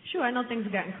 sure, I know things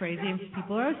have gotten crazy. And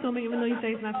people are assuming, even though you say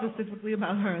it's not specifically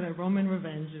about her, that Roman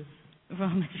revenge is...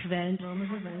 Roman's revenge.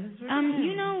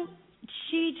 You know,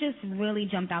 she just really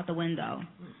jumped out the window.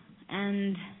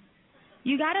 And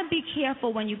you got to be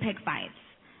careful when you pick fights.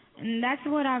 And that's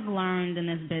what I've learned in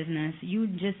this business. You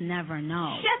just never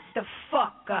know. Shut the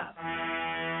fuck up.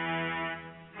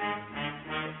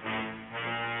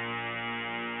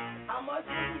 How much is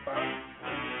he first?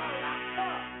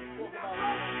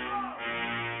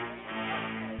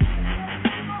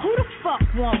 Who the fuck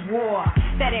want war?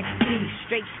 FedEx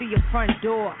straight to your front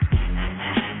door.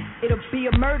 It'll be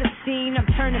a murder scene. I'm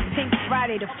turning pink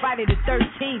Friday to Friday the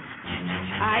 13th.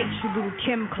 Alright, you little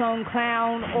Kim clone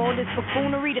clown. All this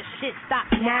buffoonery, the shit stop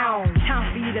now.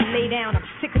 Time for you to lay down. I'm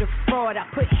sick of the fraud. I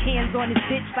put hands on this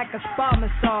bitch like a spa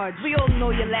massage. We all know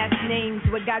your last names.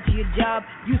 What got you your job?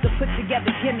 Used to put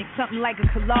together gimmicks, something like a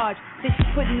collage. Since you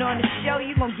putting on the show,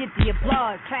 you gon' get the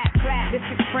applause. Clap, clap, lift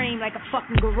your frame like a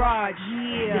fucking garage.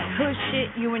 Yeah, this hood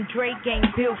shit you and Drake ain't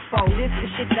built for. This the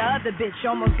shit the other bitch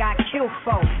almost got killed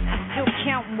for. I'm still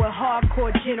counting what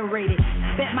hardcore generated.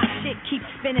 Bet my shit keeps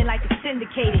spinning like it's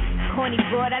syndicated. Corny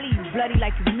broad, I leave you bloody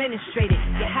like you administrated.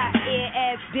 Your hot air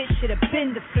ass bitch should have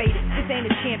been deflated. This ain't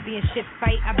a championship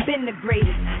fight, I've been the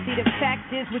greatest. See, the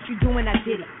fact is, what you doing, I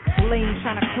did it. Lame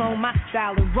trying to clone my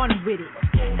style and run with it.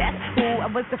 That's cool, I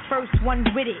was the first one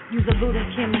with it. You's a little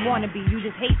Kim wannabe, you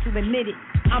just hate to admit it.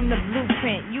 I'm the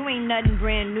blueprint, you ain't nothing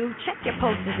brand new. Check your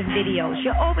posters and videos,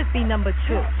 you'll always be number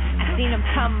 2. I seen them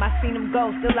come, I seen them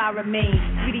go, still I remain.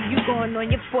 Sweetie, you going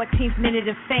on your 14th minute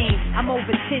of fame. I'm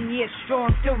over 10 years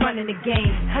strong, still running the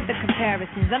game. Cut the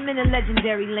comparisons, I'm in a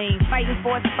legendary lane. Fighting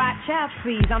for a spot, child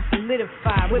please, I'm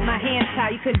solidified. With my hands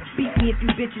tied, you couldn't beat me if you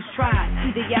bitches tried.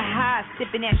 Either you're high,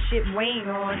 sipping that shit Wayne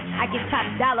on. I get top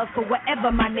dollar for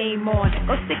whatever my name on.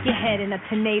 Go stick your head in a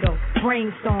tornado,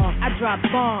 brainstorm. I drop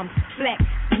bombs, flex,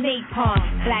 napalm,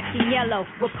 black and yellow.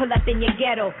 We'll pull up in your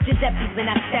ghetto. Giuseppe's when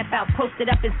I step out, posted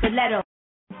up in stiletto.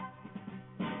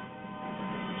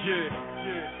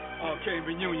 Yeah, arcade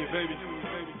reunion, baby.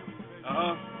 So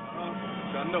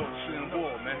I know it's in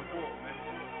war, man.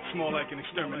 It's more like an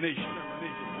extermination.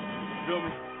 Feel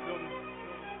me?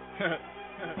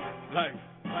 Life.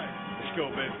 Let's go,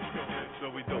 baby. That's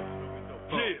what we do.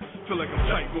 Yeah, feel like I'm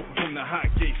tight roping from the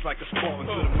high gates like a Spartan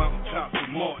to the mountaintop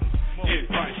with Martin. Yeah,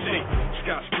 fine shake,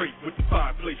 sky straight with the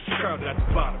fireplace crowded at the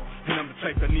bottom. And I'm the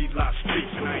type that need a lot of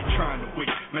space, and I ain't trying to wait.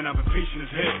 Man, I've been patient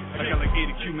as hell. I got like 8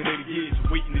 accumulated years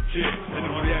of waiting to jail. And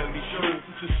the reality shows,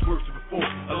 it's just worse than before.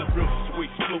 I left real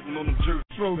situations floating on them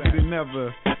jerseys. Frozen and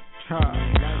never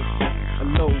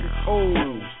hello, it's all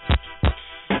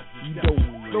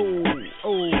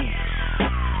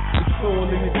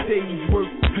in a day's work.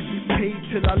 I get paid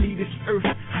till I leave this earth.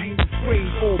 I ain't afraid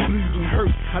or bleeding hurt.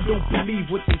 I don't believe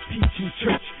what they teach in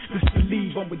church. Just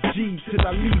believe I'm a G till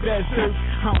I leave that earth.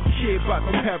 I don't care about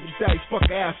no paradise, fuck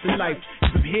afterlife.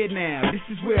 The I'm here now, this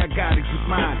is where I gotta get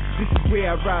mine. This is where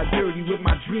I ride dirty with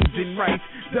my dreams and rights.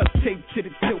 Duct tape to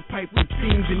the tailpipe with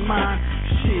themes in mind.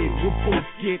 Shit, we'll both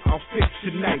get our fix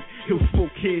tonight. He'll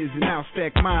smoke his and I'll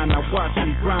stack mine. I watch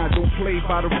me grind, don't play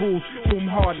by the rules, so I'm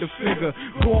hard to figure.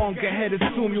 Go on, go ahead,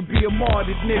 assume you'll be a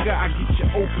martyr, nigga. I get you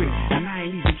open, and I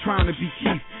ain't even trying to be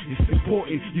Keith. It's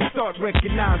important, you start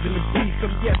recognizing the beast.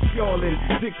 I'm yes, y'allin',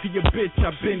 stick to your bitch,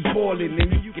 I've been ballin'.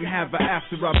 And you can have her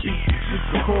after I beat this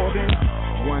recording.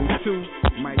 1, 2,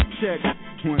 mic check,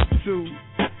 1, 2.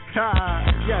 Ha,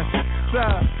 yes,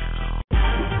 sir.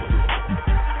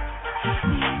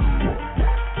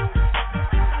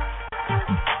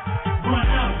 Run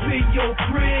up in your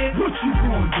crib. What you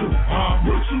gonna do?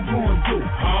 What you gonna do?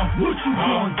 What you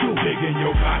gonna do? Dig in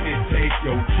your pocket, take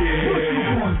your chair. What you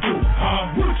gonna do?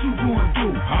 What you gonna do?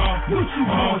 What you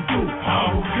gonna do?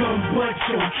 Come but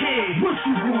your kid. What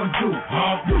you gonna do?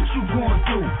 What you gonna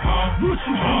do? What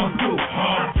you gonna do?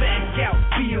 I back out,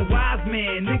 be a wise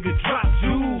man, nigga, drop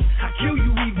jewels. I kill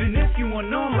you even if you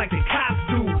unknown like the cops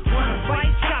do. Wanna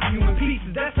fight, chop you in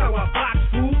pieces, that's how I box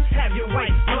food. Have your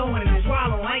wife blowing and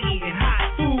swallowing like eating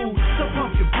hot food. So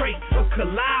pump your brakes or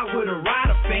collide with a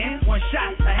rider fan. One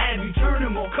shot, I have you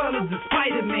turning more colors than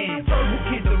Spider-Man. Verbal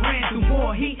kids that ran through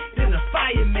more heat than a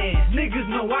fireman. Niggas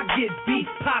know I get beat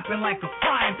popping like a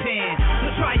frying pan. So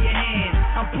try your hand,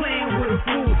 I'm playing with a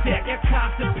full deck. That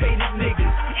constipated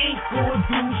niggas ain't gonna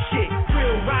do shit.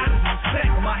 Real riders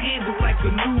respect my handle like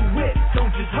a new whip.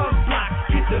 Don't just hug block,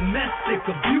 get domestic,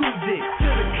 abuse it.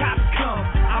 Till the cops come,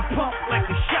 I pump like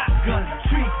a shotgun.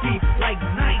 Street beat like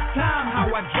nighttime, how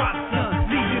I drop sun.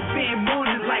 Leave your fan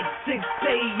morning like 6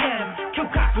 a.m. Kill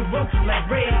cockroaches like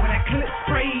red when that clip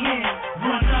spray in.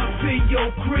 Run up in your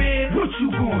crib. What you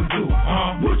gonna do?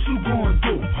 What you gonna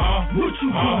do? What you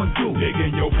gonna do? Dig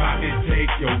in your pocket,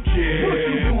 take your chair. What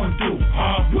you gonna do?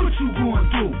 What you gonna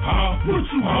do? What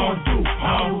you gonna do?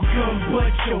 Come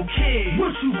but your kid.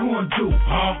 What you gonna do?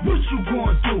 What you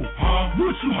gonna do?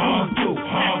 What you gonna do?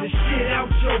 Have the shit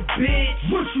out your bitch.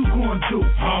 What you gonna do?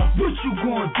 What you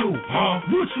gonna do?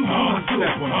 What you gonna do?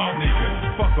 Step on a sneaker,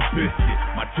 fuck a biscuit,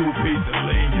 my 2-piece of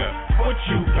linger. What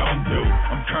you gon' do?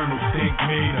 I'm Colonel Stink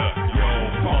Meter. Yo,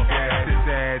 punk ass,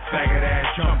 faggot ass,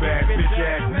 chump ass, bitch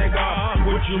ass nigga.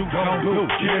 What you gon' do?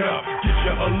 Get up, get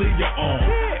your Aaliyah on.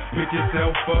 Pick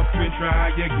yourself up and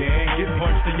try again. Get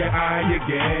punched in your eye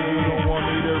again. You don't want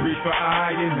me to reach for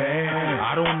Iron Man.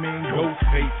 I don't mean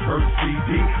Ghostface, first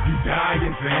CD. You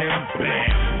dying, fam. Bam.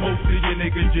 Most of you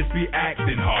niggas just be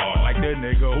acting hard. Like the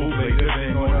nigga who played the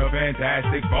thing on a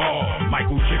fantastic ball.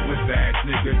 Michael Chickless ass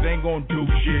niggas ain't gon' do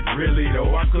shit really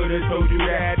though. I could've told you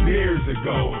that years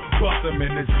ago. Bust him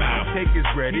in his mouth, take his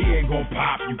bread, he ain't gon'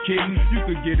 pop. You kidding? You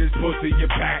could get his pussy in your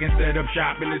pack and set up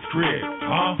shop in his crib.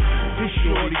 Huh? This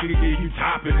shorty could get you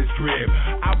top in his crib.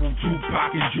 I want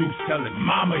Tupac and Juice telling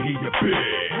mama he your bitch.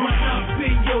 Run up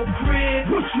in your crib.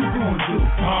 What you gonna do?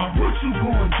 What you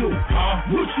gonna do?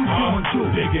 What you gonna do?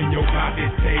 Dig in your pocket,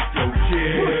 take your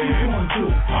chair. What you gonna do?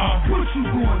 What you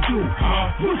gonna do?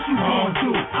 What you gonna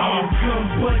do? Come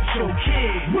but your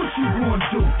kid. What you gonna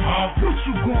do? What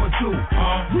you gonna do?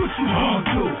 What you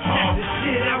gonna do? Have the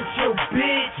shit out your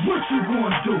bitch. What you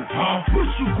gonna do? What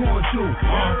you gonna do?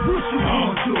 What you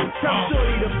gonna do? Tell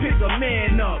Shorty to pick a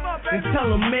man up and tell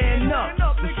him man up.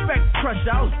 Respect pressure,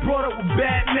 I was brought up with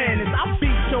bad manners. I'll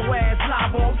beat your ass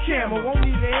live on camera. Won't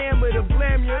need a hammer to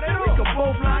blame you. We can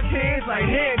both lock hands like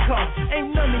handcuffs.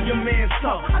 Ain't none of your man's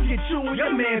tough. I get you and your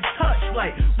man's touch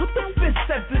like with the fist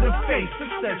set to the face.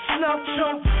 It's that snuff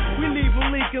choke. We leave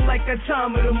him leaking like that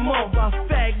time of the month. I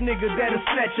fag nigga that'll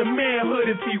snatch your manhood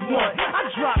if he want. I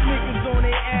drop niggas on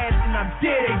their ass and I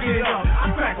dare to get up.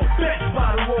 I crack a best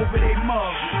bottle over their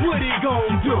mug. What he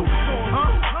gon' do?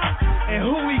 And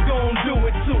who he gon' do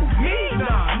it to? Me?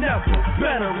 Nah, never.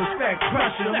 Better respect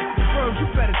pressure. The verbs, you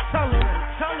better tell him.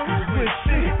 When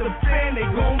shit hit the fan, they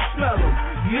gon' smell him.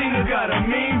 Nigga got a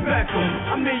mean Beckham.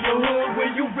 I'm in your hood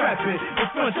where you rapping. In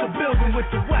front of building with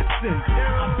the Weston.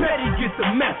 I bet he get the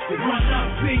message. Run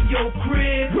up in your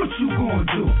crib. What you gonna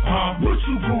do? What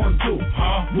you gonna do?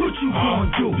 What you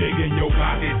gonna do? Dig in your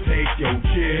pocket, take your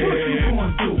chair. What you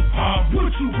gonna do?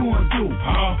 What you gonna do?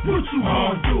 What you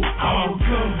gonna do?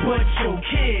 Come but your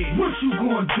kid. What you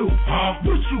gonna do?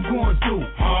 What you gonna do?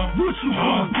 What you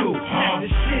gonna do? Have the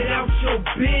shit out your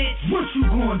bitch. What you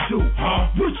gonna do?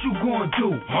 What you gonna do?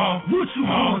 What you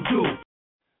gonna do?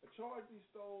 A charge he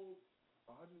stole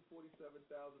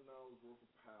 $147,000 worth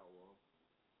of power.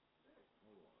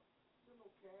 Hold on. There's no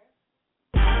cash.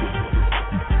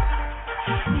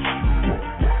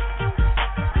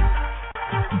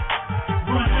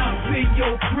 Run up in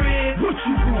your crib. What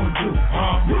you gonna do?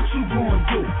 What you gonna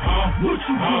do? What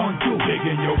you gonna do? Dig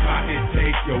in your pocket,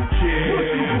 take your chill. What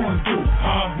you gonna do?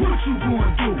 What you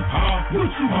gonna do?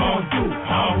 What you gonna do?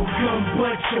 Come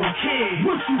but your kid.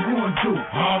 What you gonna do?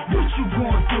 What you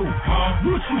gonna do?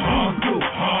 What you gonna do?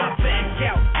 I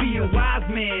back out, be a wise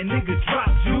man, nigga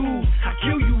drop jewels. I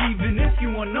kill you even if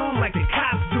you unknown like the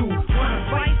cops do.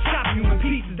 Wanna fight, chop you in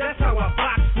pieces, that's how I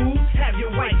box food. Have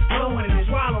your white blowing and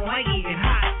swallow like eating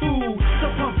hot food. So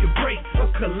pump your brakes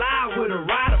or collide with a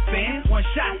rider fan. One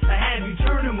shot, I have you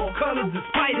turning more colors than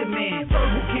Spider-Man.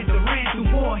 Verbal kid that ran through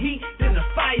more heat than a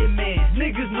fireman.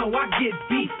 Niggas know I get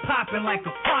beef popping like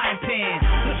a frying pan.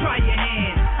 So try your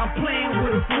hand, I'm playing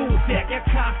with a full deck. That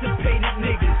constipated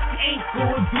niggas ain't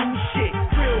gonna do shit.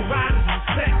 Real riders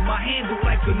respect my handle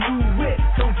like a new whip.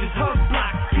 Don't just hug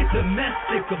block, get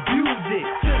domestic, abuse it.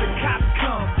 Till the cops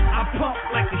come, I pump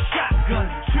like a shotgun.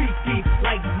 Street beef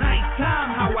like nighttime,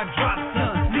 how I drop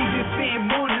sun. Leave your fan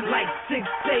morning like 6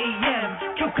 a.m.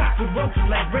 Kill cockroaches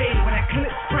like raid when that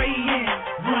clip spray in.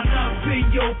 Run up in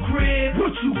your crib.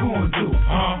 What you gonna do?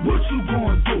 What you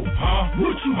gonna do?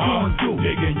 What you gonna do?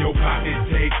 Dig in your pocket,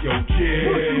 take your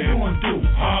chill. What you gonna do?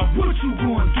 What you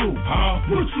gonna do?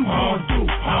 What you gonna do?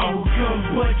 Come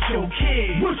but your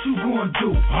kid. What you gonna do?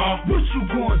 What you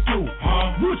gonna do?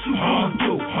 What you gonna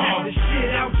do? Knock the shit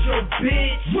out your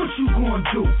bitch. What you gonna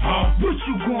do? What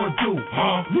you gonna do?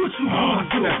 What you gonna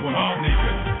do? Step on these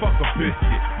niggas, fuck a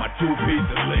biscuit, my 2-piece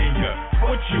of linger.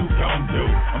 What you gon' do?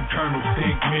 I'm Colonel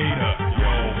Stink Meter.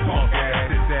 Yo, punk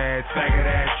ass, faggot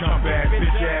ass, chump ass,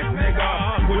 bitch ass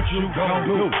nigga. What you gon'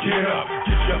 do? Get up,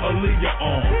 get your Aaliyah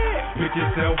on. Pick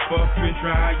yourself up and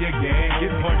try again.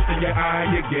 Get punched in your eye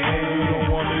again. You don't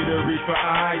want me to reach for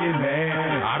Iron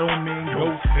Man. I don't mean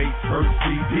Ghostface, first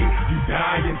CD. You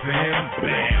dying, fam.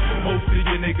 Bam. Most of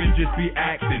you niggas just be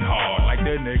acting hard. Like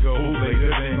the nigga who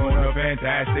later thing on a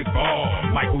fantastic ball.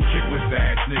 Michael Chickless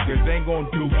ass niggas ain't gon'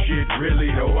 do shit really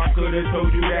though. I could've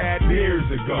told you that years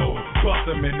ago. Bust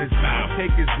him in his mouth,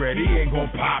 take his bread, he ain't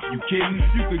gon' pop. You kidding?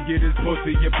 You could get his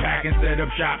pussy in your pack and set up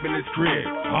shop in his crib.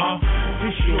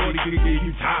 His shorty could get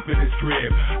you top in his crib.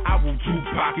 I will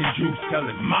Tupac and Juice tell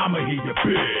his mama he your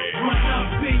big. Run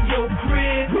up in your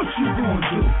crib. What you gonna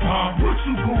do? What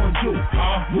you gonna do?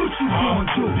 What you gonna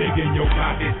do? Dig in your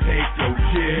pocket, take your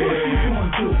chill. What you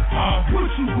gonna do?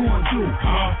 What you gonna do?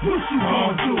 What you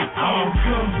gonna do?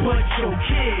 Come but your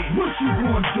kid. What you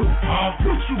gonna do?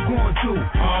 What you gonna do?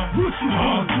 What you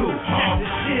gonna do? Knock the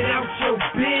shit out your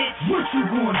bitch. What you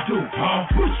gonna do?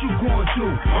 What you gonna do?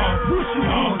 What you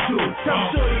gonna do? Tell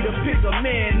Shorty to pick a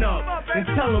man up and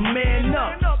tell him man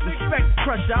up. Respect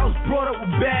pressure, I was brought up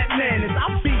with bad manners.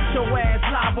 I'll beat your ass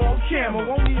live on camera.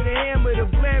 Won't need a hammer to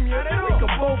blam you. We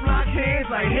can both lock hands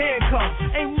like handcuffs.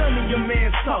 Ain't none of your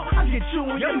man's tough. I get you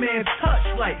and your man's touch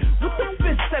like what the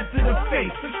fist said to the face.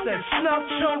 It said snuff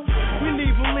choke. We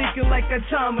leave him leaking like that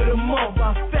time of the month.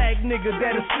 I fag nigga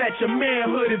that'll snatch your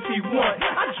manhood if he want.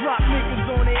 I drop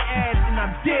niggas on their ass and I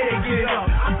dare they get up.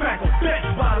 I crack a Beck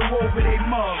bottle over their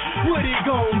mug. What he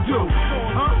gon' do?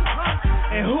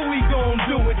 And who he gon'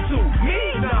 do it to? Me?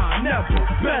 Nah, never.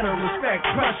 Better respect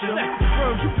pressure. The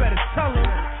world, you better tell him.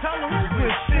 Tell him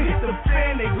this shit hit the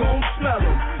fan, they gon' smell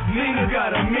him. Nina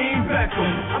got a mean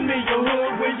Beckham. I'm in your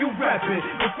hood when you rapping.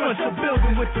 In front your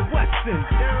building with the Westons.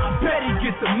 I bet he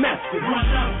get the message. Run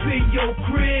up in your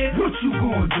crib. What you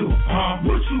gonna do?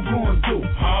 What you gonna do?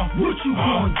 What you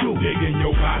gonna do? Dig in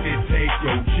your pocket, take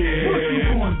your chill. What you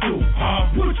gonna do?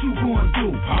 What you gonna do?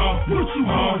 What you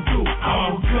gonna do?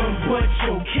 Come but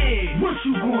your kid. What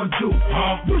you gonna do?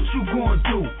 What you gonna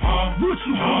do? What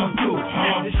you gonna do?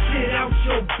 Knock the shit out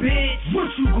your bitch.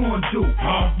 What you gonna do?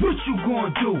 What you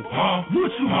gonna do?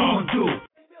 What you gonna do?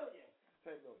 10 million.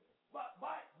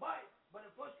 But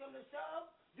if push come to shove,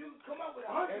 you can come up with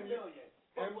 100 million.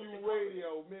 MU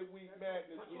Radio, Midweek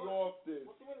Madness, we off this.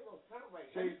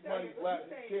 Chase Money, Black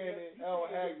Buchanan,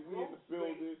 L.Haggood, we in the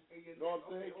building. You know what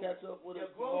I'm saying? Catch up with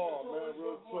us tomorrow, man.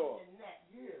 Real talk.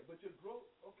 Yeah, but your growth,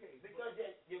 okay. Because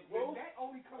your growth, that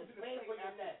only comes to the play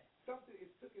after something is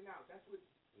taken out. That's what.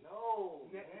 No,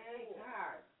 man.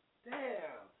 God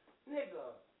damn.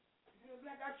 Nigga.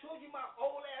 Like I showed you my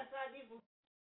old ass ID from